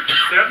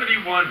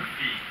 71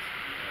 feet.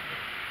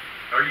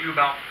 Are you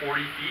about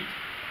 40 feet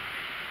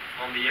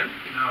on the end?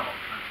 No,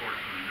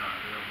 unfortunately not.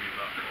 It'll be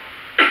about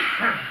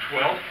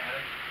 12? 12.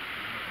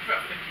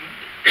 About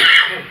 15.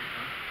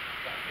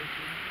 About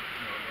 15.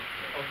 No,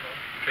 about 12.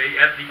 Okay,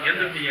 at the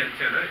end of the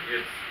antenna,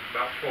 it's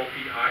about 12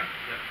 feet high.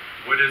 Yeah.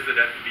 What is it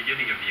at the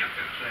beginning of the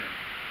antenna? Same.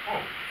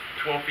 Oh,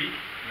 12 feet?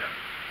 Yeah.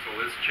 So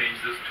let's change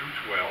this to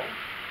 12.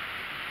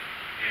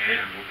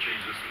 And we'll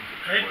change this into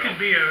 12. That could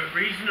be a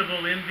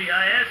reasonable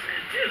NBIS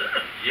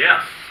antenna.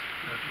 Yes.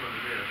 That's what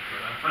it is,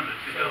 but I'm gonna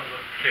tell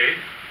them. Okay,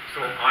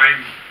 so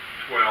I'm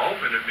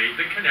 12 and it made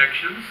the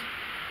connections.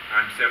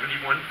 I'm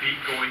 71 feet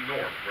going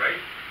north, right?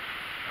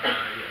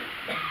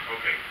 Yeah.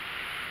 Okay.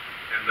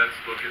 And let's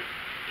look at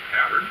the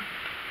pattern.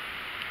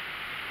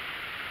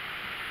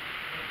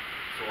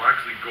 So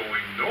actually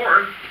going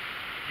north,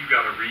 you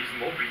got a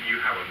reasonable, but you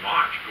have a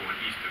notch going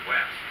east and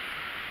west.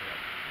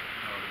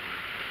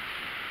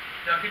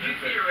 Now, could you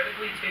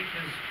theoretically take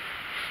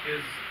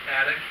his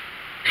attic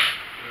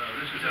Well,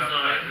 this is Design.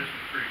 outside, this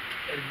is free.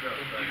 and do,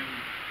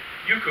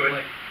 You could.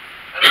 like,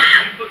 I don't know,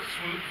 could you put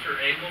swoops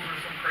or angles or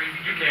some crazy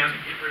You thing can. to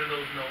get rid of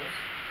those nulls?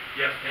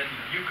 Yes, and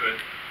you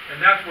could. And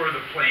that's where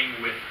the playing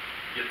with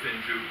gets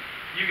into.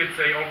 You could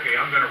say, okay,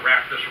 I'm gonna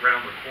wrap this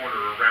around the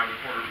corner of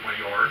my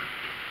yard.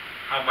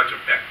 How much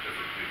effect does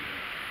it do?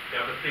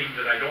 Now, the thing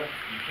that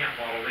you can't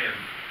model in,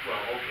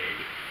 well, okay,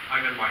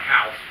 I'm in my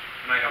house,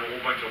 and I have a whole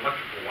bunch of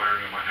electrical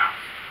wiring in my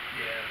house.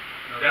 Yeah.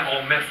 Now, That this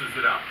all messes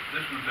it up.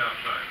 This one's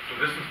outside. So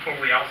this is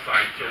totally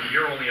outside, so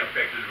your only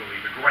effect is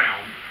really the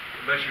ground,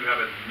 unless you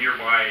have a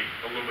nearby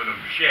aluminum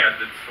shed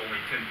that's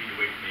only 10 feet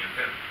away from the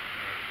antenna.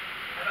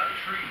 How about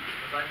trees?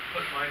 Because I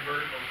put my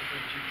verticals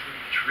between two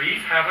trees.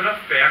 Trees have an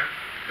effect,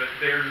 but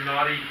they're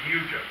not a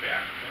huge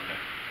effect.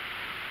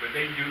 But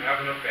they do have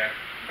an effect.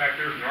 In fact,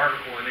 there's an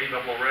article in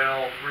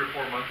ARRL 3 or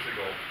 4 months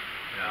ago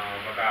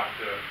about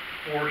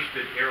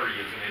forested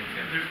areas in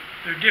antennas.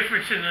 They're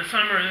different in the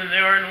summer than they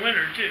are in the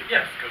winter too.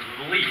 Yes, because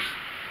of the leaves.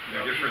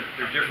 They're different,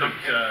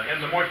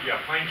 And the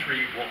pine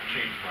tree won't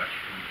change much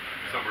from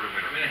summer to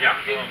winter. I mean, I Yeah.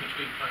 have hidden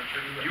between pine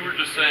trees. but- You were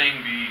just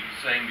saying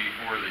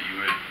before that you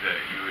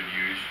would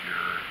use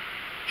your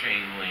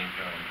chain link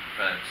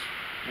fence.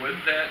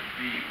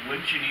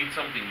 Wouldn't you need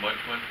something much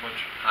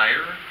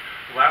higher?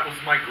 Well, that was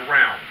my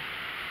ground.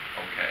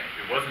 Okay.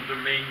 It wasn't the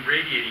main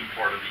radiating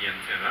part of the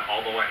antenna,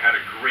 although it had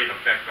a great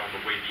effect on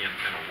the way the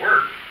antenna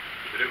worked,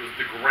 but it was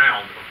the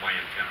ground of my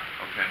antenna,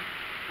 Okay.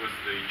 was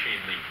the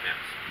chain link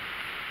fence.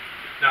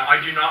 Now, I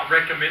do not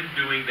recommend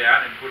doing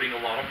that and putting a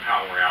lot of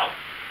power out,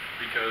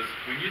 because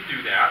when you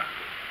do that,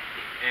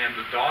 and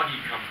the doggy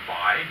comes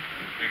by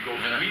and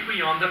goes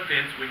wee-wee on the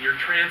fence when you're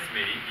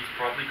transmitting, he's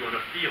probably going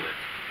to feel it.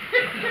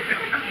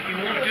 You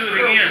won't do it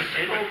again.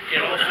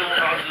 It also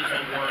causes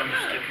the worms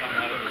to come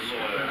out of the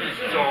soil.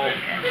 So,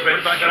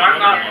 but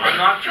I'm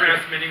not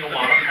transmitting a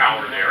lot of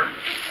power there,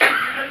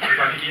 because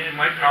I'm keeping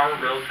my power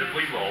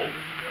relatively low.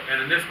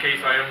 And in this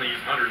case, I only use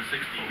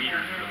 160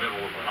 meters in the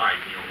middle of the night.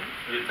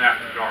 It's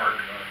after dark.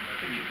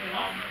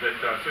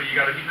 So you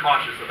got to be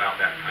cautious about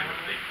that kind of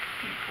thing.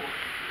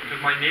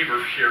 Because my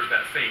neighbor shares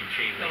that same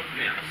chain link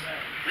fence,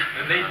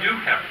 and they do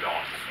have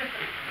dogs.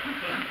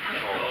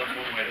 Well, that's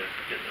one way to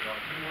get the dog.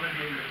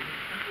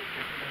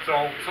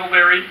 So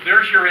Larry,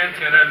 there's your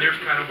antenna, and there's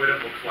kind of what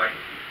it looks like.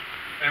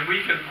 And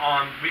we can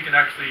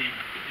actually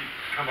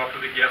come up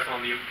with a guess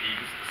on the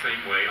impedance the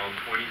same way on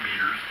 20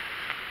 meters.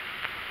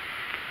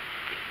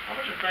 How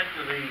much effect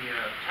do the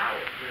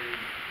towers, the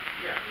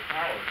antenna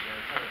towers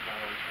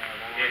have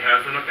on? It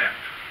has an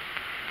effect.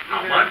 How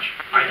Even much?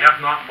 if- I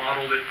have not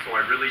modeled it, so I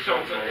really So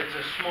don't know. it's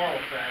a small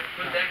effect.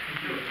 But that can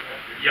do it.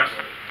 Yes,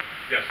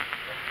 yes.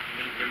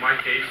 In my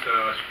case,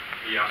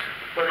 yeah.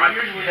 But I- it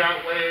usually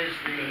outweighs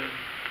the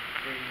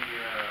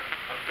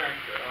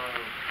effect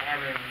of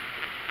having,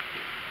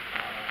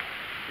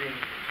 being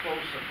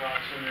close in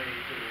proximity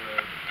to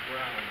the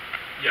ground.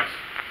 Yes.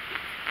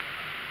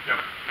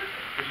 Yeah.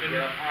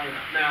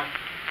 Now,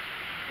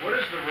 what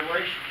is the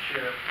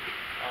relationship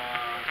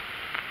of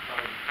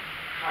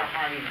how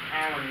high the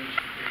power needs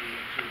to be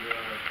to the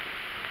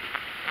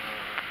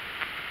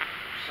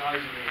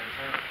size of the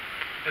antenna?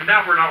 And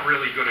that we're not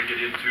really going to get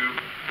into,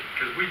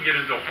 because we can get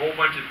into a whole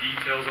bunch of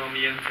details on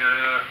the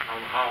antenna, on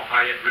how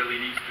high it really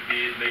needs to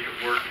be to make it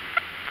work.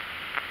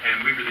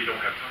 And we really don't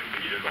have time to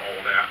get into all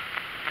of that,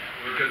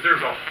 because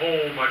there's a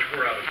whole much,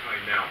 we're out of time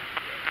now.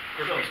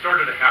 Of course, we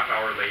started a half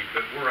hour late,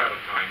 but we're out of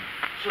time.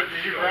 So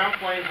does your ground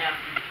plane have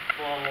to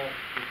fall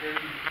within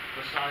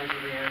the size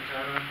of the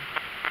antenna?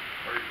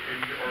 Or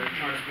are you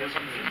trying to get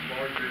something that's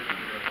larger than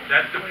the...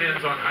 That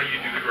depends on how you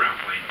do the ground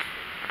planes.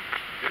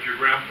 If your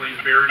ground plane's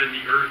buried in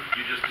the earth,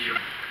 you just need a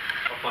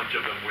bunch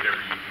of them,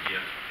 whatever you can get.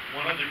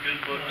 One of the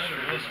good books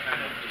for this kind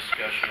of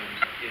discussion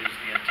is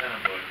the antenna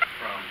book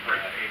from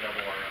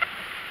ARRL.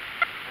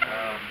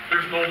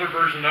 There's an older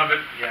version of it.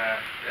 Yeah,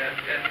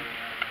 And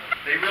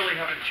they really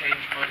haven't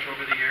changed much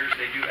over the years.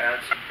 They do add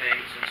some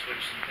things and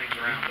switch some things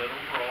around, but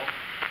overall,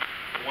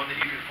 the one that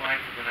you can find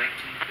from the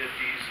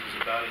 1950s is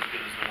about as good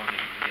as the one that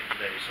you can get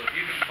today. So if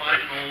you can find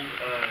an old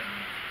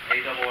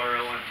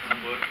ARRL antenna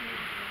book,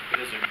 it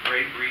is a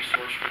great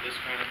resource for this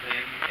kind of thing,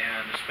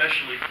 and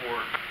especially for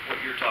what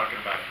you're talking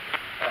about,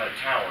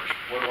 towers.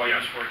 What do I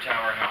use for a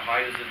tower? How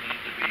high does it need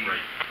to be? Right.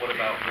 What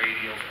about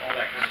radials? All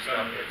that kind of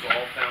stuff. It's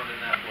all found in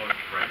that book,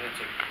 and it's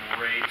a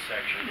great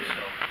section.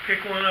 So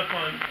Pick one up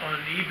on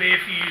eBay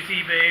if you use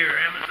eBay or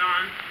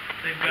Amazon.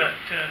 They've got,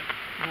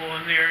 go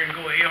on there and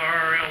go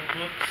ARRL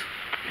books,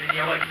 And you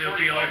They're look, like there'll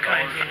be all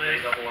kinds of $45 for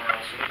lists. double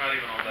RL, so they're not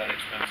even all that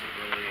expensive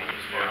really,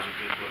 as far as a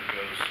good book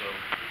goes, so.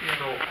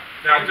 So,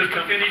 now just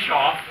to finish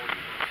off,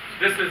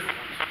 this is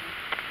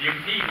the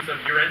impedance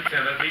of your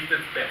antenna, at least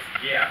its best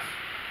guess,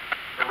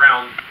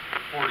 around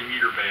the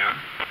 40-meter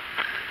band.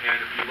 And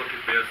if you look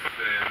at this,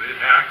 and it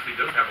actually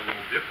does have a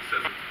little dip that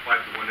says it's 5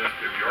 to 1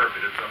 SWR,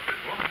 but it's up at,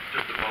 well,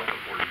 just above the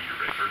 40-meter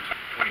range, or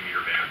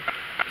 20-meter band.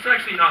 It's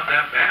actually not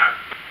that bad.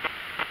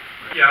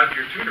 Yeah,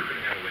 your tuner could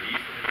handle it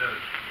easily.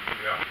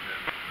 Yeah.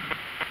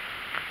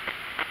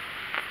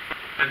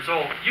 And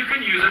so you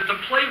can use it to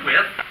play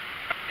with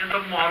and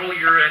to model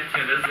your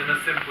antennas in a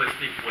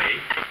simplistic way.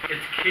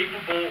 It's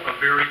capable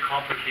of very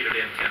complicated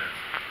antennas,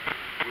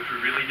 which we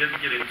really didn't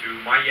get into.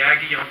 My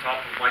Yagi on top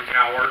of my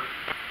tower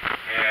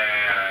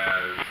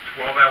has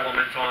 12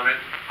 elements on it.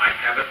 I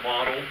have it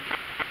modeled,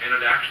 and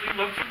it actually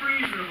looks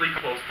reasonably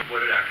close to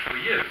what it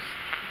actually is.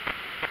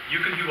 You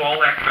can do all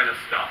that kind of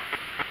stuff.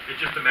 It's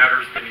just a matter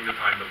of spending the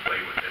time to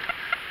play with it.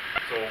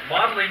 So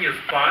modeling is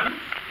fun.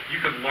 You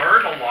can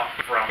learn a lot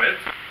from it.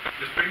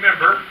 Just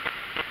remember,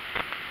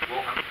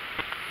 we'll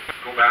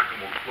go back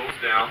and we'll close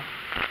down.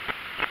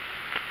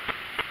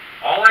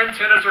 All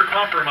antennas are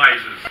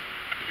compromises.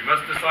 You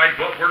must decide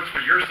what works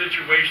for your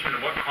situation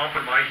and what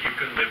compromise you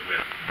can live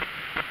with.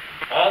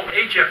 All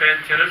HF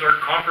antennas are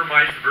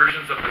compromised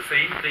versions of the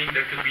same thing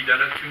that can be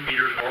done at 2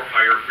 meters or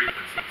higher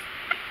frequencies.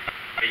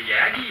 A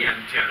Yagi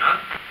antenna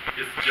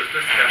is just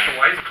a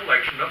specialized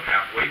collection of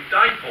half-wave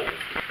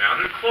dipoles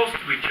mounted close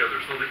to each other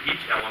so that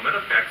each element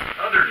affects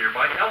other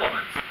nearby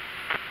elements.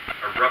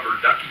 A rubber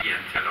ducky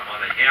antenna on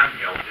a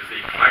handheld is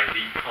a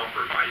highly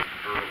compromised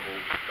vertical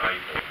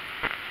dipole.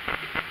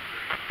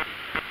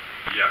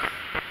 Yes.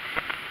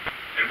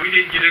 And we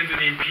didn't get into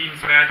the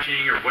impedance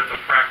matching or what's a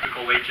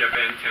practical HF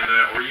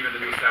antenna or even the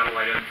new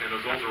satellite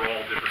antennas. Those are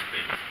all different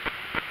things.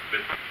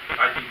 But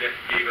I think that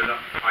gave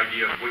enough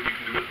idea of what you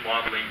can do with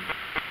modeling.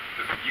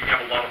 Because you can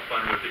have a lot of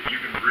fun with it.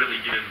 You can really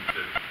get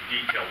into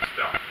detailed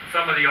stuff.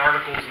 Some of the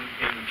articles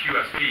in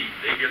QST,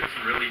 they get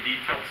some really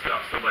detailed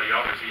stuff. Somebody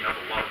obviously has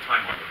a lot of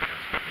time on their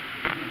hands.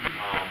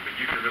 But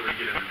you can really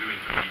get into doing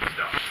some neat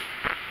stuff.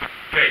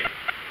 Okay,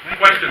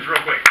 questions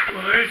real quick.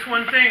 Well, there's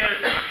one thing I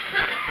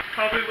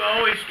probably will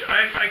always,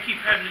 I keep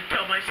having to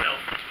tell myself,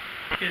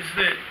 is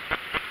that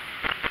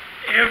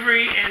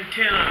every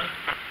antenna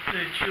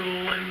that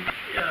you'll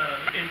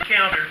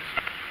encounter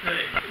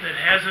that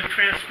has a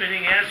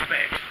transmitting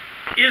aspect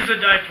is a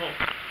dipole.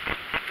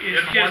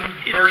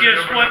 It's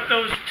just what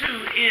those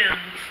two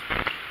ends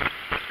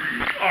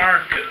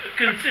are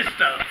consist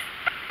of.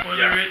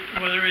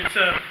 Whether it's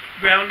a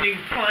grounding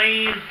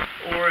plane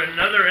or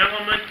another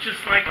element,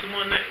 just like the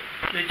one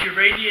that you're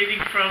radiating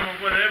from or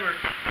whatever,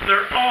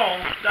 they're all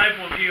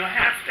dipoles. You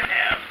have to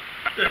have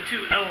the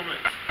two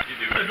elements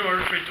in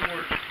order for it to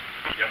work.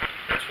 Yep.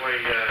 That's why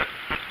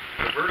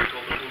the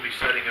vertical that we'll be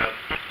setting up,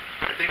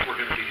 I think we're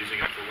going to be using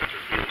it for winter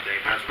field day,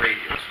 has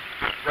radios.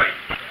 Right.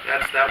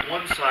 That's that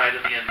one side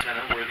of the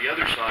antenna where the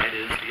other side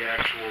is the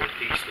actual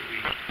piece that we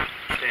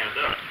stand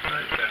up.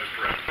 Right. That is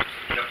correct.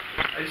 Yep.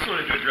 I just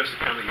wanted to address the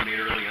comment you made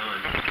early on.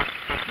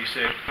 You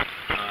said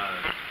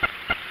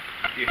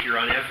if you're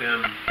on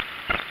FM,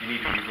 you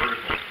need to be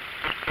vertical.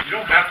 You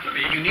don't have to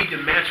be. You need to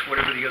match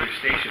whatever the other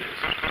station is.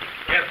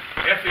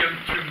 FM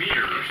 2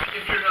 meters.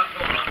 If you're not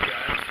going on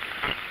guys.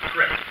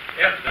 Correct.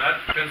 That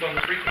depends on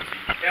the frequency.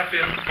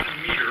 FM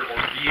 2 meter or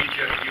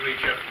VHF,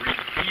 UHF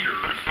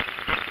repeaters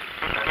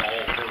are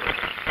all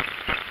vertical.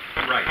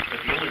 Right, but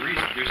the only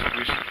reason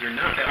they're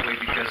not that way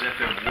because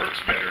FM works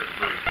better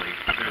vertically.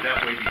 They're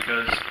that way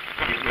because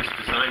it was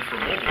designed for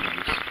mobile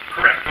use.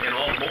 Correct. And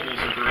all mobiles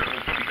are vertical.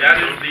 That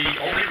is the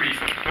only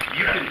reason.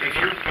 You can, if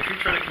you're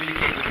trying to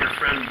communicate with your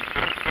friend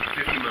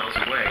 50 miles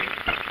away,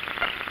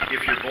 if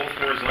you're both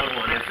horizontal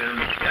on FM,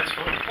 that's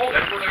fine. Oh,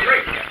 that works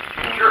great. Yeah.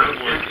 Sure.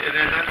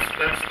 And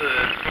that's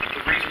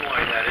the reason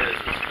why that is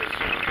because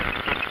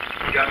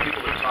you got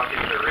people that talk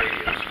into their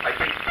radios. I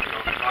think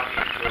talking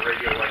into a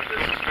radio like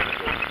this is kind of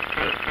cool.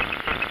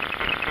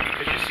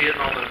 Because you see it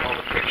in all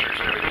the pictures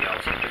and everything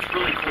else. It's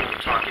really cool to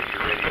talk into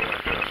your radio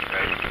like this,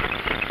 right?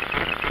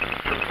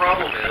 The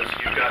problem is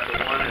you've got the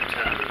one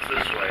antenna that's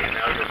this way, and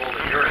now you're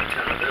holding your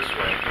antenna this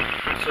way.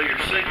 So your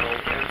signal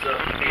ends up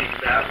being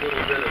that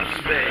little bit of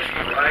space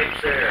right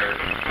there.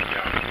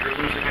 You're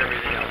losing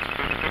everything else.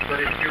 But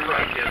if you're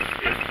right,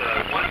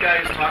 if one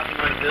guy is talking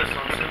like this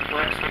on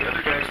simplex, and the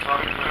other guy is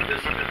talking like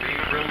this and they're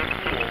being real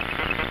cool,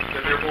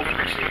 then they're both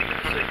receiving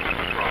that signal,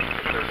 no problem.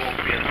 If they're both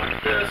being like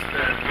this,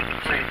 then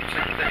same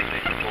thing. They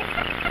can both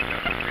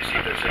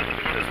receive their signal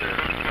because they're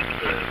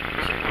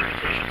the same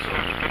orientation. So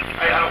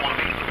I don't want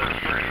to make it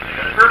quirky or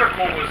anything.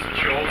 Vertical was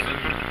chosen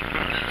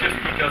just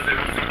because it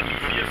was the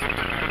easiest to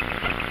do.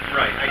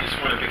 Right, I just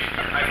want to make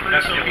sure. I've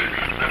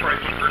heard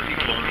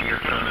people on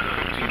here comment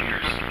on 2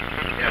 meters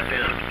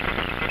FM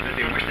that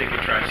they wish they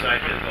could try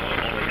sideband, but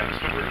all they have is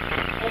the vertical.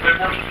 Oh, that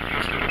works. You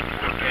still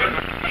work. And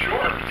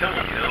sure. Tell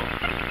them,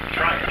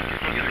 try it.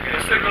 The other guy.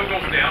 The signal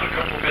goes down a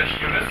couple mesh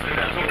units, and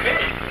that's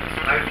okay.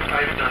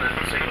 I've done it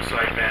single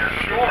sideband.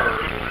 Sure.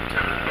 Vertical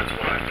antenna. That's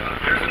what I've done.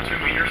 There's a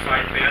 2 meter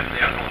sideband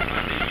net on the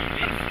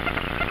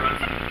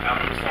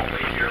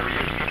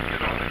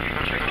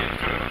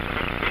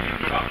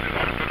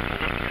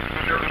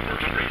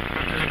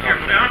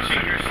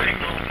using your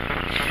signal,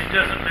 it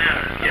doesn't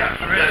matter. Yeah,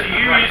 Whereas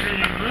you right. using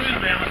your moon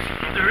balance,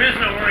 there is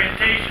no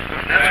orientation.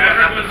 That's what Whoever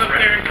happens, goes up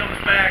right. there and comes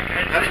back,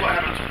 That's what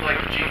happens with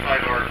like the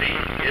G5RV.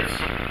 It's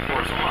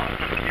horizontal.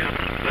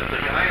 But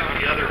the guy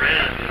on the other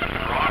end in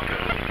Morocco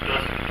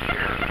doesn't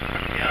care.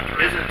 Yeah.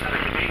 His antenna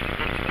can be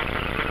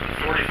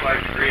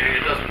 45 degree, and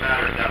it doesn't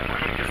matter at that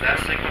point because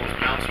that signal is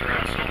bounced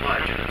around so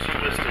much and it's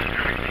twisted and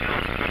everything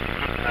else.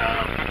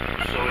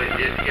 So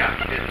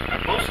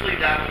mostly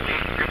that only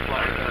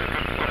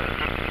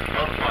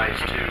applies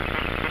to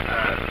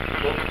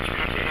local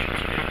communications.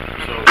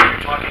 So when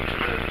you're talking to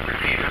the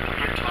repeater, when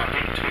you're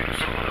talking to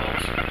someone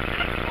else in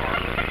a car,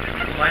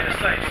 line of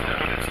sight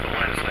stuff. it's the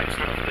line of sight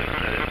stuff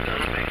that it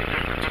does make a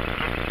difference.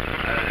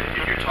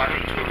 If you're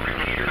talking to a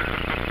repeater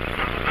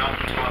from a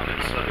mountaintop in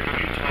southern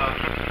Utah,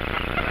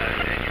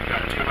 and you've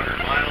got 200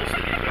 miles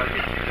that you've got to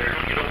get through there,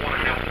 you don't want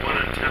to have one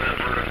antenna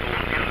vertical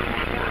and the other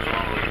one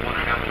horizontal. You want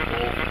to have them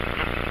both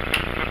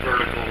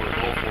vertical or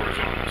both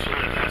horizontal so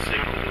that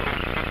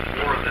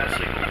more of that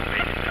signal will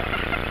make it down.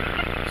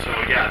 So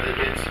yeah, and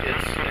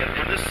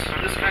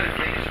this kind of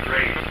thing is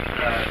great.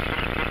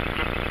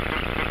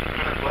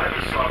 I'm glad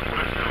this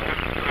software is now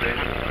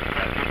available like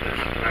that because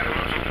I know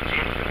I was hoping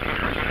Gene was going to be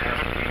here. I was going to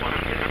ask if he wanted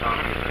to get a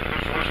copy of the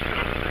source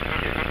code and then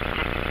get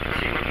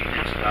see what he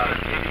thinks about it.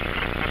 Maybe.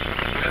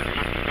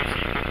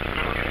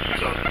 Okay.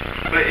 So,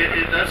 but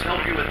it does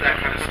help you with that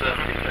kind of stuff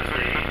because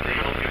they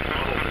help you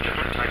model the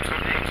different types of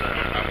things.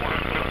 I want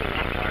to put up a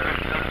one wire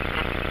antenna.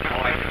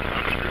 All I can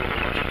run is through a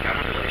bunch of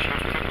calculations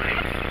with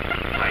length,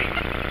 height,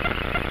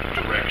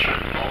 direction,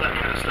 all that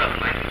kind of stuff,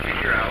 and I can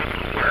figure out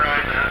from where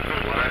I'm at,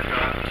 from what I've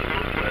got to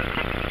work with,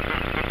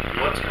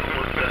 what's going to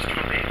work best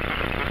for me.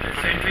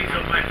 The same thing's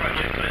on my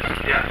project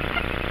list. Yeah.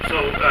 So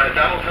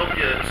that'll help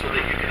you so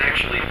that you can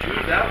actually do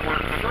that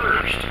work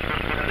first,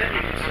 and then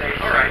you can say,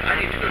 all right, I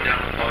need to go down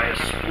and buy a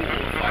spool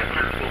of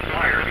 500-foot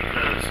wire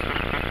because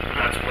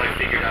that's what I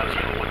figured out is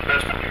going to work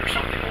best for me, or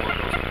something along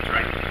those lines,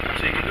 right?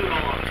 So you can do it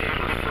all on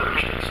paper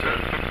first instead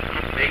of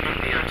making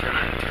the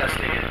antenna and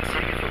testing it and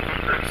seeing if it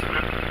works, and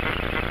then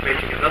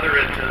making another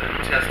antenna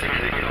and testing it.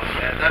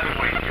 At that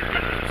point, you're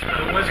going to spend.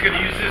 I was going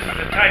to use this as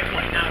a tie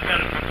point. Now I've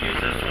got to use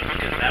this one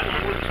because that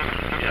one works.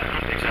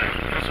 Yeah,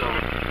 exactly. So,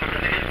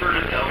 and the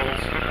inverted L's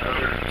and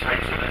other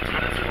types of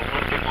antennas, it'll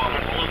help you model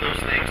all of those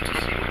things to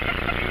see what you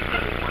can do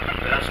that'll work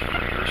best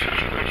for your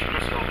situation.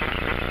 So,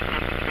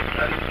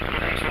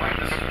 thanks, Mike.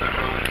 This has been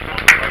really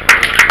informative.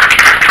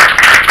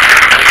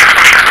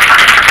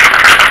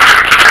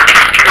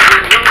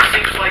 It really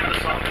seems like the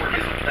software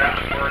isn't that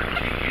hard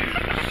to use.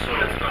 So,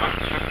 it's not.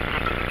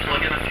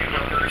 Plug in a few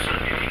numbers and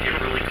you can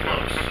get really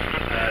close.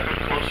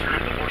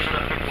 The more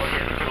stuff you plug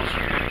in, the closer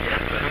you're going to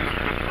get. But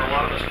for a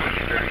lot of us, we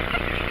get very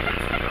confused with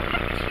the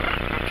numbers.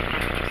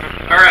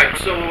 All right,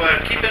 so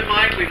keep in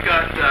mind we've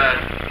got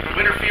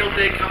Winter Field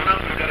Day coming up.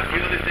 We've got a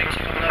few other things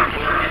coming up.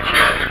 We'll get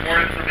you more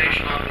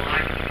information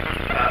online.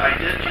 I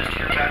did just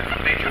hear back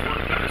from Major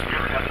Workman as we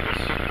were having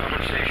this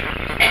conversation.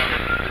 He's the one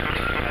that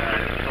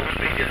helped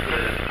me get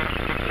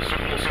the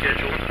school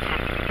scheduled.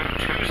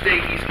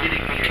 Tuesday, he's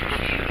getting me a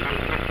key to the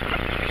building.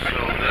 So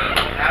then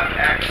we'll have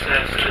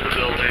access to the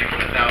building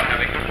without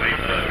having to wait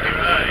for it.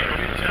 Right,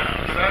 good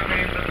job. Does that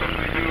mean that when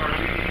we do our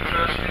DE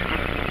testing,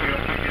 that we'll be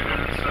able to get in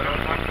and set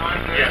up on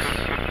time days? Yes.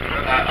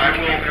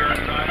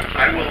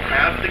 I will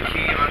have the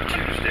key on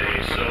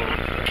Tuesday, so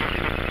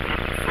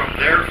from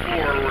there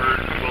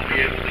forward, we'll be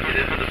able to get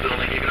into the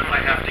building, even if I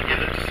have to give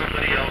it to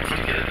somebody else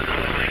to get into the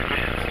building,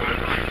 for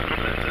whatever reason.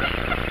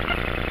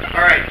 But,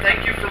 all right,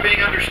 thank you for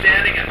being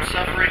understanding and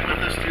suffering with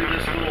us through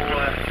this little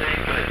thing,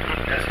 but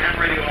as ham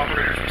radio operators,